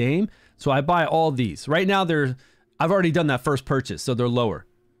for this game. So I buy all these. Right now, I've already done that first purchase, so they're lower.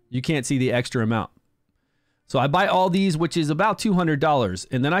 You can't see the extra amount. So I buy all these, which is about $200.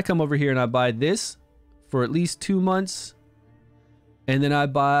 And then I come over here and I buy this for at least 2 months. And then I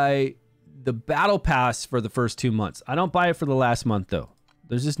buy the battle pass for the first 2 months. I don't buy it for the last month, though.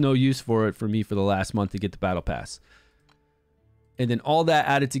 There's just no use for it for me for the last month to get the battle pass. And then all that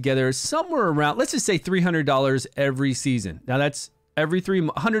added together, somewhere around, let's just say $300 every season. Now that's every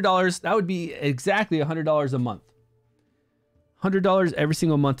 $100. That would be exactly $100 a month. $100 every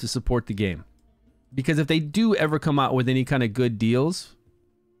single month to support the game. Because if they do ever come out with any kind of good deals,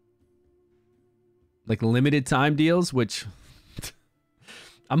 like limited time deals, which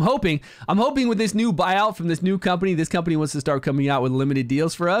I'm hoping with this new buyout from this new company, this company wants to start coming out with limited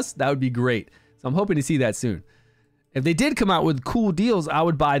deals for us. That would be great. So I'm hoping to see that soon. If they did come out with cool deals, I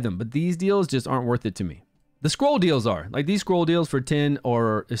would buy them. But these deals just aren't worth it to me. The scroll deals are. Like these scroll deals for 10,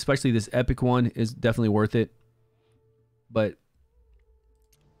 or especially this epic one, is definitely worth it. But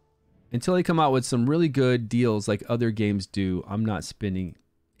until they come out with some really good deals like other games do, I'm not spending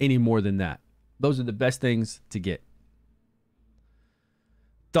any more than that. Those are the best things to get.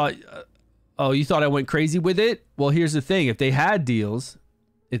 Oh, you thought I went crazy with it? Well, here's the thing. If they had deals,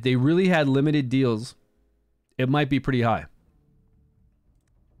 if they really had limited deals, it might be pretty high.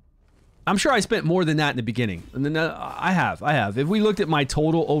 I'm sure I spent more than that in the beginning. And then I have. If we looked at my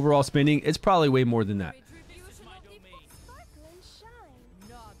total overall spending, it's probably way more than that.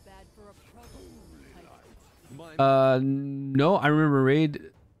 No, I remember raid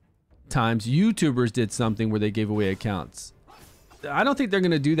times YouTubers did something where they gave away accounts. I don't think they're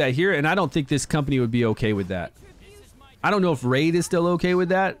going to do that here, and I don't think this company would be okay with that. I don't know if raid is still okay with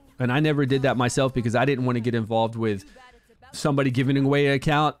that, and I never did that myself because I didn't want to get involved with somebody giving away an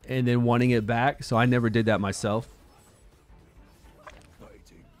account and then wanting it back, so I never did that myself.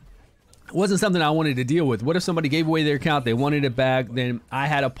 It wasn't something I wanted to deal with. What if somebody gave away their account, they wanted it back, then I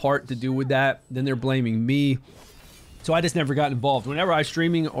had a part to do with that, then they're blaming me. So I just never got involved. Whenever I was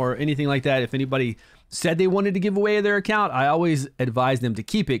streaming or anything like that, if anybody said they wanted to give away their account, I always advise them to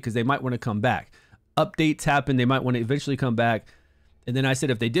keep it because they might want to come back. Updates happen, they might want to eventually come back. And then I said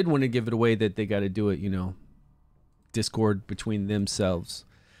if they did want to give it away, that they got to do it, you know, Discord between themselves.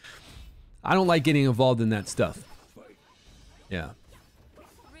 I don't like getting involved in that stuff. Yeah.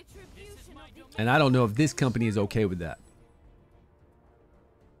 And I don't know if this company is okay with that.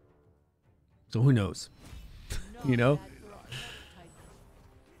 So who knows? You know?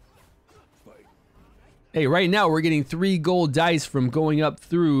 Hey, right now we're getting 3 gold dice from going up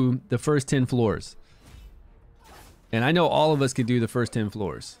through the first 10 floors. And I know all of us can do the first 10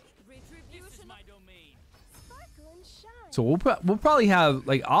 floors. So we'll probably have,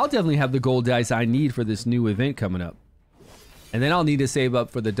 like, I'll definitely have the gold dice I need for this new event coming up. And then I'll need to save up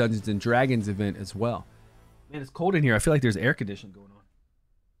for the Dungeons and Dragons event as well. Man, it's cold in here. I feel like there's air conditioning going on.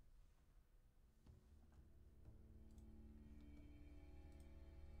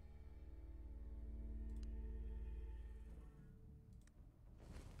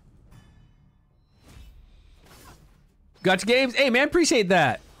 Gotcha Games. Hey, man, appreciate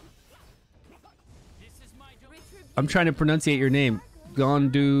that. I'm trying to pronunciate your name.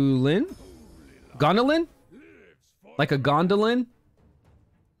 Gondolin? Gondolin? Like a gondolin?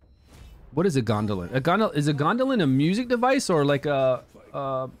 What is a gondolin? Is a gondolin a music device or like a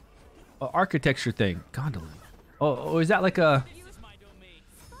architecture thing? Gondolin. Oh, is that like a...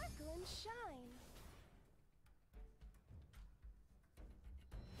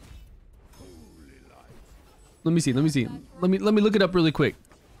 Let me see. Let me look it up really quick.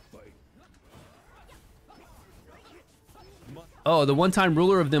 Oh, the one-time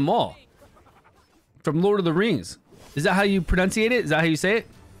ruler of them all. From Lord of the Rings. Is that how you pronunciate it? Is that how you say it?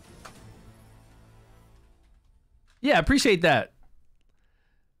 Yeah, appreciate that.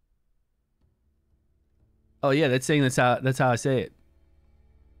 Oh yeah, that's saying that's how I say it.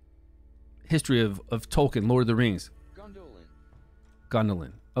 History of Tolkien, Lord of the Rings. Gondolin.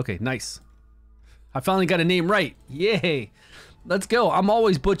 Gondolin. Okay, nice. I finally got a name right. Yay. Let's go. I'm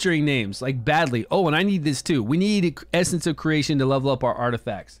always butchering names, like badly. Oh, and I need this too. We need Essence of Creation to level up our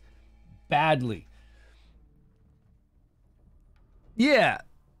artifacts. Badly. Yeah.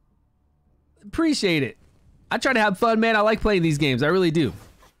 Appreciate it. I try to have fun, man. I like playing these games. I really do.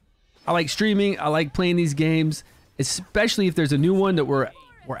 I like streaming. I like playing these games, especially if there's a new one that we're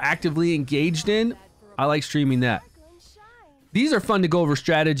actively engaged in. I like streaming that. These are fun to go over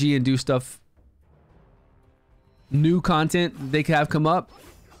strategy and do stuff. New content they have come up.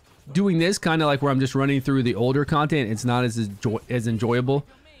 Doing this kind of like where I'm just running through the older content, it's not as enjoyable.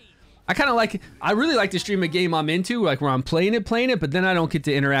 I really like to stream a game I'm into, like where I'm playing it, but then I don't get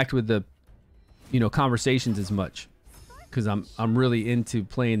to interact with the, you know, conversations as much because I'm really into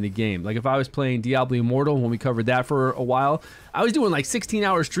playing the game. Like if I was playing Diablo Immortal when we covered that for a while, I was doing like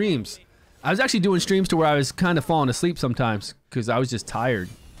 16-hour streams. I was actually doing streams to where I was kind of falling asleep sometimes because I was just tired.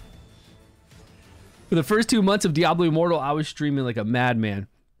 For the first 2 months of Diablo Immortal, I was streaming like a madman.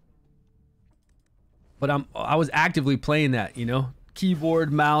 But I was actively playing that, you know?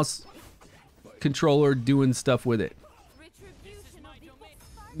 Keyboard, mouse, controller, doing stuff with it.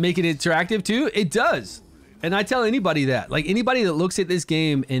 Make it interactive too? It does. And I tell anybody that. Like anybody that looks at this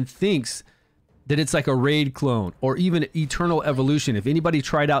game and thinks that it's like a raid clone or even Eternal Evolution. If anybody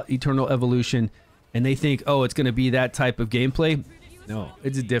tried out Eternal Evolution and they think, oh, it's going to be that type of gameplay. No,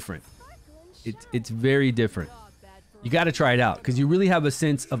 it's different. It's very different. You got to try it out because you really have a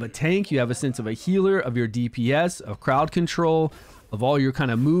sense of a tank. You have a sense of a healer, of your DPS, of crowd control, of all your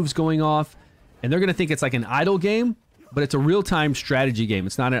kind of moves going off. And they're going to think it's like an idle game, but it's a real-time strategy game.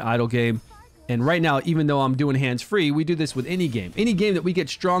 It's not an idle game. And right now, even though I'm doing hands-free, we do this with any game. Any game that we get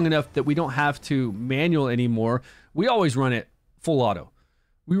strong enough that we don't have to manual anymore, we always run it full auto.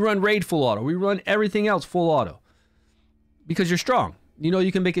 We run raid full auto. We run everything else full auto because you're strong. You know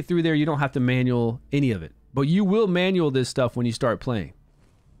you can make it through there. You don't have to manual any of it. But you will manual this stuff when you start playing.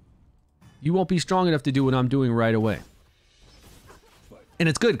 You won't be strong enough to do what I'm doing right away. And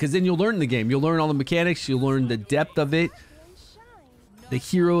it's good because then you'll learn the game. You'll learn all the mechanics. You'll learn the depth of it, the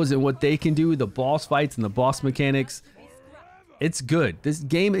heroes and what they can do, the boss fights and the boss mechanics. It's good. This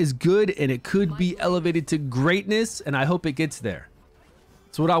game is good, and it could be elevated to greatness, and I hope it gets there.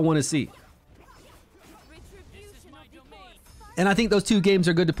 That's what I want to see. And I think those two games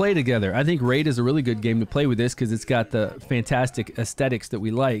are good to play together. I think Raid is a really good game to play with this because it's got the fantastic aesthetics that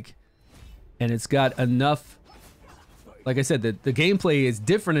we like. And it's got enough, like I said, the gameplay is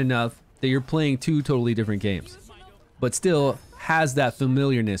different enough that you're playing two totally different games. But still has that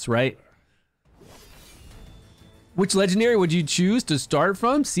familiarness, right? Which legendary would you choose to start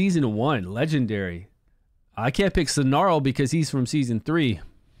from? Season 1, legendary. I can't pick Sonaro because he's from Season 3.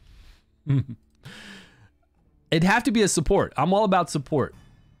 It'd have to be a support. I'm all about support.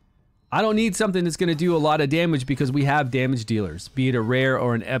 I don't need something that's going to do a lot of damage because we have damage dealers, be it a rare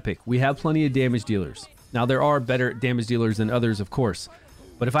or an epic. We have plenty of damage dealers. Now, there are better damage dealers than others, of course.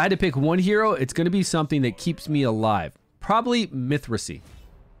 But if I had to pick one hero, it's going to be something that keeps me alive. Probably Mithracy.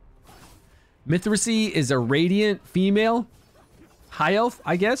 Mithracy is a radiant female, high elf,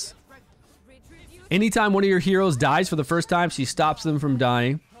 I guess. Anytime one of your heroes dies for the first time, she stops them from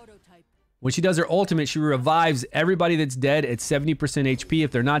dying. When she does her ultimate, she revives everybody that's dead at 70% HP.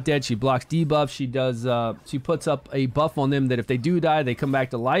 If they're not dead, she blocks debuffs. She puts up a buff on them that if they do die, they come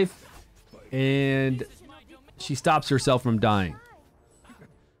back to life. And she stops herself from dying.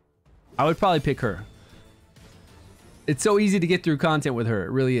 I would probably pick her. It's so easy to get through content with her. It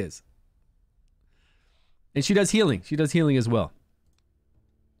really is. And she does healing. She does healing as well.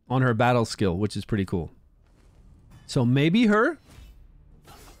 On her battle skill, which is pretty cool. So maybe her.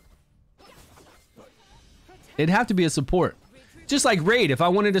 It'd have to be a support. Just like Raid. If I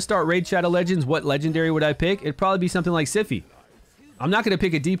wanted to start Raid Shadow Legends, what legendary would I pick? It'd probably be something like Siphi. I'm not going to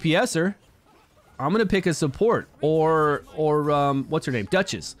pick a DPSer. I'm going to pick a support. Or what's her name?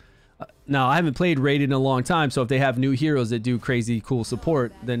 Duchess. Now, I haven't played Raid in a long time, so if they have new heroes that do crazy cool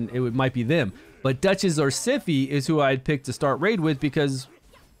support, then it might be them. But Duchess or Siphi is who I'd pick to start Raid with because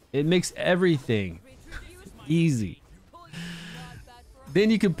it makes everything easy. Then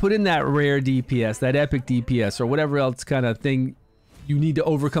you can put in that rare DPS, that epic DPS, or whatever else kind of thing you need to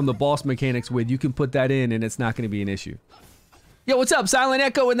overcome the boss mechanics with. You can put that in and it's not going to be an issue. Yo, what's up? Silent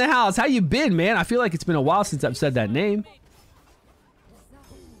Echo in the house. How you been, man? I feel like it's been a while since I've said that name.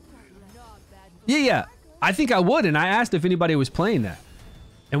 Yeah. I think I would, and I asked if anybody was playing that.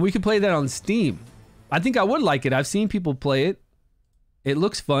 And we could play that on Steam. I think I would like it. I've seen people play it. It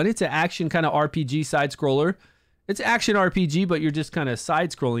looks fun. It's an action kind of RPG side scroller. It's action RPG, but you're just kind of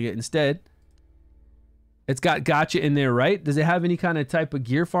side scrolling it instead. It's got gacha in there, right? Does it have any kind of type of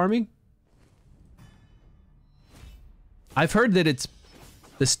gear farming? I've heard that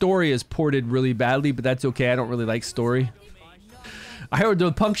the story is ported really badly, but that's okay. I don't really like story. I heard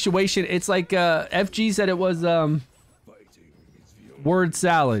the punctuation. It's like FG said it was word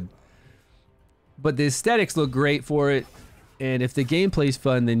salad. But the aesthetics look great for it. And if the gameplay's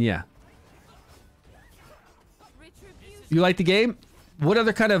fun, then yeah. You like the game? What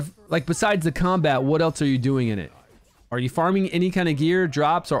other kind of, like besides the combat, what else are you doing in it? Are you farming any kind of gear,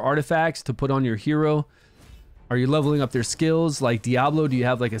 drops, or artifacts to put on your hero? Are you leveling up their skills? Like Diablo, do you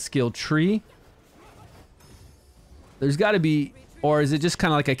have like a skill tree? There's got to be, or is it just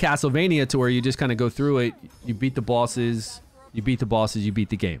kind of like a Castlevania to where you just kind of go through it, you beat the bosses, you beat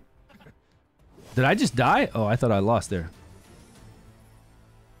the game? Did I just die? Oh, I thought I lost there.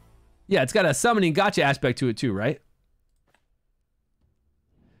 Yeah, it's got a summoning gacha aspect to it too, right?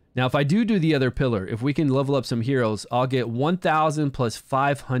 Now, if I do the other pillar, if we can level up some heroes, I'll get 1,000 plus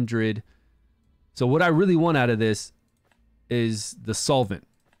 500. So what I really want out of this is the solvent.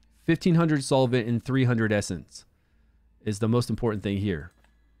 1,500 solvent and 300 essence is the most important thing here.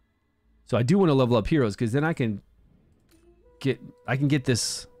 So I do want to level up heroes because then I can get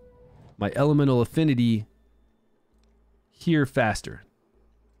this, my elemental affinity here faster.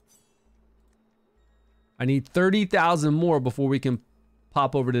 I need 30,000 more before we can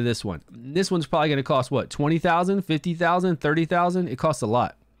pop over to this one. This one's probably going to cost what? 20,000, 50,000, 30,000? It costs a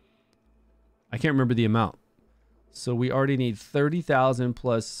lot. I can't remember the amount. So we already need 30,000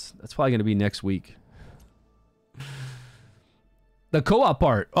 plus, that's probably going to be next week. The co-op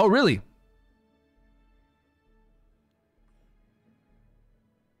part. Oh, really?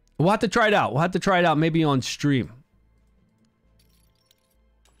 We'll have to try it out. We'll have to try it out maybe on stream.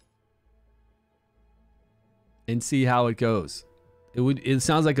 And see how it goes. It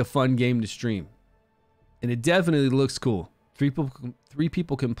sounds like a fun game to stream. And it definitely looks cool. Three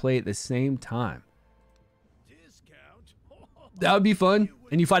people can play at the same time. That would be fun.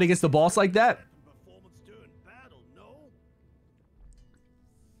 And you fight against the boss like that?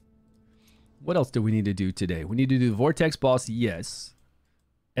 What else do we need to do today? We need to do the Vortex boss, yes.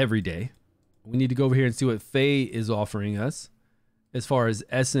 Every day. We need to go over here and see what Faye is offering us as far as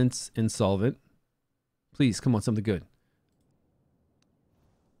Essence and Solvent. Please, come on, something good.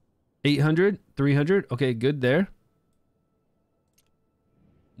 800, 300. Okay, good there.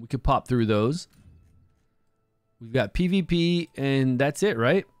 We could pop through those. We've got PvP, and that's it,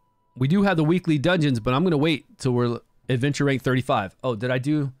 right? We do have the weekly dungeons, but I'm going to wait till we're adventure rank 35. Oh, did I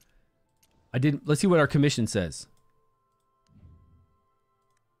do... I didn't... Let's see what our commission says.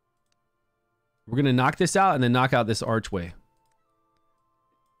 We're going to knock this out and then knock out this archway.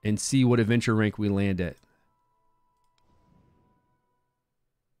 And see what adventure rank we land at.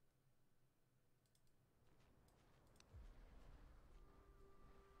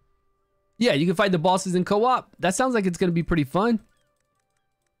 Yeah, you can fight the bosses in co-op. That sounds like it's going to be pretty fun.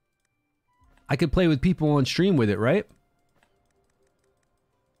 I could play with people on stream with it, right?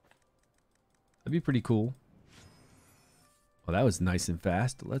 That'd be pretty cool. Well, that was nice and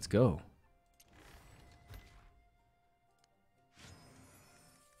fast. Let's go.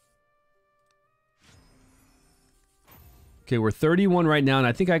 Okay, we're 31 right now, and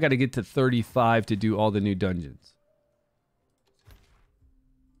I think I got to get to 35 to do all the new dungeons.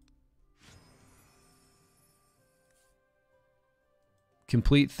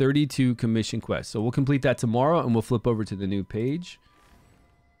 Complete 32 commission quests. So we'll complete that tomorrow, and we'll flip over to the new page.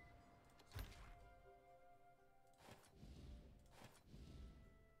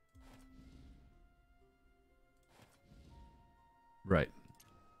 Right.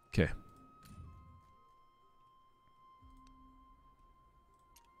 Okay.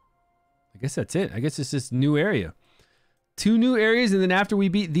 I guess that's it. I guess it's this new area. 2 new areas, and then after we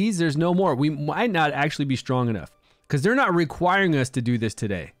beat these, there's no more. We might not actually be strong enough because they're not requiring us to do this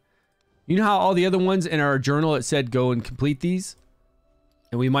today. You know how all the other ones in our journal, it said go and complete these?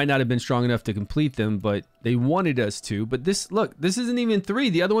 And we might not have been strong enough to complete them, but they wanted us to. But this, look, this isn't even 3.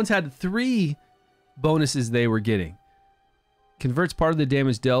 The other ones had 3 bonuses they were getting. Converts part of the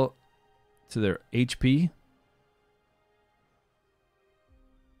damage dealt to their HP.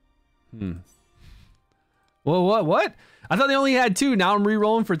 Well, what? I thought they only had 2. Now I'm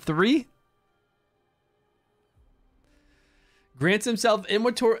re-rolling for 3? Grants himself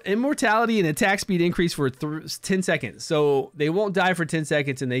immortality and attack speed increase for 10 seconds. So they won't die for 10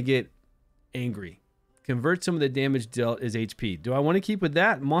 seconds and they get angry. Convert some of the damage dealt as HP. Do I want to keep with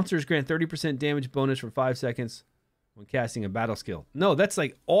that? Monsters grant 30% damage bonus for 5 seconds when casting a battle skill. No, that's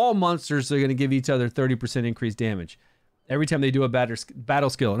like all monsters are going to give each other 30% increased damage every time they do a battle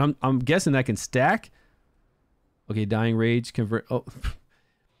skill. And I'm guessing that can stack. Okay, Dying Rage, convert. Oh,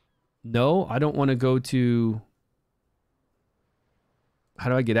 no, I don't want to go to... How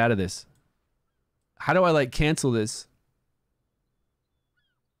do I get out of this? How do I like cancel this?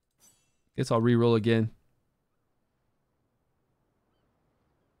 Guess I'll re-roll again.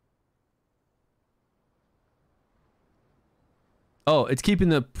 Oh, it's keeping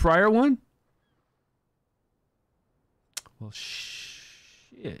the prior one? Well,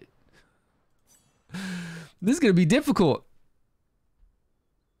 shit. This is going to be difficult.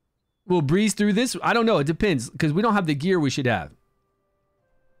 We'll breeze through this. I don't know. It depends because we don't have the gear we should have.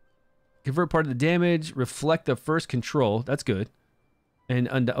 Convert part of the damage. Reflect the first control. That's good.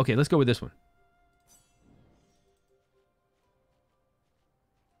 And okay, let's go with this one.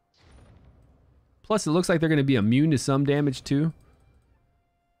 Plus, it looks like they're going to be immune to some damage too.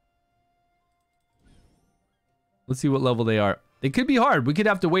 Let's see what level they are. It could be hard. We could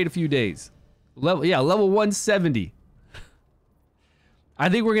have to wait a few days. Level 170. I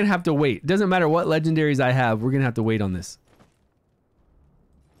think we're going to have to wait. Doesn't matter what legendaries I have. We're going to have to wait on this.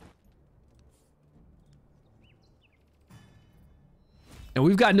 And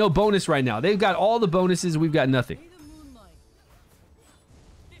we've got no bonus right now. They've got all the bonuses. We've got nothing.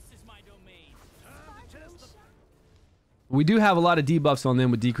 We do have a lot of debuffs on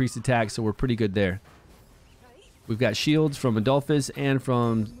them with decreased attack, so we're pretty good there. We've got shields from Adolphus and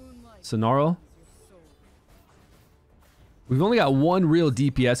from Sonaro. We've only got 1 real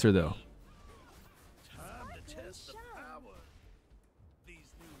DPSer though.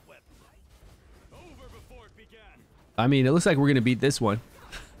 I mean, it looks like we're going to beat this one.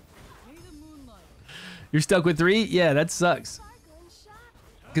 You're stuck with 3? Yeah, that sucks.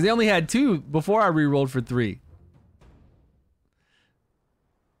 Because they only had 2 before I re-rolled for 3.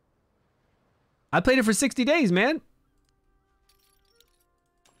 I played it for 60 days, man.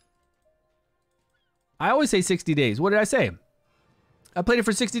 I always say 60 days. What did I say? I played it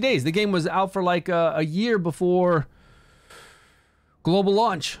for 60 days. The game was out for like a year before global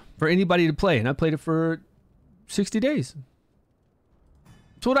launch for anybody to play. And I played it for 60 days.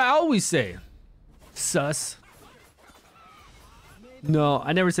 That's what I always say. Sus. No,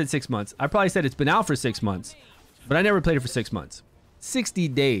 I never said 6 months. I probably said it's been out for 6 months, but I never played it for 6 months. 60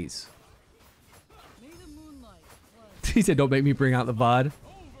 days. He said, don't make me bring out the VOD.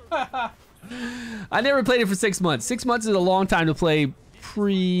 I never played it for 6 months. 6 months is a long time to play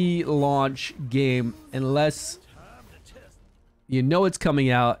pre-launch game unless you know it's coming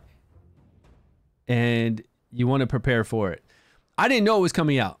out and you want to prepare for it. I didn't know it was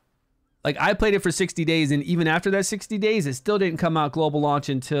coming out. Like, I played it for 60 days, and even after that 60 days, it still didn't come out global launch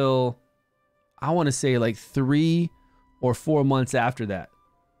until, I want to say, like 3 or 4 months after that.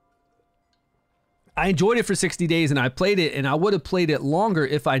 I enjoyed it for 60 days, and I played it, and I would have played it longer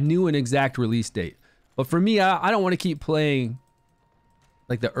if I knew an exact release date. But for me, I don't want to keep playing,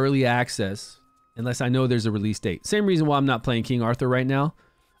 like, the early access unless I know there's a release date. Same reason why I'm not playing King Arthur right now.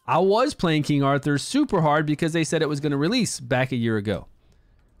 I was playing King Arthur super hard because they said it was going to release back a year ago.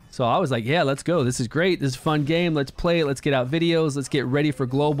 So I was like, yeah, let's go. This is great. This is a fun game. Let's play it. Let's get out videos. Let's get ready for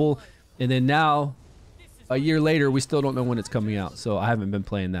global. And then now, a year later, we still don't know when it's coming out. So I haven't been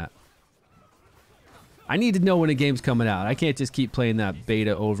playing that. I need to know when a game's coming out. I can't just keep playing that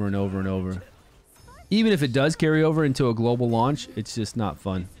beta over and over and over. Even if it does carry over into a global launch, it's just not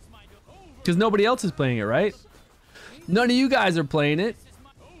fun. Because nobody else is playing it, right? None of you guys are playing it.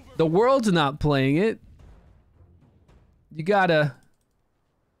 The world's not playing it. You gotta...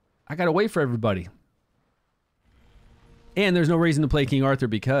 I gotta wait for everybody. And there's no reason to play King Arthur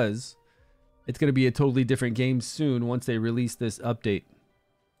because it's gonna be a totally different game soon once they release this update.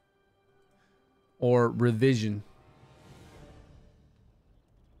 Or revision.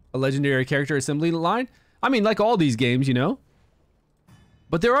 A legendary character assembly line? I mean, like all these games, you know?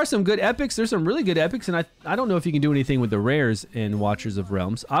 But there are some good epics. There's some really good epics, and I don't know if you can do anything with the rares in Watchers of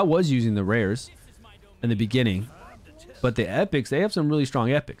Realms. I was using the rares in the beginning. But the epics, they have some really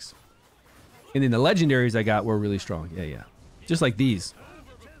strong epics. And then the legendaries I got were really strong. Yeah, yeah. Just like these.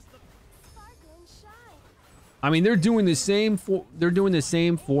 I mean, they're doing the same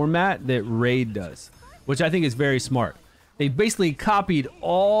format that Raid does, which I think is very smart. They basically copied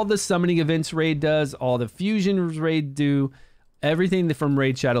all the summoning events Raid does, all the fusions Raid do, everything from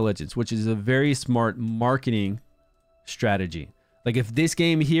Raid Shadow Legends, which is a very smart marketing strategy. Like if this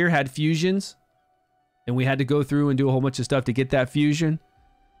game here had fusions and we had to go through and do a whole bunch of stuff to get that fusion,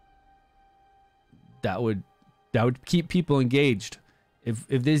 that would keep people engaged. If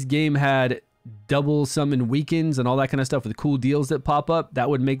this game had double summon weekends and all that kind of stuff with cool deals that pop up, that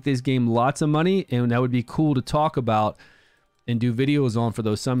would make this game lots of money, and that would be cool to talk about and do videos on for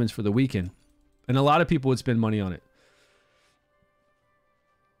those summons for the weekend. And a lot of people would spend money on it.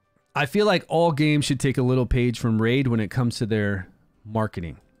 I feel like all games should take a little page from Raid when it comes to their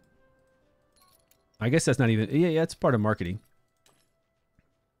marketing. I guess that's not even... Yeah, it's part of marketing.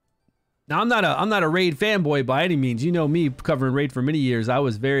 Now, I'm not a Raid fanboy by any means. You know me, covering Raid for many years. I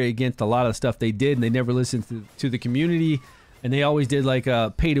was very against a lot of stuff they did, and they never listened to the community. And they always did like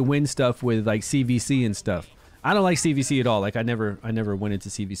pay-to-win stuff with like CVC and stuff. I don't like CVC at all. Like I never went into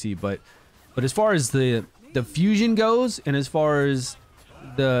CVC. But as far as the fusion goes, and as far as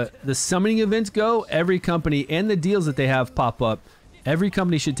the summoning events go, every company and the deals that they have pop up, every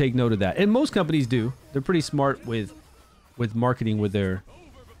company should take note of that. And most companies do. They're pretty smart with marketing with their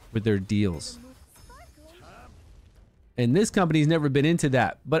deals. And this company's never been into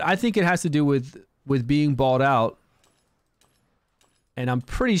that. But I think it has to do with being bought out. And I'm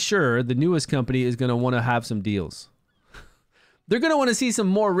pretty sure the newest company is going to want to have some deals. They're going to want to see some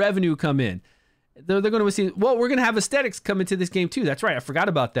more revenue come in. They're going to see, well, we're going to have aesthetics come into this game too. That's right. I forgot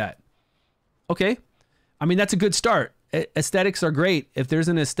about that. Okay. I mean, that's a good start. Aesthetics are great. If there's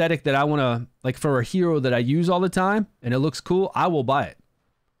an aesthetic that I want to, like for a hero that I use all the time and it looks cool, I will buy it.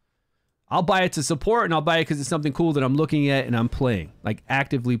 I'll buy it to support, and I'll buy it because it's something cool that I'm looking at and I'm playing, like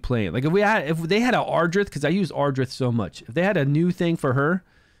actively playing. Like if they had an Ardrith, because I use Ardrith so much, if they had a new thing for her,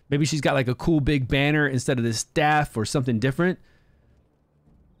 maybe she's got like a cool big banner instead of this staff or something different,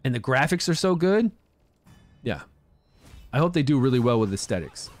 and the graphics are so good, yeah, I hope they do really well with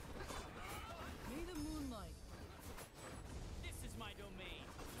aesthetics.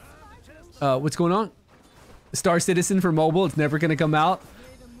 What's going on? Star Citizen for mobile, it's never gonna come out.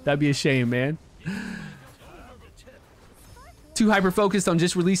 That'd be a shame, man. Too hyper-focused on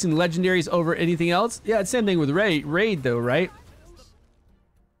just releasing legendaries over anything else? Yeah, it's same thing with Raid though, right?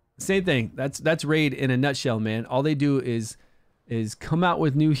 Same thing. That's Raid in a nutshell, man. All they do is come out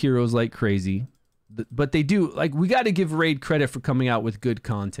with new heroes like crazy. But they do, like, we got to give Raid credit for coming out with good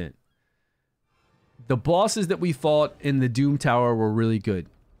content. The bosses that we fought in the Doom Tower were really good.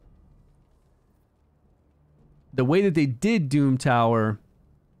 The way that they did Doom Tower...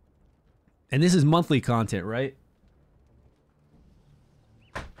 And this is monthly content, right?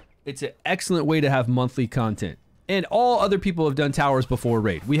 It's an excellent way to have monthly content. And all other people have done towers before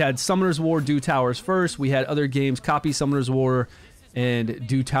Raid. We had Summoner's War do towers first. We had other games copy Summoner's War and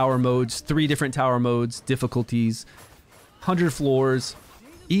do tower modes, 3 different tower modes, difficulties, 100 floors,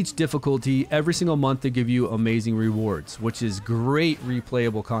 each difficulty. Every single month they give you amazing rewards, which is great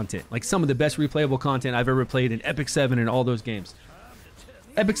replayable content. Like some of the best replayable content I've ever played in Epic 7 and all those games.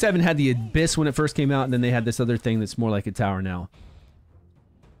 Epic 7 had the Abyss when it first came out, and then they had this other thing that's more like a tower now.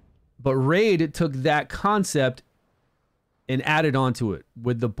 But Raid took that concept and added onto it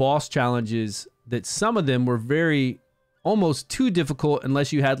with the boss challenges that some of them were very almost too difficult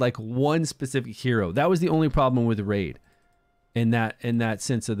unless you had like one specific hero. That was the only problem with Raid in that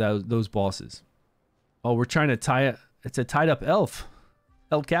sense of those bosses. Oh, we're trying to tie it. It's a tied up elf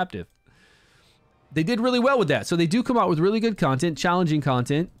held captive. They did really well with that. So they do come out with really good content, challenging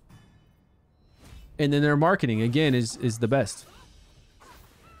content. And then their marketing again is the best.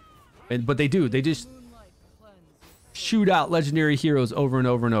 But they just shoot out legendary heroes over and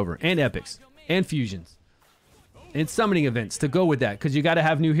over and over, and epics, and fusions, and summoning events to go with that, because you got to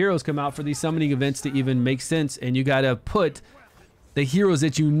have new heroes come out for these summoning events to even make sense, and you got to put the heroes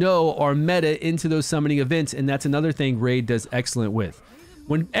that you know are meta into those summoning events, and that's another thing Raid does excellent with.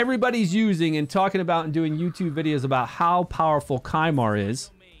 When everybody's using and talking about and doing YouTube videos about how powerful Kymar is,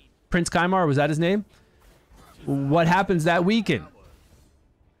 Prince Kymar, was that his name? What happens that weekend?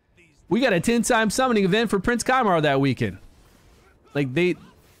 We got a 10-time summoning event for Prince Kymar that weekend. Like they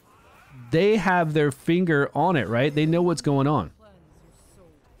have their finger on it, right? They know what's going on.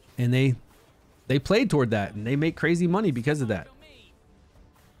 And they played toward that, and they make crazy money because of that.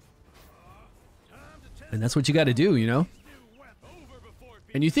 And that's what you got to do, you know?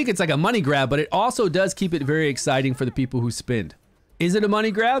 And you think it's like a money grab, but it also does keep it very exciting for the people who spend. Is it a money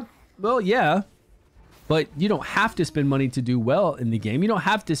grab? Well, yeah. But you don't have to spend money to do well in the game. You don't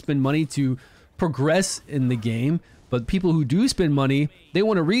have to spend money to progress in the game. But people who do spend money, they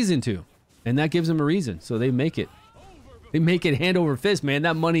want a reason to. And that gives them a reason. So they make it. They make it hand over fist, man.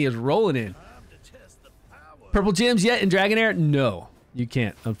 That money is rolling in. Purple gems yet in Dragonheir? No, you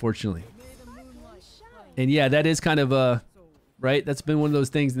can't, unfortunately. And yeah, that is kind of a... Right? That's been one of those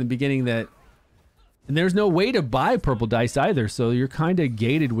things in the beginning that... And there's no way to buy purple dice either. So you're kind of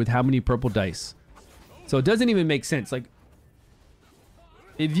gated with how many purple dice. So it doesn't even make sense. Like,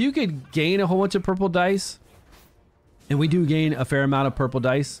 if you could gain a whole bunch of purple dice, and we do gain a fair amount of purple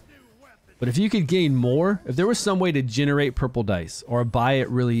dice, but if you could gain more, if there was some way to generate purple dice or buy it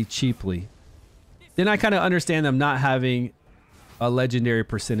really cheaply, then I kind of understand them not having a legendary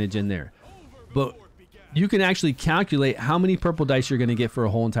percentage in there. But you can actually calculate how many purple dice you're going to get for a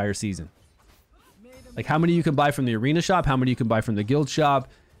whole entire season. Like how many you can buy from the arena shop, how many you can buy from the guild shop,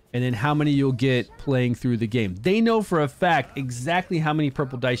 and then how many you'll get playing through the game. They know for a fact exactly how many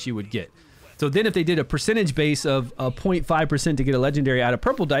purple dice you would get. So then if they did a percentage base of 0.5% to get a legendary out of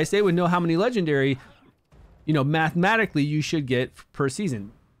purple dice, they would know how many legendary, you know, mathematically you should get per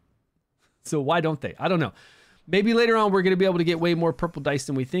season. So why don't they? I don't know. Maybe later on we're going to be able to get way more purple dice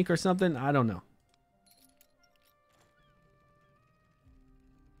than we think or something. I don't know.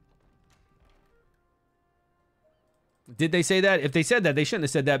 Did they say that? If they said that, they shouldn't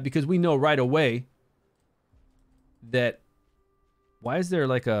have said that, because we know right away that... Why is there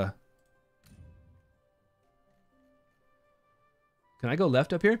like a... Can I go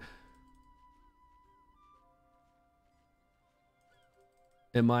left up here?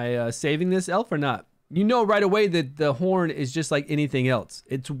 Am I saving this elf or not? You know right away that the horn is just like anything else.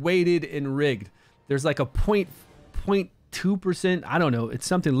 It's weighted and rigged. There's like a 0.2%. I don't know. It's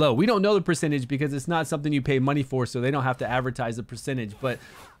something low. We don't know the percentage because it's not something you pay money for, so they don't have to advertise the percentage. But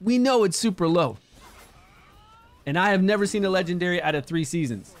we know it's super low. And I have never seen a legendary out of 3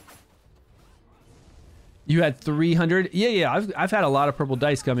 seasons. You had 300? Yeah. I've had a lot of purple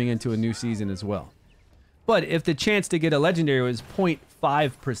dice coming into a new season as well. But if the chance to get a legendary was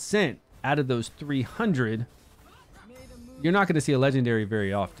 0.5% out of those 300, you're not going to see a legendary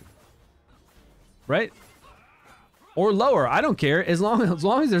very often. Right? Or lower. I don't care. As long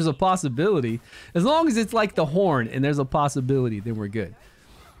as there's a possibility. As long as it's like the horn and there's a possibility, then we're good.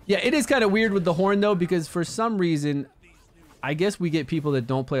 Yeah, it is kind of weird with the horn though, because for some reason, I guess we get people that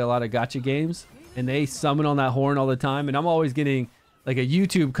don't play a lot of gacha games and they summon on that horn all the time. And I'm always getting like a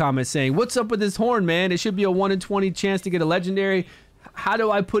YouTube comment saying, "What's up with this horn, man? It should be a 1 in 20 chance to get a legendary. How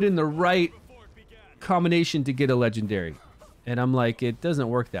do I put in the right combination to get a legendary?" And I'm like, it doesn't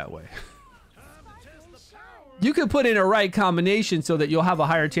work that way. You can put in a right combination so that you'll have a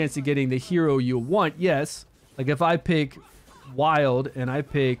higher chance of getting the hero you want, yes. Like if I pick Wild and I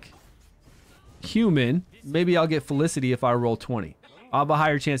pick human, maybe I'll get Felicity if I roll 20. I'll have a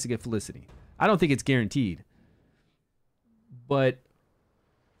higher chance to get Felicity. I don't think it's guaranteed. But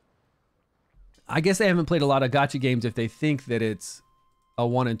I guess they haven't played a lot of gacha games if they think that it's a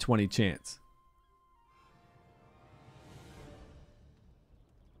 1 in 20 chance.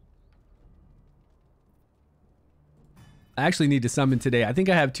 I actually need to summon today. I think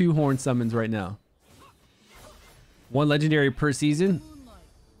I have 2 horn summons right now. 1 legendary per season.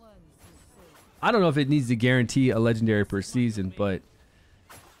 I don't know if it needs to guarantee a legendary per season, but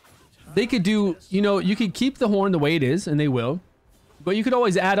they could do, you know, you could keep the horn the way it is, and they will. But you could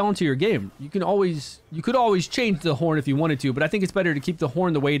always add on to your game. You could always change the horn if you wanted to, but I think it's better to keep the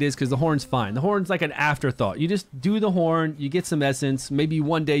horn the way it is because the horn's fine. The horn's like an afterthought. You just do the horn, you get some essence. Maybe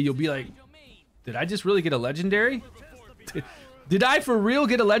one day you'll be like, did I just really get a legendary? Did I for real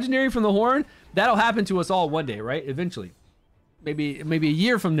get a legendary from the horn? That'll happen to us all one day, right? Eventually. Maybe a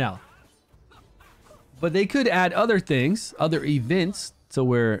year from now. But they could add other things, other events to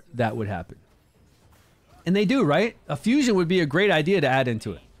where that would happen. And they do, right? A fusion would be a great idea to add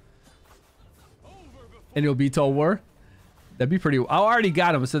into it. And it'll be Toll War. That'd be pretty... I already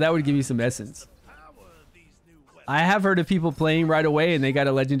got them, so that would give me some essence. I have heard of people playing right away and they got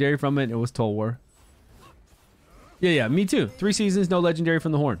a legendary from it and it was Toll War. Yeah, me too. 3 seasons, no legendary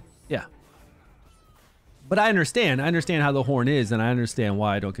from the horn. Yeah. But I understand. I understand how the horn is and I understand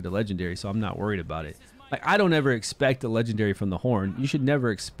why I don't get a legendary, so I'm not worried about it. Like, I don't ever expect a legendary from the horn. You should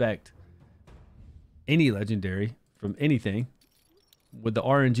never expect any legendary from anything with the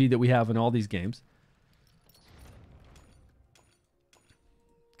RNG that we have in all these games.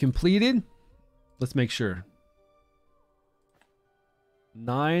 Completed? Let's make sure.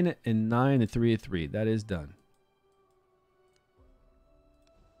 9 and 9 and 3 and 3. That is done.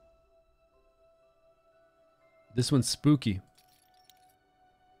 This one's spooky.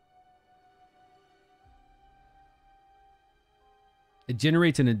 It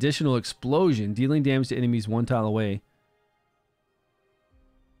generates an additional explosion, dealing damage to enemies 1 tile away.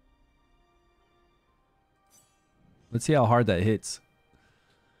 Let's see how hard that hits.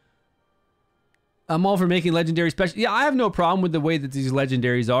 I'm all for making legendary special. Yeah, I have no problem with the way that these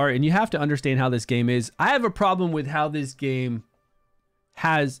legendaries are, and you have to understand how this game is. I have a problem with how this game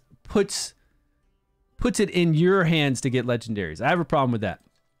puts it in your hands to get legendaries. I have a problem with that.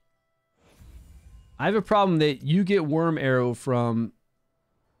 I have a problem that you get Worm Arrow from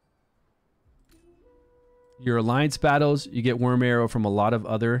your alliance battles. You get Worm Arrow from a lot of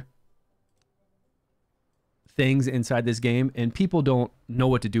other things inside this game, and people don't know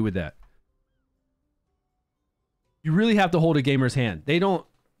what to do with that. You really have to hold a gamer's hand. They don't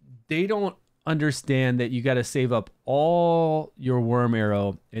understand that you got to save up all your Worm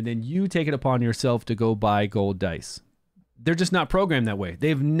Arrow and then you take it upon yourself to go buy gold dice. They're just not programmed that way.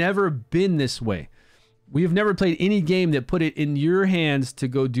 They've never been this way. We have never played any game that put it in your hands to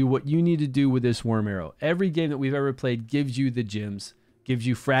go do what you need to do with this Worm Arrow. Every game that we've ever played gives you the gems, gives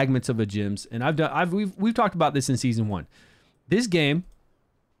you fragments of a gems, and we've talked about this in season 1. This game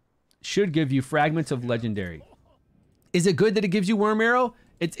should give you fragments of legendary. Is it good that it gives you Worm Arrow?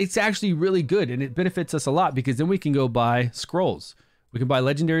 It's actually really good, and it benefits us a lot because then we can go buy scrolls. We can buy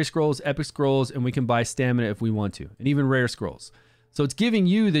legendary scrolls, epic scrolls, and we can buy stamina if we want to, and even rare scrolls. So it's giving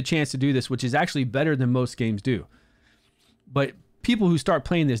you the chance to do this, which is actually better than most games do. But people who start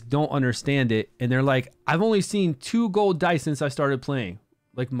playing this don't understand it, and they're like, I've only seen 2 gold dice since I started playing.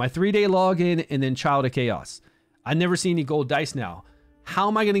 Like my 3-day login and then Child of Chaos. I never see any gold dice now. How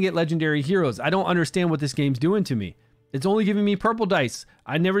am I going to get legendary heroes? I don't understand what this game's doing to me. It's only giving me purple dice.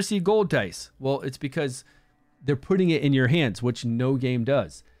 I never see gold dice. Well, it's because they're putting it in your hands, which no game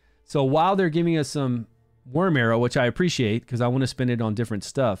does. So while they're giving us some Worm Arrow, which I appreciate because I want to spend it on different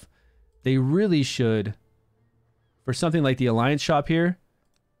stuff, they really should, for something like the Alliance shop here,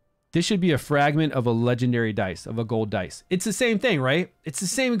 this should be a fragment of a legendary dice, of a gold dice. It's the same thing, right? It's the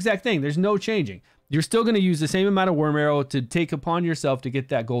same exact thing. There's no changing. You're still going to use the same amount of Worm Arrow to take upon yourself to get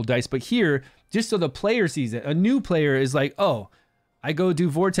that gold dice. But here, just so the player sees it, a new player is like, oh, I go do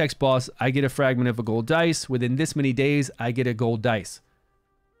Vortex Boss, I get a fragment of a gold dice. Within this many days, I get a gold dice.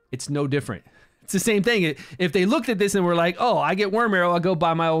 It's no different. It's the same thing. If they looked at this and were like, oh, I get Worm Arrow, I'll go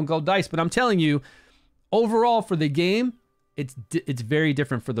buy my own gold dice. But I'm telling you, overall for the game, it's very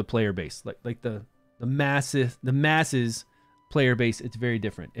different for the player base. Like the masses player base, it's very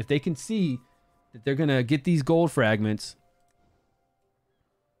different. If they can see that they're going to get these gold fragments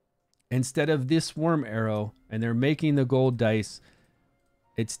instead of this Worm Arrow, and they're making the gold dice,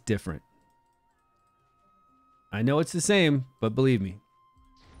 it's different. I know it's the same, but believe me.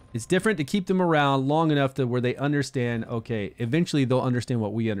 It's different to keep them around long enough to where they understand, okay, eventually they'll understand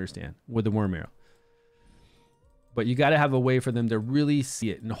what we understand with the worm arrow. But you got to have a way for them to really see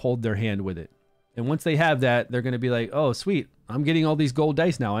it and hold their hand with it. And once they have that, they're going to be like, oh, sweet. I'm getting all these gold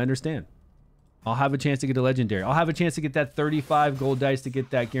dice now. I understand. I'll have a chance to get a legendary. I'll have a chance to get that 35 gold dice to get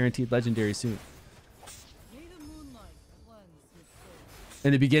that guaranteed legendary soon.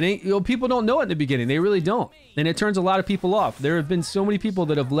 In the beginning, people don't know it in the beginning. They really don't. And it turns a lot of people off. There have been so many people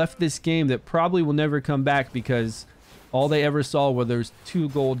that have left this game that probably will never come back because all they ever saw were there's 2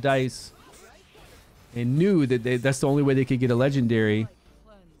 gold dice and knew that that's the only way they could get a legendary.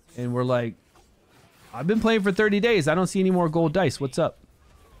 And we're like, I've been playing for 30 days. I don't see any more gold dice. What's up?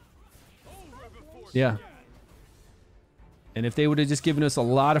 Yeah. And if they would have just given us a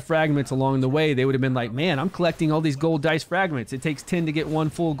lot of fragments along the way, they would have been like, man, I'm collecting all these gold dice fragments. It takes 10 to get 1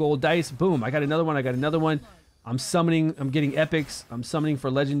 full gold dice. Boom, I got another one. I got another one. I'm summoning. I'm getting epics. I'm summoning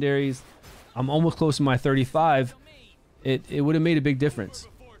for legendaries. I'm almost close to my 35. It would have made a big difference,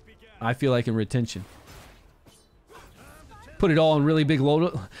 I feel like, in retention. Put it all in really big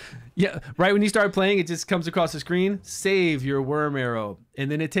load. Yeah, right when you start playing, it just comes across the screen. Save your worm arrow.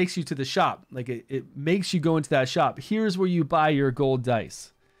 And then it takes you to the shop. Like it makes you go into that shop. Here's where you buy your gold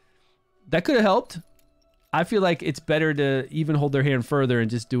dice. That could have helped. I feel like it's better to even hold their hand further and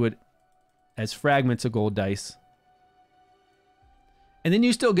just do it as fragments of gold dice. And then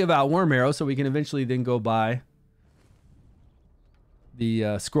you still give out worm arrow so we can eventually then go buy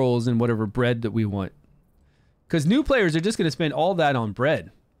the scrolls and whatever bread that we want. Because new players are just going to spend all that on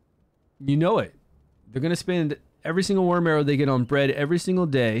bread. You know it. They're going to spend every single worm arrow they get on bread every single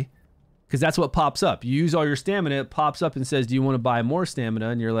day because that's what pops up. You use all your stamina, it pops up and says, do you want to buy more stamina?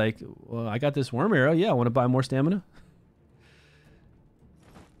 And you're like, well, I got this worm arrow. Yeah, I want to buy more stamina.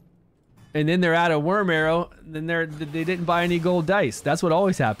 And then they're out of worm arrow. Then they didn't buy any gold dice. That's what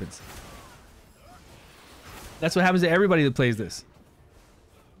always happens. That's what happens to everybody that plays this.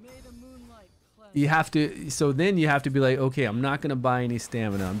 You have to, so then you have to be like, okay, I'm not going to buy any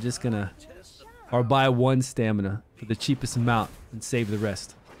stamina. I'm just going to, or buy 1 stamina for the cheapest amount and save the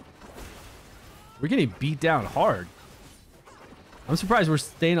rest. We're getting beat down hard. I'm surprised we're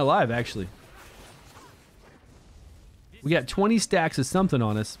staying alive, actually. We got 20 stacks of something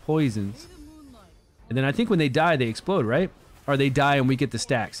on us, poisons. And then I think when they die, they explode, right? Or they die and we get the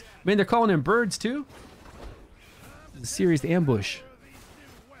stacks. Man, they're calling in birds too? It's a serious ambush.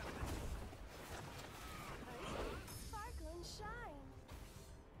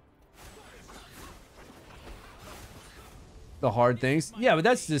 The hard things. Yeah, but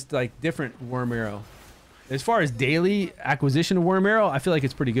that's just like different worm arrow. As far as daily acquisition of worm arrow, I feel like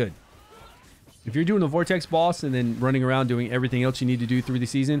it's pretty good. If you're doing the Vortex boss and then running around doing everything else you need to do through the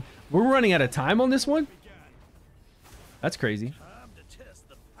season, we're running out of time on this one? That's crazy.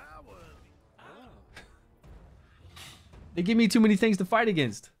 They give me too many things to fight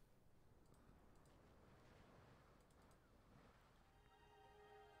against.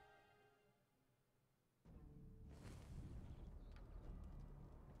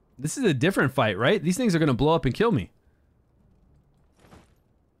 This is a different fight, right? These things are going to blow up and kill me.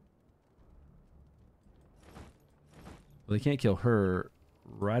 Well, they can't kill her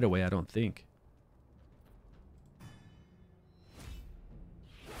right away, I don't think.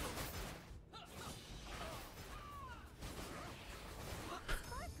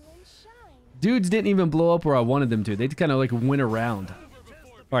 Dudes didn't even blow up where I wanted them to. They kind of like went around.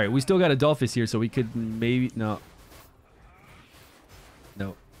 All right, we still got Adolphus here, so we could maybe... No.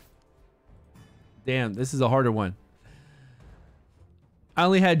 No. Damn, this is a harder one. I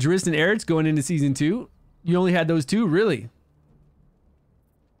only had Drizzt and Eretz going into season 2. You only had those 2, really?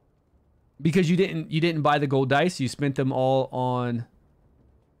 Because you didn't buy the gold dice. You spent them all on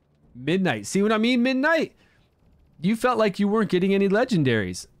Midnight. See what I mean? Midnight. You felt like you weren't getting any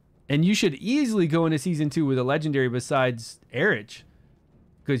legendaries, and you should easily go into season 2 with a legendary besides Eretz,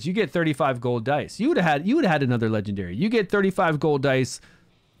 because you get 35 gold dice. You would have had another legendary. You get 35 gold dice.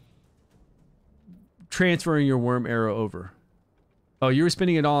 Transferring your worm arrow over. Oh, you were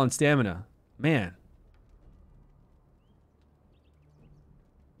spending it all on stamina. Man.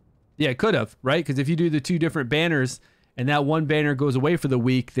 Yeah, it could have, right? Because if you do the 2 different banners and that one banner goes away for the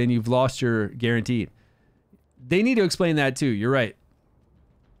week, then you've lost your guaranteed. They need to explain that too. You're right.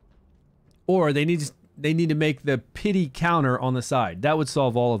 Or they need to make the pity counter on the side. That would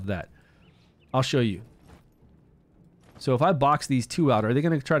solve all of that. I'll show you. So if I box these 2 out, are they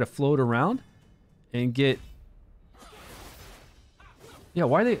going to try to float around? And get... Yeah,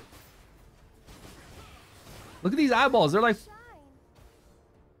 why are they... Look at these eyeballs. They're like...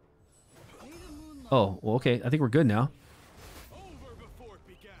 Oh, well, okay. I think we're good now.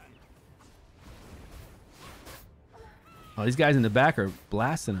 Oh, these guys in the back are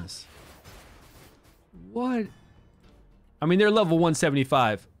blasting us. What? I mean, they're level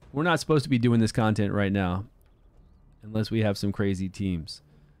 175. We're not supposed to be doing this content right now. Unless we have some crazy teams.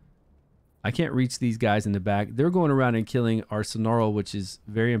 I can't reach these guys in the back. They're going around and killing our Sonaro, which is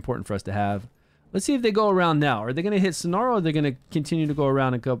very important for us to have. Let's see if they go around now. Are they going to hit Sonaro, or are they going to continue to go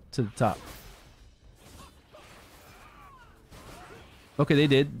around and go up to the top? Okay, they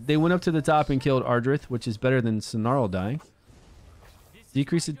did. They went up to the top and killed Ardrith, which is better than Sonaro dying.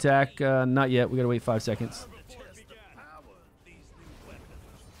 Decrease attack. Not yet. We got to wait 5 seconds.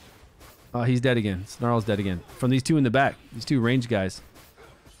 Oh, he's dead again. Snarl's dead again. From these two in the back. These two range guys.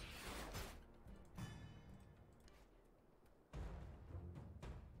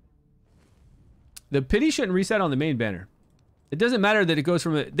 The pity shouldn't reset on the main banner. It doesn't matter that it goes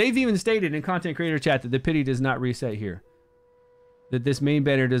from... They've even stated in content creator chat that the pity does not reset here. That this main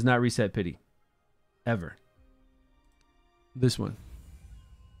banner does not reset pity. Ever. This one.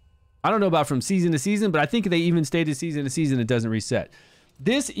 I don't know about from season to season, but I think they even stated season to season it doesn't reset.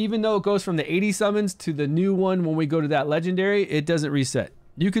 This, even though it goes from the 80 summons to the new one when we go to that legendary, it doesn't reset.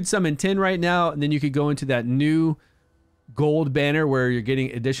 You could summon 10 right now, and then you could go into that new gold banner where you're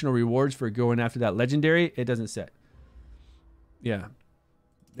getting additional rewards for going after that legendary. It doesn't set. Yeah.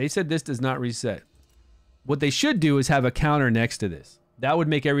 They said this does not reset. What they should do is have a counter next to this. That would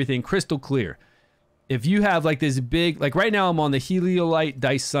make everything crystal clear. If you have like this big, like right now I'm on the Heliolite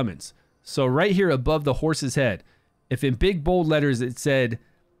dice summons. So right here above the horse's head, if in big bold letters it said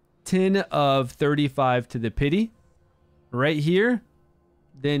 10 of 35 to the pity, right here,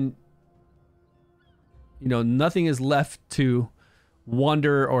 then, you know, nothing is left to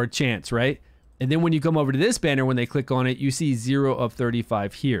wonder or chance, right? And then when you come over to this banner, when they click on it, you see 0 of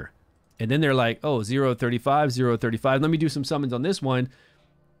 35 here. And then they're like, oh, 0 of 35, 0 of 35. Let me do some summons on this one.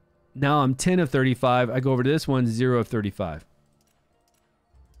 Now I'm 10 of 35. I go over to this one, 0 of 35.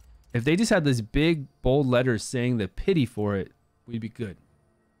 If they just had this big bold letters saying the pity for it, we'd be good.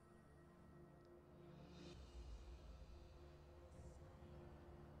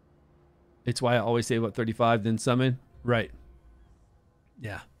 It's why I always say about 35, then summon. Right.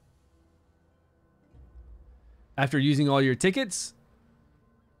 Yeah. After using all your tickets,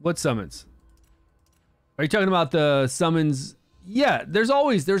 what summons? Are you talking about the summons? Yeah, there's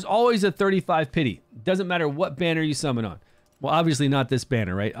always a 35 pity. Doesn't matter what banner you summon on. Well, obviously not this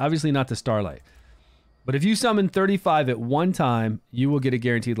banner, right? Obviously not the Starlight. But if you summon 35 at one time, you will get a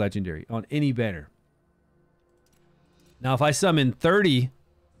guaranteed legendary on any banner. Now, if I summon 30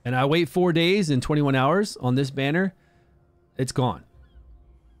 and I wait 4 days and 21 hours on this banner, it's gone.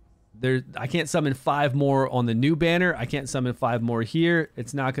 I can't summon 5 more on the new banner. I can't summon 5 more here.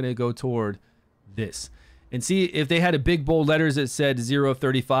 It's not going to go toward this. And see, if they had a big bold letters that said 0 of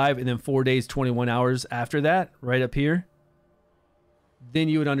 35 and then 4 days, 21 hours after that, right up here, then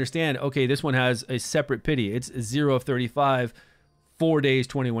you would understand, okay, this one has a separate pity. It's 0 of 35, 4 days,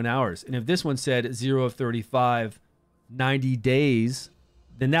 21 hours. And if this one said 0 of 35, 90 days,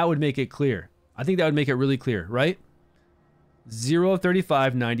 then that would make it clear. I think that would make it really clear, right? 0 of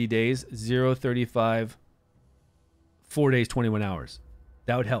 35, 90 days, 0 of 35, 4 days, 21 hours.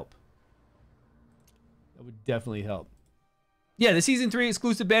 That would help. That would definitely help. Yeah, the Season 3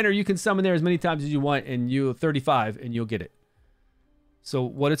 exclusive banner, you can summon there as many times as you want, and you 35, and you'll get it. So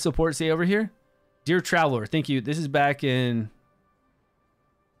what did support say over here? Dear Traveler, thank you. This is back in...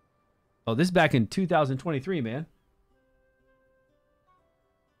 Oh, this is back in 2023, man.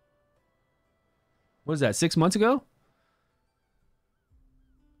 What is that, 6 months ago?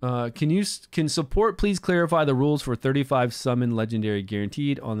 Can support please clarify the rules for 35 summon legendary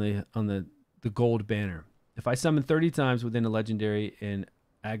guaranteed on the gold banner? If I summon 30 times within a legendary and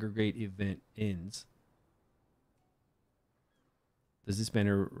aggregate event ends, does this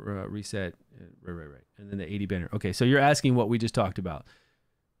banner reset? Right. And then the 80 banner. Okay, so you're asking what we just talked about.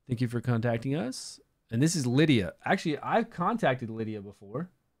 Thank you for contacting us. And this is Lydia. Actually, I've contacted Lydia before.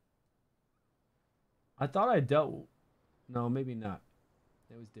 I thought I dealt... No, maybe not.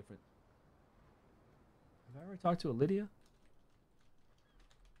 It was different. Have I ever talked to a Lydia?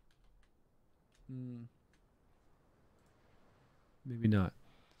 Maybe not.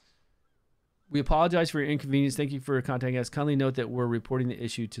 We apologize for your inconvenience. Thank you for contacting us. Kindly note that we're reporting the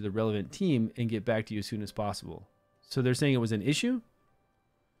issue to the relevant team and get back to you as soon as possible. So they're saying it was an issue?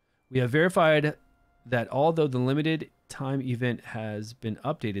 We have verified that although the limited time event has been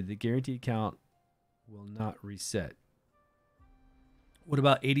updated, the guaranteed count will not reset. What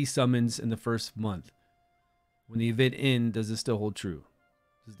about 80 summons in the first month? When the event ends, does this still hold true?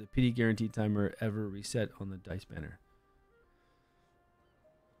 Does the PD guaranteed timer ever reset on the dice banner?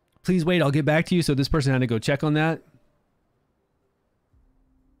 Please wait, I'll get back to you. So this person had to go check on that.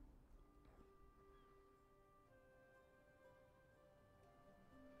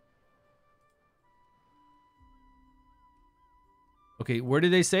 Okay, where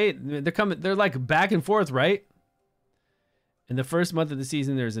did they say it? They're coming. They're like back and forth, right? In the first month of the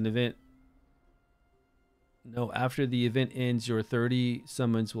season, there's an event. No, after the event ends, your 30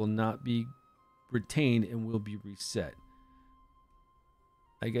 summons will not be retained and will be reset.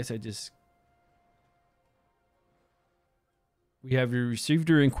 I guess I just... We have received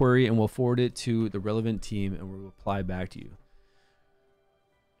your inquiry and will forward it to the relevant team and will reply back to you.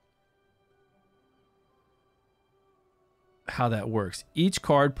 How that works. Each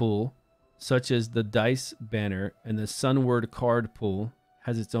card pool, such as the dice banner and the Sunward card pool,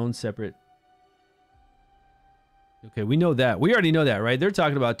 has its own separate... Okay, we know that. We already know that, right? They're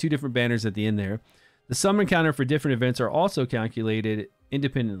talking about two different banners at the end there. The summon counter for different events are also calculated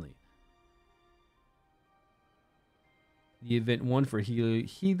independently. The event 1 for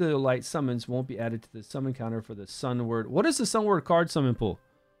Heliolite summons won't be added to the summon counter for the Sunward. What is the Sunward card summon pool?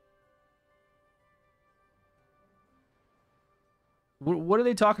 What are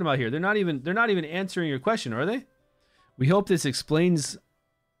they talking about here? They're not even answering your question, are they? We hope this explains...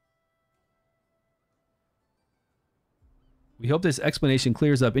 We hope this explanation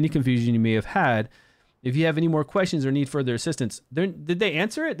clears up any confusion you may have had. If you have any more questions or need further assistance... Did they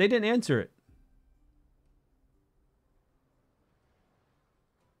answer it? They didn't answer it.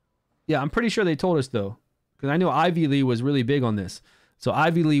 Yeah, I'm pretty sure they told us, though. Because I know Ivy Lee was really big on this. So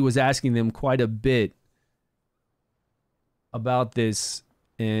Ivy Lee was asking them quite a bit about this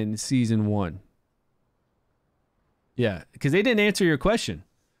in season 1. Yeah, because they didn't answer your question.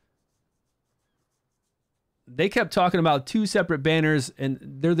 They kept talking about two separate banners, and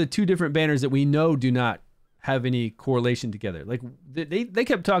they're the two different banners that we know do not have any correlation together. Like they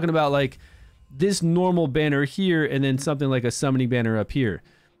kept talking about like this normal banner here and then something like a summoning banner up here.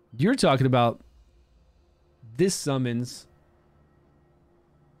 You're talking about this summons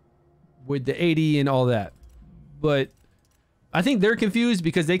with the 80 and all that. But I think they're confused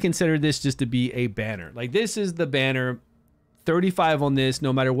because they consider this just to be a banner. Like this is the banner. 35 on this,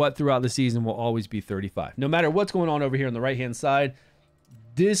 no matter what throughout the season, will always be 35. No matter what's going on over here on the right-hand side,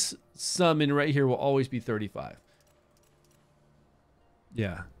 this summon right here will always be 35.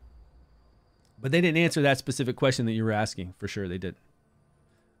 Yeah. But they didn't answer that specific question that you were asking. For sure, they did.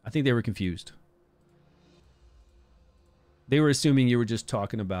 I think they were confused. They were assuming you were just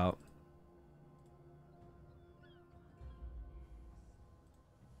talking about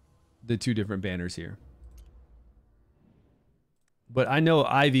the two different banners here. But I know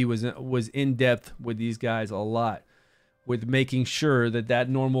Ivy was in depth with these guys a lot with making sure that that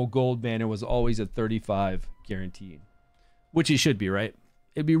normal gold banner was always a 35 guaranteed, which it should be, right?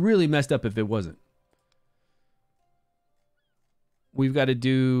 It'd be really messed up if it wasn't. We've got to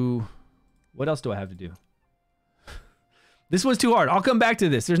do... What else do I have to do? This one's too hard. I'll come back to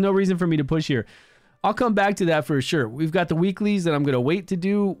this. There's no reason for me to push here. I'll come back to that for sure. We've got the weeklies that I'm going to wait to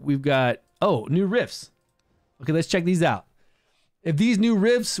do. We've got... Oh, new rifts. Okay, let's check these out. If these new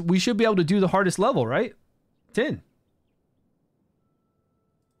rifts, we should be able to do the hardest level, right? 10.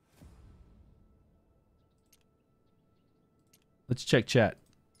 Let's check chat.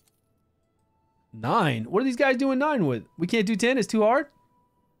 9. What are these guys doing 9 with? We can't do 10. It's too hard.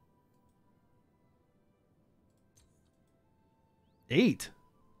 8.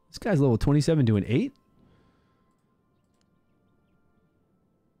 This guy's level 27 doing 8.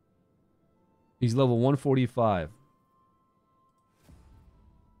 He's level 145.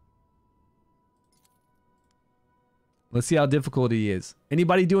 Let's see how difficult he is.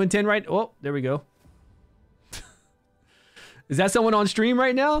 Anybody doing 10 right? Oh, there we go. Is that someone on stream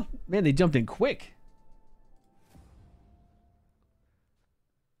right now? Man, they jumped in quick.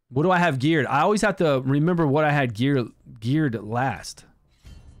 What do I have geared? I always have to remember what I had geared last.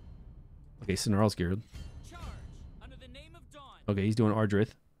 Okay, Snarl's geared. Okay, he's doing Ardrith.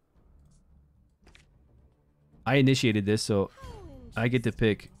 I initiated this, so I get to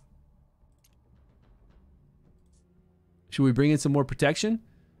pick. Should we bring in some more protection?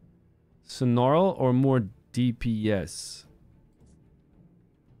 Snarl or more DPS?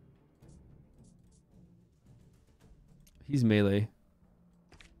 He's melee.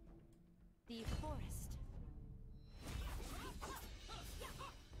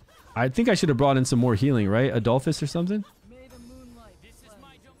 I think I should have brought in some more healing, right? Adolphus or something?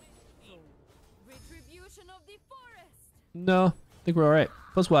 No, I think we're alright.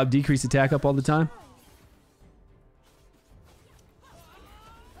 Plus we'll have decreased attack up all the time.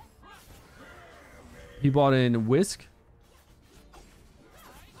 He bought in Whisk.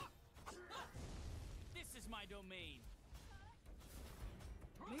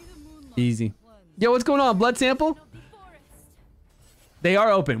 Easy. Yo, what's going on? Blood sample? They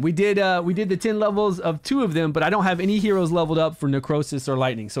are open. We did the 10 levels of 2 of them, but I don't have any heroes leveled up for Necrosis or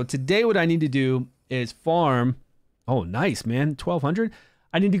Lightning. So today what I need to do is farm. Oh, nice, man. 1,200.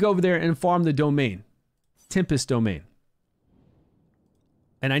 I need to go over there and farm the domain. Tempest domain.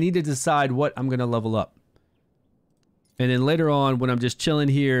 And I need to decide what I'm going to level up. And then later on, when I'm just chilling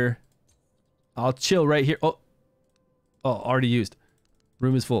here, I'll chill right here. Oh, already used.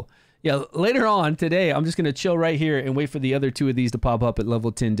 Room is full. Yeah, later on today, I'm just going to chill right here and wait for the other 2 of these to pop up at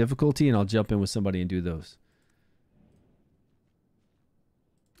level 10 difficulty, and I'll jump in with somebody and do those.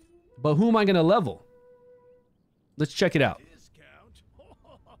 But who am I going to level? Let's check it out.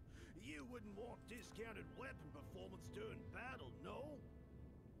 You wouldn't want discounted weapon performance during battle, no?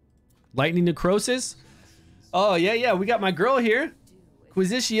 Lightning Necrosis? Oh, yeah. We got my girl here.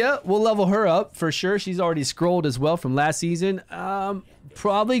 Quisitia, we'll level her up for sure. She's already scrolled as well from last season.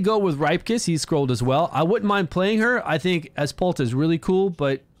 Probably go with Ripekis. He's scrolled as well. I wouldn't mind playing her. I think Espolta is really cool,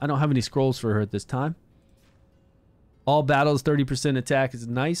 but I don't have any scrolls for her at this time. All battles, 30% attack is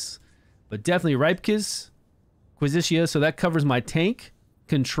nice. But definitely Ripekis, Quisitia, so that covers my tank.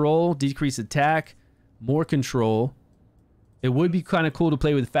 Control, decrease attack, more control. It would be kind of cool to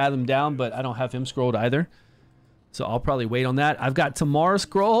play with Fathom down, but I don't have him scrolled either. So I'll probably wait on that. I've got Tamara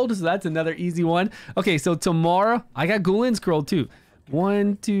scrolled, so that's another easy one. Okay, so Tamara, I got Gulin scrolled too.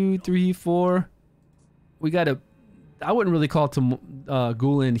 1, 2, 3, 4. We got I wouldn't really call it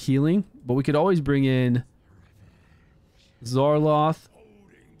Gulin healing, but we could always bring in Zarloth.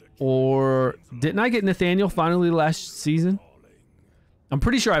 Or didn't I get Nathaniel finally last season? I'm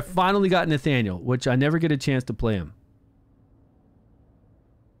pretty sure I finally got Nathaniel, which I never get a chance to play him.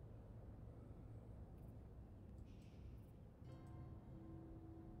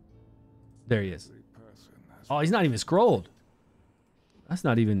 There he is. Oh, he's not even scrolled. That's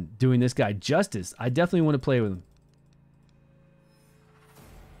not even doing this guy justice. I definitely want to play with him.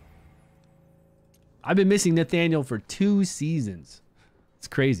 I've been missing Nathaniel for 2 seasons. It's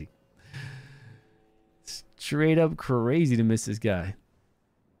crazy. Straight up crazy to miss this guy.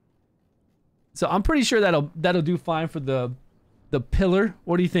 So I'm pretty sure that'll do fine for the pillar.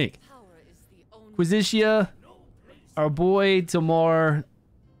 What do you think? Quisitia, our boy Tamar.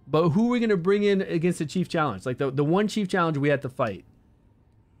 But who are we going to bring in against the Chief Challenge? Like the one Chief Challenge we had to fight.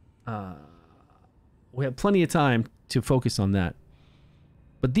 We have plenty of time to focus on that.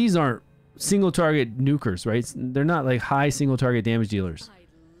 But these aren't single target nukers, right? They're not like high single target damage dealers.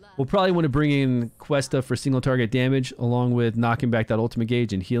 We'll probably want to bring in Questa for single target damage, along with knocking back that ultimate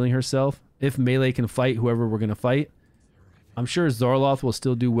gauge and healing herself. If melee can fight whoever we're going to fight. I'm sure Zarloth will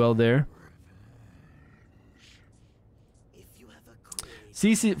still do well there.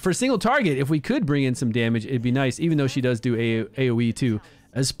 See, for single target, if we could bring in some damage, it'd be nice, even though she does do AoE too.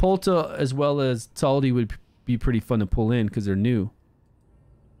 Espolta as well as Taldi would be pretty fun to pull in because they're new.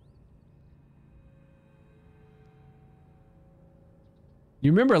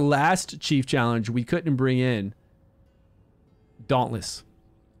 You remember last Chief Challenge, we couldn't bring in Dauntless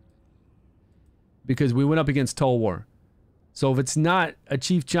because we went up against Tulwar. So if it's not a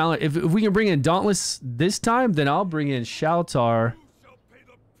Chief Challenge, if we can bring in Dauntless this time, then I'll bring in Shaltar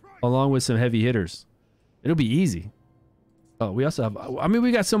along with some heavy hitters. It'll be easy. Oh, we also have, I mean,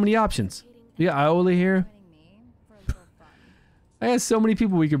 we got so many options. We got Iola here. I got so many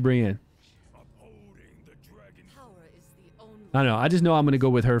people we could bring in. I don't know. I just know I'm going to go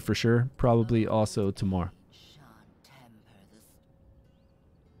with her for sure. Probably also tomorrow.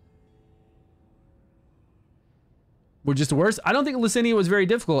 We're just the worst. I don't think Licinia was very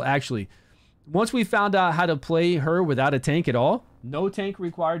difficult, actually. Once we found out how to play her without a tank at all, no tank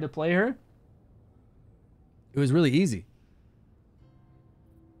required to play her, it was really easy.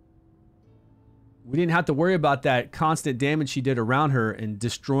 We didn't have to worry about that constant damage she did around her and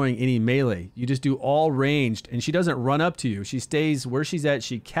destroying any melee. You just do all ranged, and she doesn't run up to you. She stays where she's at,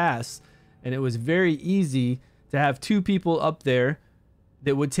 she casts, and it was very easy to have 2 people up there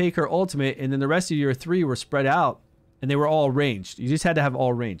that would take her ultimate, and then the rest of your 3 were spread out, and they were all ranged. You just had to have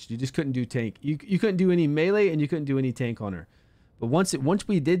all ranged. You just couldn't do tank. You couldn't do any melee, and you couldn't do any tank on her. But once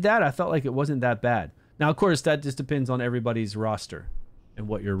we did that, I felt like it wasn't that bad. Now, of course, that just depends on everybody's roster and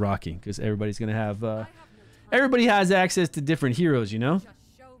what you're rocking, because everybody's going to have... everybody has access to different heroes, you know?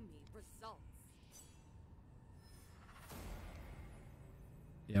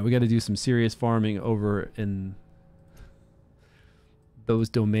 Yeah, we got to do some serious farming over in those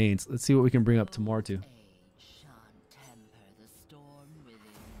domains. Let's see what we can bring up tomorrow, too.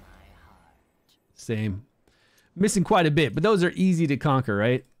 Same. Missing quite a bit, but those are easy to conquer,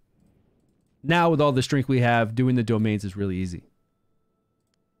 right? Now, with all the strength we have, doing the domains is really easy.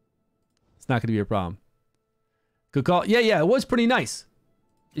 It's not going to be a problem. Good call. Yeah, it was pretty nice.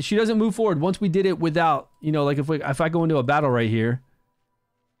 she doesn't move forward. Once we did it without, you know, like if I go into a battle right here,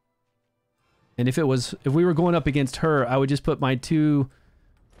 and if we were going up against her, I would just put my two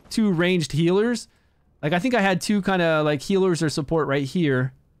ranged healers. Like I think I had two kind of like healers or support right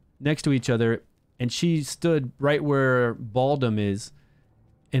here next to each other, and she stood right where Baldum is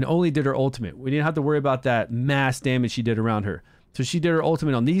and only did her ultimate. We didn't have to worry about that mass damage she did around her. So she did her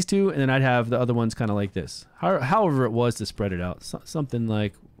ultimate on these two, and then I'd have the other ones kind of like this. However it was to spread it out. Something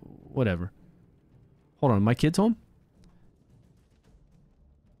like, whatever. Hold on, my kid's home?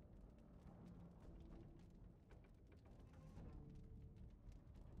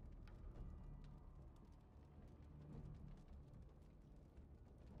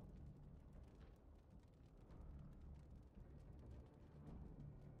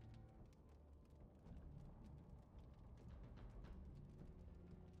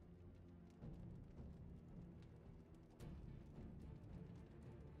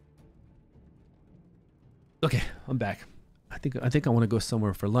 Okay, I'm back. I think I want to go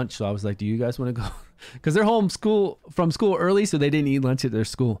somewhere for lunch. So I was like, do you guys want to go? Because they're from school early, so they didn't eat lunch at their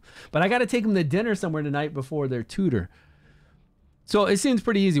school. But I got to take them to dinner somewhere tonight before their tutor. So it seems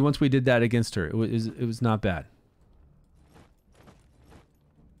pretty easy once we did that against her. It was not bad.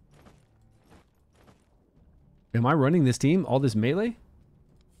 Am I running this team? All this melee?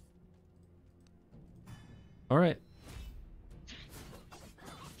 All right.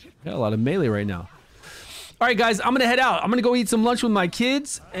 Got a lot of melee right now. All right, guys, I'm going to head out. I'm going to go eat some lunch with my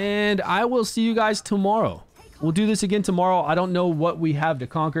kids, and I will see you guys tomorrow. We'll do this again tomorrow. I don't know what we have to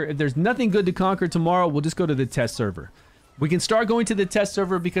conquer. If there's nothing good to conquer tomorrow, we'll just go to the test server. We can start going to the test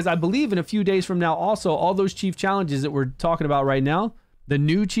server because I believe in a few days from now also, all those chief challenges that we're talking about right now, the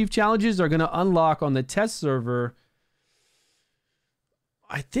new chief challenges are going to unlock on the test server.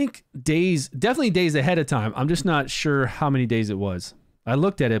 I think definitely days ahead of time. I'm just not sure how many days it was. I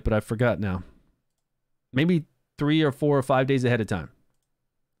looked at it, but I forgot now. Maybe 3 or 4 or 5 days ahead of time.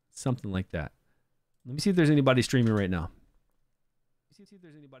 Something like that. Let me see if there's anybody streaming right now.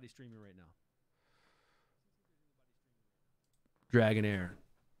 Dragonheir.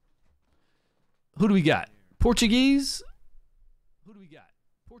 Who do we got? Portuguese?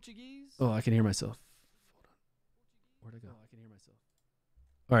 Oh, I can hear myself. Hold on. Where'd I go? I can hear myself.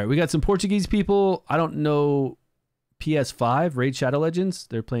 All right, we got some Portuguese people. I don't know. PS5, Raid Shadow Legends.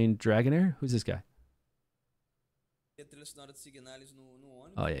 They're playing Dragonheir. Who's this guy?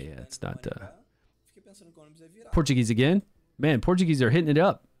 Oh, yeah, it's not... Portuguese again? Man, Portuguese are hitting it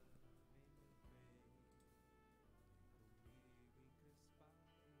up.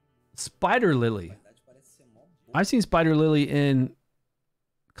 Spider Lily. I've seen Spider Lily in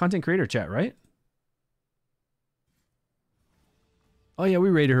content creator chat, right? Oh, yeah, we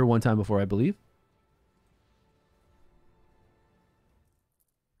raided her one time before, I believe.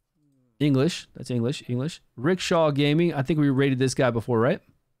 English. That's English. Rickshaw Gaming. I think we rated this guy before, right?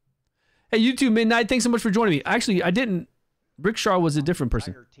 Hey, YouTube Midnight. Thanks so much for joining me. Actually, I didn't. Rickshaw was a different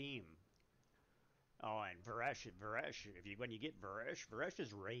person. Team. Oh, and Varesh. When you get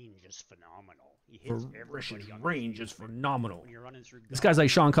Varesh's range is phenomenal. He hits everybody. Range is phenomenal. When you're running through this guy's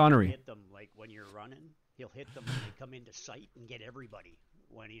like Sean Connery. Hit them like when you're running. He'll hit them when they come into sight and get everybody.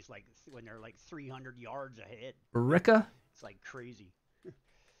 When they're like 300 yards ahead. Rika? It's like crazy.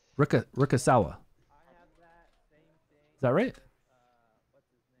 Rikasawa. Is that right?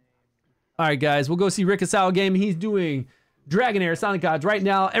 All right, guys, we'll go see Rikasawa game. He's doing Dragonheir Sonic Gods right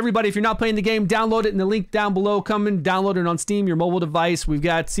now. Everybody, if you're not playing the game, download it in the link down below. Come and download it on Steam, your mobile device. We've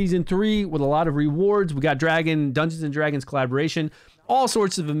got Season 3 with a lot of rewards. We got Dungeons & Dragons collaboration. All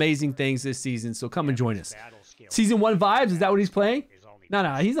sorts of amazing things this season, so come and join us. Season 1 vibes, is that what he's playing?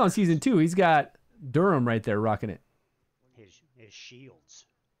 No, he's on Season 2. He's got Durham right there rocking it. His shields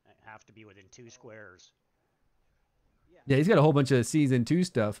have to be within 2 squares. Yeah, he's got a whole bunch of Season 2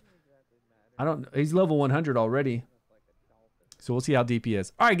 stuff. He's level 100 already. So we'll see how deep he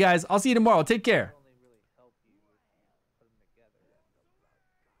is. All right, guys, I'll see you tomorrow. Take care.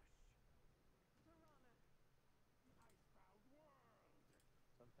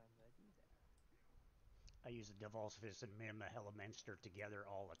 I use the Devolfis and Mima Elemenster together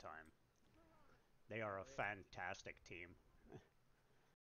all the time. They are a fantastic team.